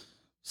 So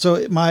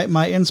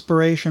my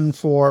inspiration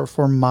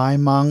for my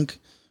monk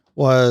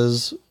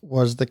was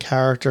the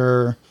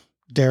character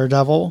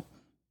Daredevil,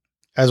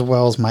 as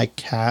well as my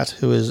cat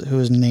who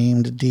is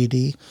named Dee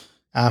Dee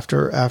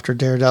after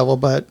Daredevil.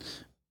 But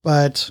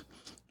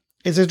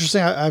it's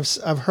interesting.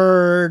 I've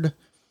heard.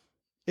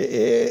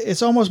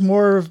 It's almost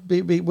more of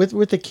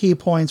with the key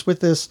points, with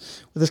this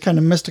kind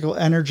of mystical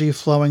energy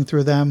flowing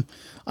through them.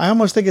 I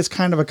almost think it's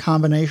kind of a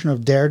combination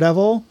of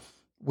Daredevil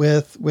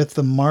with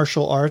the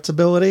martial arts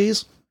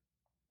abilities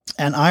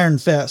and Iron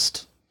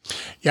Fist.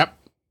 Yep.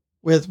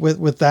 With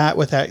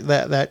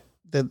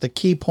the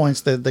key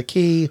points, the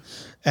key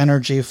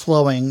energy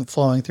flowing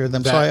through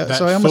them. So I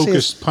almost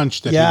focused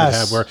punch that he would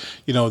have, where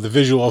the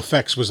visual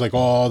effects was like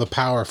all the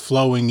power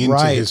flowing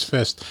into his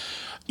fist.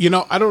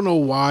 I don't know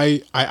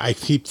why I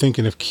keep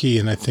thinking of Ki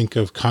and I think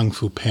of Kung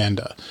Fu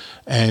Panda.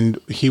 And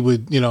he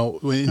would, in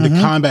the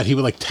combat, he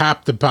would like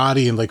tap the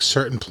body in like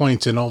certain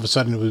points and all of a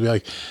sudden it would be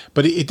like,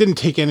 but it didn't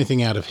take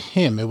anything out of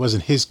him. It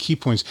wasn't his key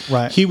points.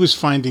 Right. He was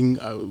finding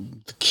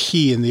the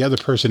key in the other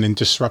person and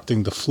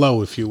disrupting the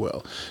flow, if you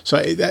will.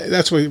 So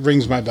that's what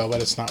rings my bell, but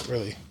it's not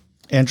really.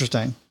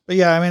 Interesting. But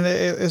yeah, I mean,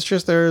 it's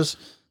just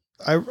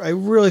I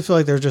really feel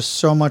like there's just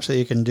so much that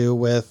you can do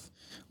with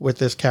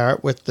this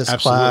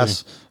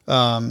class.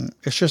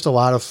 It's just a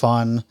lot of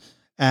fun.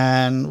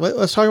 And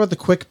let's talk about the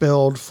quick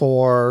build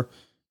for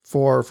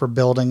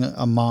building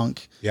a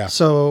monk. Yeah.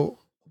 So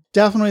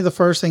definitely the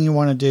first thing you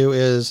want to do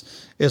is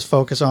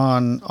focus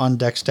on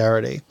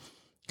dexterity.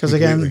 Because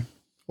again,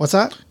 what's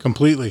that?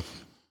 Completely.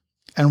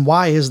 And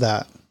why is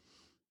that?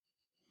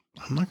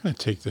 I'm not going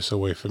to take this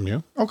away from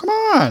you. Oh, come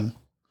on.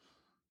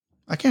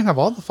 I can't have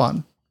all the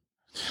fun.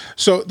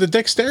 So the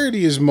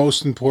dexterity is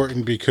most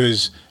important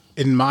because,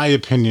 in my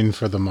opinion,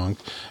 for the monk,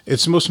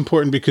 it's most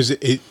important because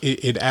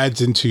it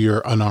adds into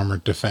your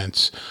unarmored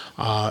defense.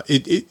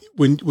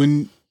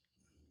 When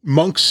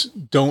monks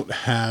don't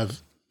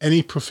have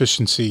any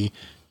proficiency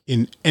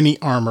in any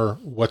armor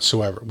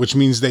whatsoever, which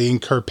means they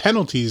incur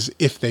penalties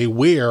if they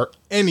wear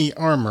any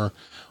armor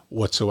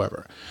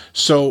whatsoever.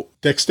 So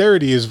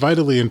dexterity is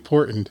vitally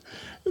important.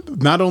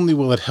 Not only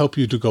will it help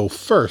you to go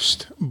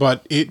first,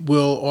 but it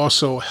will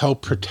also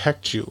help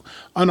protect you.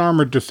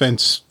 Unarmored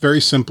defense, very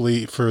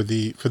simply for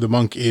the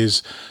monk,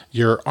 is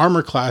your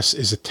armor class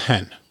is a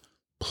 10,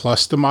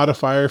 plus the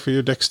modifier for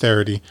your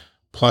dexterity,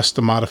 plus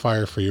the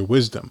modifier for your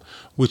wisdom,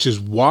 which is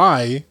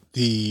why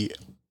the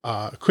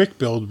quick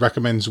build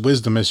recommends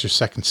wisdom as your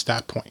second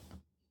stat point.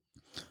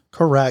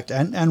 Correct.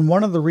 And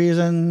one of the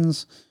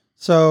reasons,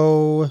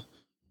 so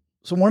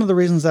one of the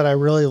reasons that I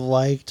really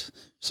liked,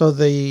 so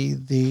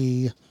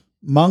the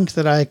monk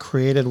that I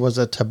created was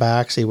a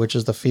tabaxi, which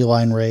is the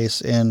feline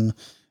race in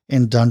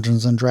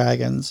Dungeons and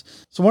Dragons.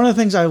 So one of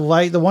the things I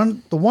like, the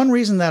one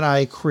reason that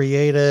I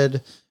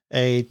created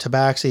a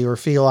tabaxi or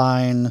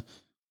feline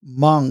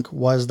monk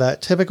was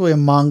that typically a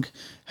monk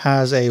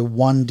has a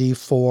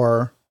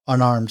 1d4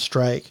 unarmed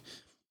strike.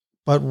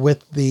 But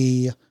with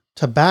the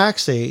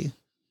Tabaxi,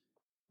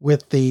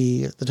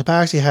 the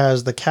Tabaxi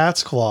has the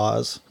cat's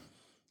claws.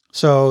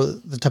 So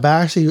the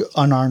Tabaxi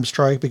unarmed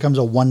strike becomes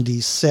a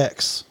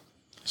 1d6.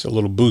 It's a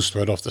little boost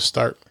right off the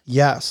start.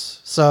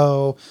 Yes.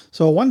 So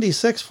a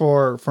 1d6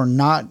 for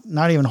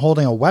not even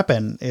holding a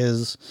weapon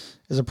is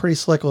a pretty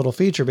slick little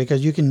feature,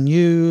 because you can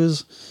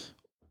use,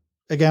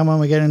 again, when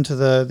we get into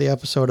the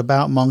episode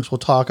about monks, we'll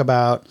talk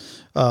about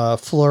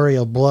flurry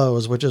of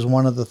blows, which is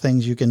one of the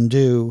things you can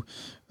do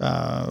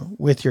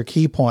with your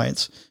key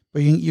points.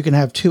 But you can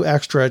have 2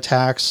 extra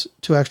attacks,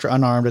 2 extra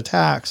unarmed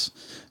attacks,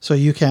 so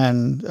you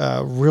can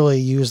really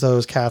use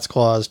those cat's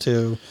claws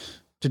to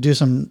do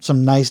some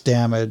nice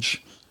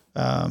damage.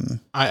 I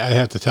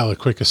have to tell a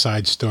quick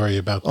aside story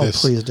about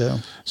this. Oh, please do.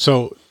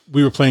 So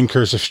we were playing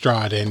Curse of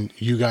Strahd, and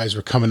you guys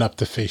were coming up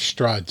to face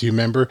Strahd. Do you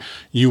remember?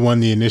 You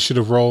won the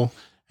initiative roll,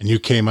 and you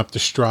came up to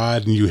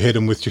Strahd, and you hit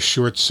him with your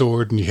short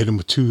sword, and you hit him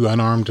with 2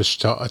 unarmed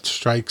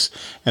strikes.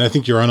 And I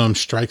think your unarmed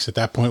strikes at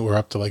that point were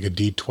up to like a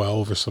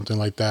D12 or something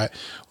like that,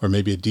 or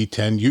maybe a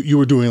D10. You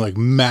were doing like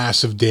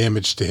massive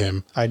damage to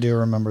him. I do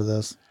remember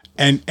this.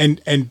 And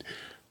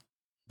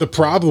the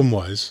problem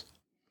was,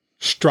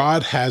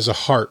 Strahd has a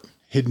heart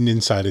hidden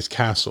inside his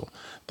castle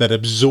that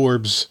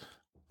absorbs,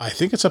 I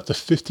think it's up to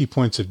 50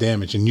 points of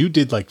damage. And you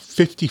did like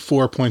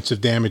 54 points of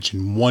damage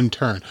in 1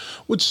 turn,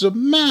 which is a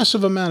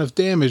massive amount of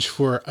damage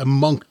for a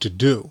monk to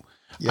do.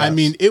 Yes. I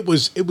mean, it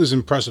was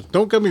impressive.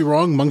 Don't get me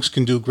wrong. Monks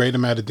can do a great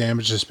amount of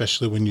damage,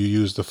 especially when you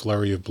use the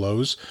flurry of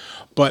blows.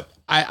 But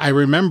I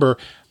remember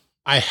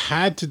I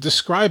had to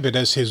describe it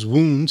as his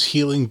wounds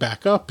healing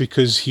back up,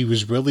 because he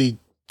was really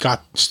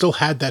still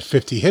had that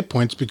 50 hit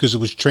points because it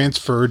was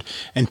transferred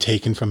and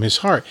taken from his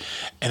heart.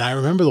 And I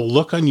remember the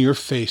look on your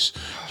face.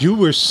 You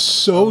were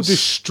so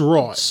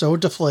distraught. So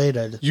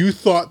deflated. You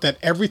thought that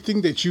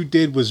everything that you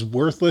did was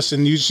worthless,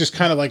 and you just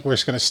kind of like were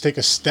going to take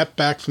a step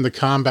back from the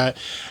combat.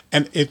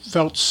 And it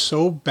felt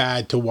so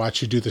bad to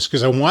watch you do this,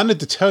 because I wanted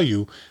to tell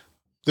you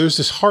there's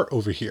this heart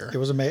over here. It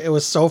was amazing. It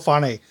was so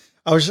funny.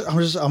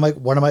 I'm like,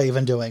 what am I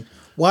even doing?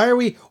 Why are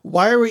we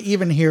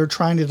even here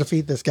trying to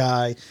defeat this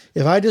guy?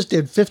 If I just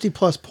did 50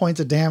 plus points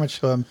of damage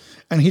to him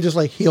and he just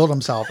like healed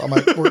himself, I'm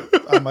like,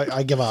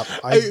 I give up.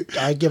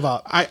 I give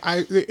up.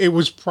 It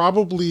was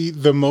probably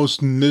the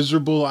most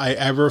miserable I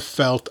ever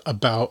felt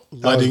about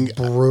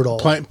brutal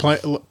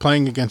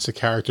playing against a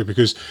character,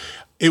 because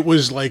it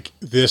was like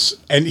this,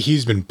 and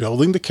he's been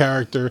building the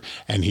character,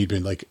 and he'd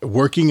been like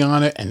working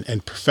on it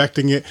and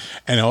perfecting it,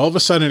 and all of a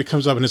sudden it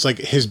comes up and it's like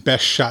his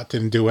best shot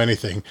didn't do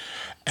anything.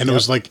 And It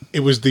was like, it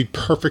was the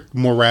perfect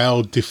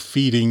morale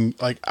defeating.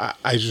 Like,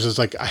 I just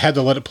like, I had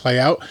to let it play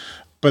out.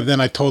 But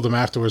then I told him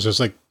afterwards, I was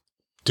like,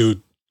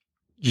 dude,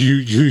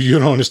 you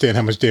don't understand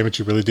how much damage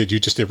you really did. You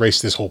just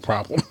erased this whole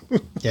problem.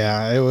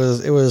 Yeah, it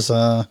was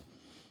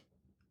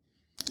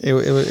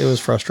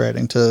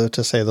frustrating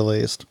to say the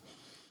least.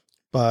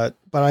 But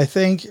I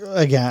think,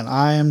 again,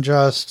 I'm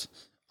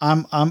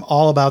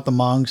all about the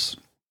monks.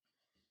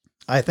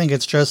 I think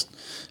it's just,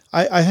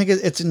 I think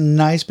it's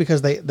nice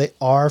because they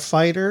are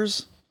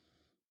fighters,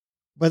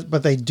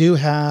 but they do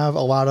have a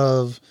lot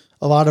of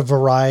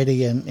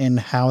variety in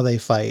how they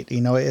fight.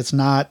 You know, it's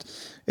not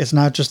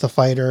just the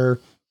fighter,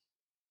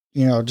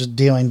 you know, just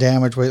dealing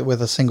damage with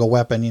a single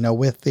weapon. You know,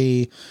 with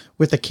the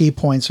key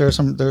points,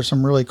 there's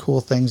some really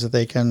cool things that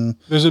they can.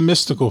 There's a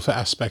mystical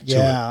aspect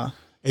to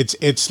it.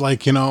 It's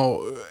like, you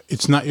know,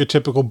 it's not your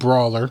typical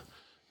brawler.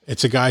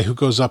 It's a guy who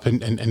goes up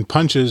and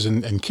punches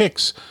and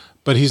kicks,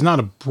 but he's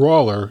not a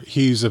brawler.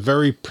 He's a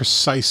very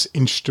precise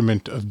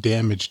instrument of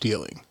damage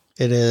dealing.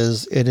 It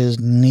is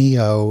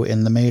Neo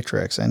in the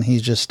Matrix, and he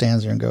just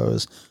stands there and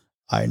goes,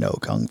 "I know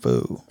Kung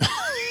Fu."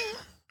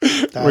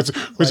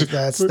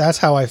 That's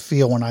how I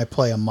feel when I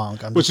play a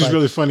monk. Which is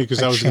really funny,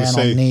 because I was going to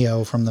say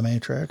Neo from the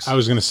Matrix. I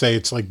was going to say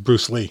it's like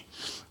Bruce Lee,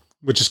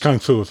 which is Kung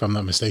Fu, if I'm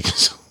not mistaken.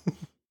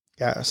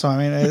 Yeah, so I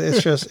mean,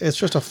 it's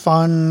just a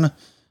fun.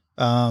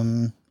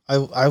 I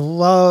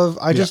love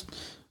I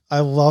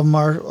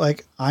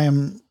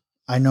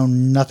know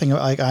nothing.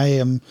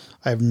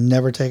 I've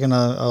never taken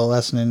a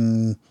lesson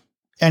in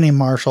any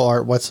martial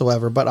art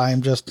whatsoever, but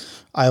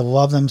I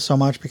love them so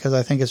much, because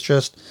I think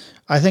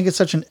it's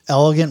such an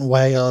elegant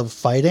way of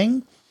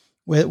fighting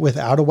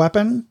without a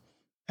weapon.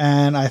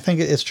 And I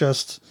think it's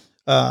just,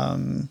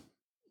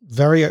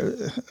 very, I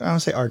don't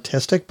want to say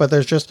artistic, but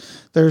there's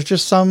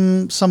just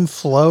some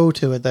flow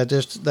to it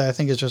that I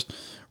think is just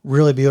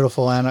really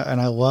beautiful. And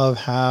I love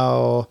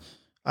how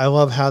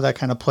that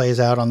kind of plays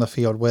out on the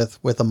field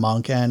with a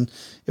monk. And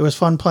it was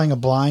fun playing a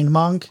blind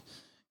monk.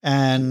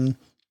 And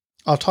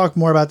I'll talk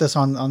more about this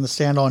on the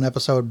standalone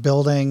episode,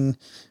 building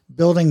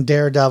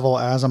Daredevil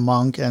as a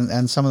monk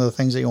and some of the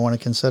things that you want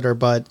to consider.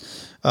 But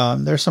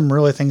there's some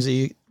really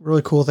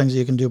cool things that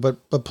you can do.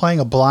 But playing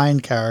a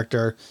blind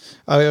character,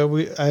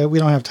 we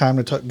don't have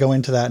time to go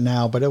into that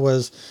now. But it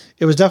was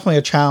definitely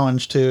a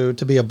challenge to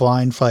be a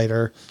blind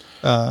fighter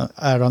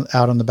out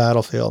on the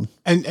battlefield.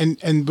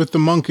 And with the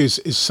monk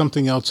is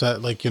something else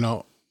that, like, you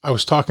know, I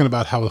was talking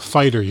about how a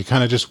fighter, you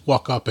kind of just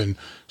walk up and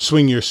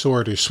swing your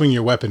sword or swing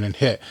your weapon and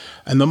hit.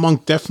 And the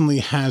monk definitely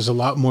has a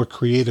lot more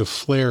creative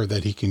flair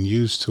that he can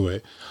use to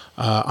it.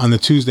 On the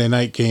Tuesday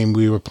night game,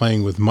 we were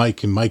playing with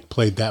Mike, and Mike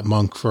played that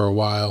monk for a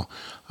while.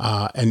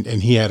 And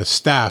he had a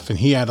staff, and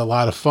he had a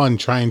lot of fun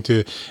trying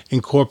to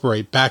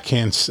incorporate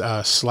backhand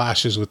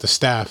slashes with the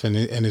staff and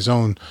his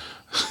own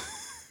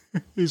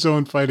his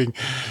own fighting.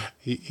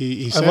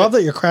 He I love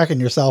that you're cracking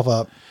yourself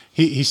up.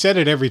 He said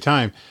it every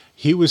time.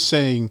 He was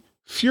saying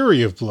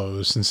fury of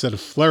blows instead of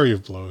flurry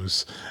of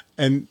blows,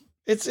 and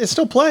it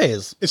still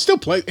plays.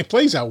 It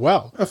plays out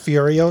well. A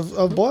fury of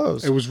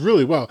blows. It was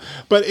really well,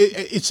 but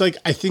it's like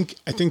I think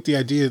the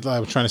idea that I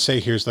was trying to say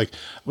here is like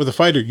with a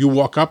fighter, you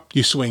walk up,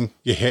 you swing,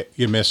 you hit,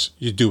 you miss,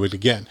 you do it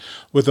again.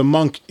 With a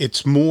monk,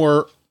 it's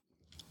more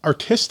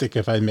artistic,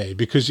 if I may,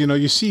 because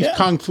you see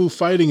kung fu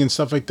fighting and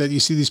stuff like that. You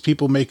see these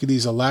people making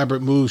these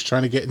elaborate moves,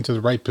 trying to get into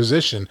the right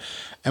position,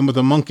 and with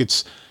a monk,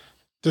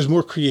 there's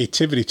more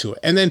creativity to it.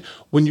 And then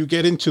when you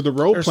get into the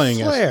role playing,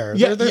 flair.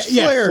 There's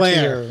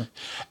flair.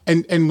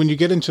 And when you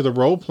get into the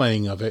role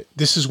playing of it,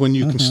 this is when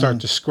you can start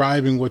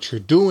describing what you're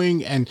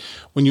doing. And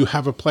when you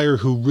have a player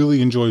who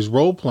really enjoys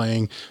role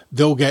playing,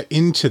 they'll get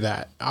into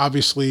that.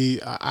 Obviously,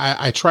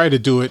 I try to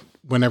do it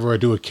whenever I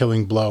do a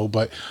killing blow,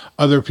 but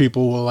other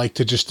people will like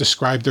to just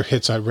describe their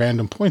hits at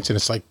random points, and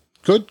it's like,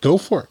 good, go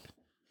for it.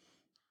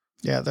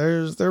 Yeah,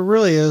 there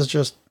really is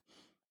just,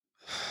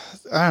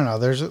 I don't know.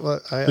 There's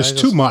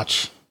too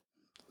much.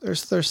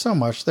 There's so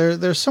much.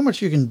 There's so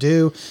much you can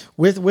do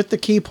with the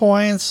key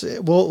points.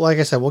 Well, like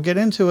I said, we'll get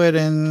into it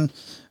in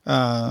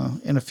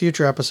a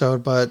future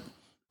episode, but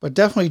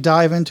definitely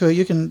dive into it.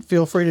 You can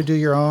feel free to do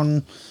your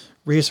own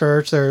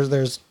research.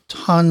 There's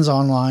tons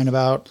online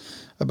about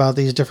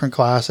these different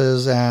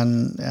classes,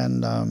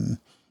 and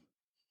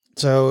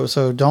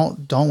so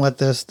don't let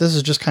this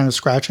is just kind of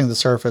scratching the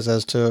surface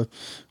as to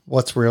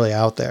what's really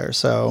out there.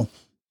 So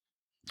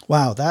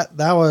wow,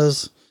 that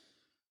was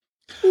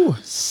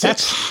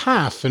that's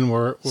half, and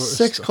we're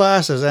six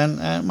classes,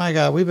 and my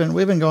God, we've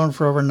been going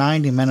for over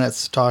 90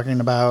 minutes talking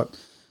about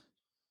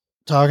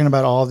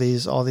all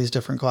these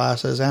different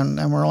classes,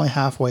 and we're only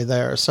halfway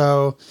there.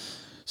 So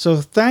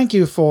thank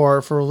you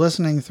for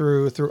listening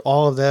through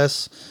all of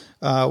this.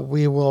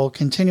 We will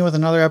continue with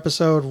another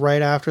episode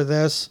right after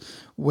this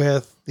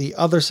with the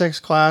other 6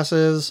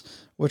 classes,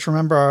 which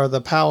remember are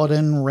the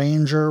Paladin,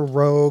 Ranger,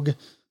 Rogue,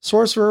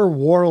 Sorcerer,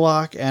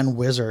 Warlock, and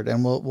Wizard.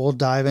 And we'll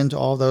dive into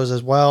all those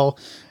as well.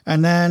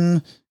 And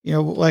then,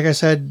 like I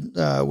said,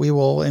 we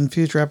will in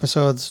future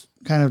episodes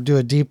kind of do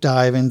a deep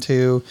dive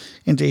into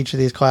each of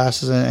these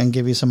classes and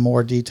give you some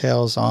more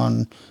details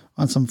on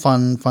some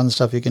fun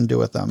stuff you can do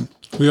with them.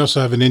 We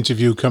also have an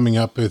interview coming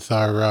up with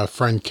our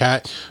friend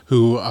Kat,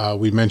 who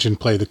we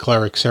mentioned played the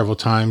cleric several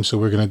times. So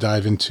we're going to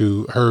dive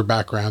into her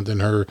background and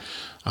her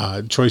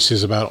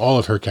choices about all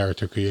of her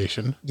character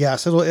creation.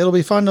 Yes, it'll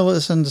be fun to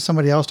listen to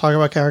somebody else talk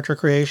about character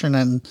creation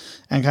and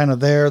kind of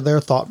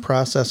their thought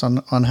process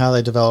on how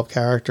they develop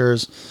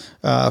characters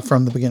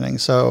from the beginning.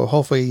 So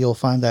hopefully you'll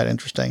find that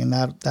interesting, and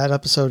that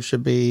episode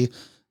should be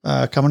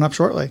coming up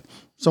shortly.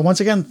 So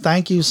once again,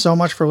 thank you so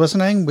much for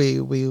listening.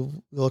 We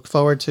look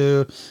forward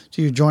to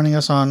you joining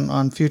us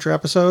on future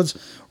episodes.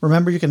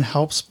 Remember, you can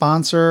help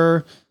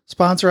sponsor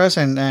us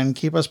and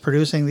keep us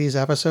producing these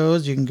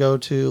episodes. You can go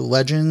to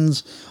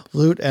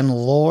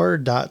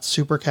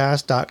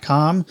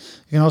legendslootandlore.supercast.com. You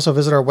can also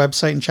visit our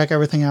website and check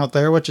everything out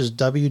there, which is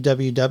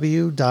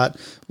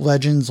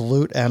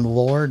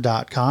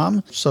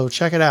www.legendslootandlore.com. So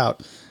check it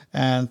out.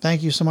 And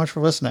thank you so much for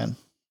listening.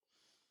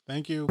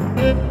 Thank you.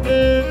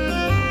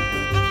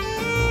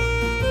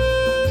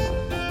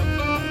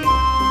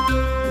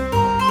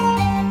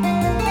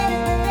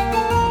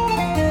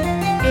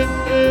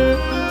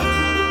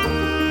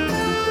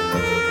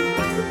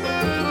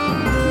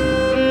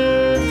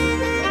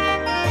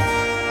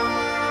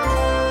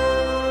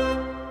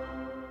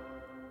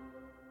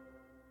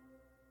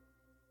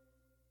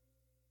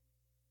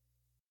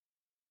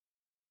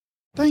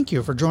 Thank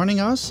you for joining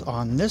us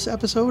on this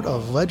episode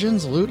of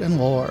Legends, Loot, and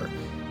Lore.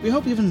 We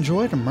hope you've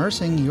enjoyed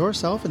immersing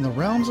yourself in the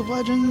realms of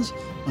legends,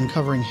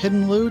 uncovering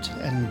hidden loot,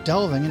 and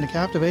delving into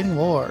captivating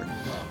lore.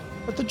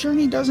 But the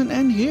journey doesn't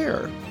end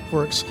here.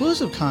 For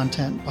exclusive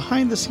content,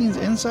 behind-the-scenes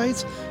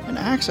insights, and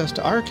access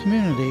to our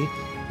community,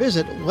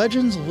 visit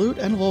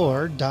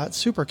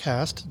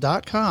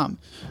legendslootandlore.supercast.com.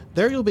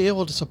 There you'll be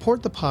able to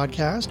support the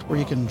podcast, where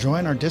you can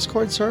join our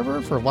Discord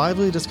server for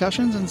lively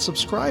discussions and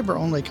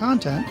subscriber-only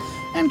content,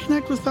 and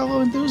connect with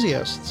fellow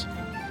enthusiasts.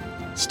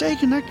 Stay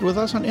connected with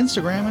us on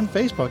Instagram and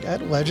Facebook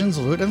at Legends,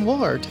 Loot, and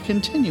Lore to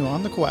continue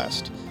on the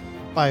quest.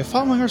 By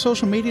following our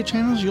social media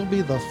channels, you'll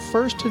be the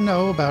first to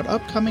know about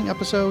upcoming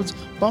episodes,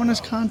 bonus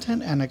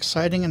content, and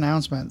exciting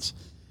announcements.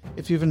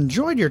 If you've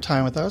enjoyed your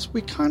time with us,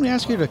 we kindly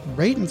ask you to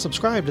rate and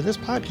subscribe to this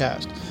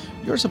podcast.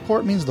 Your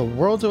support means the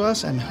world to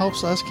us and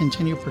helps us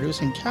continue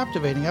producing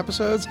captivating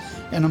episodes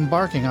and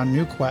embarking on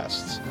new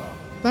quests.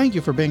 Thank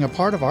you for being a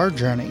part of our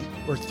journey.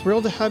 We're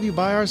thrilled to have you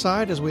by our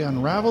side as we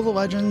unravel the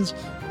legends,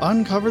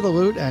 uncover the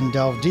loot, and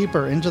delve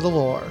deeper into the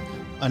lore.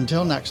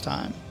 Until next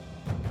time.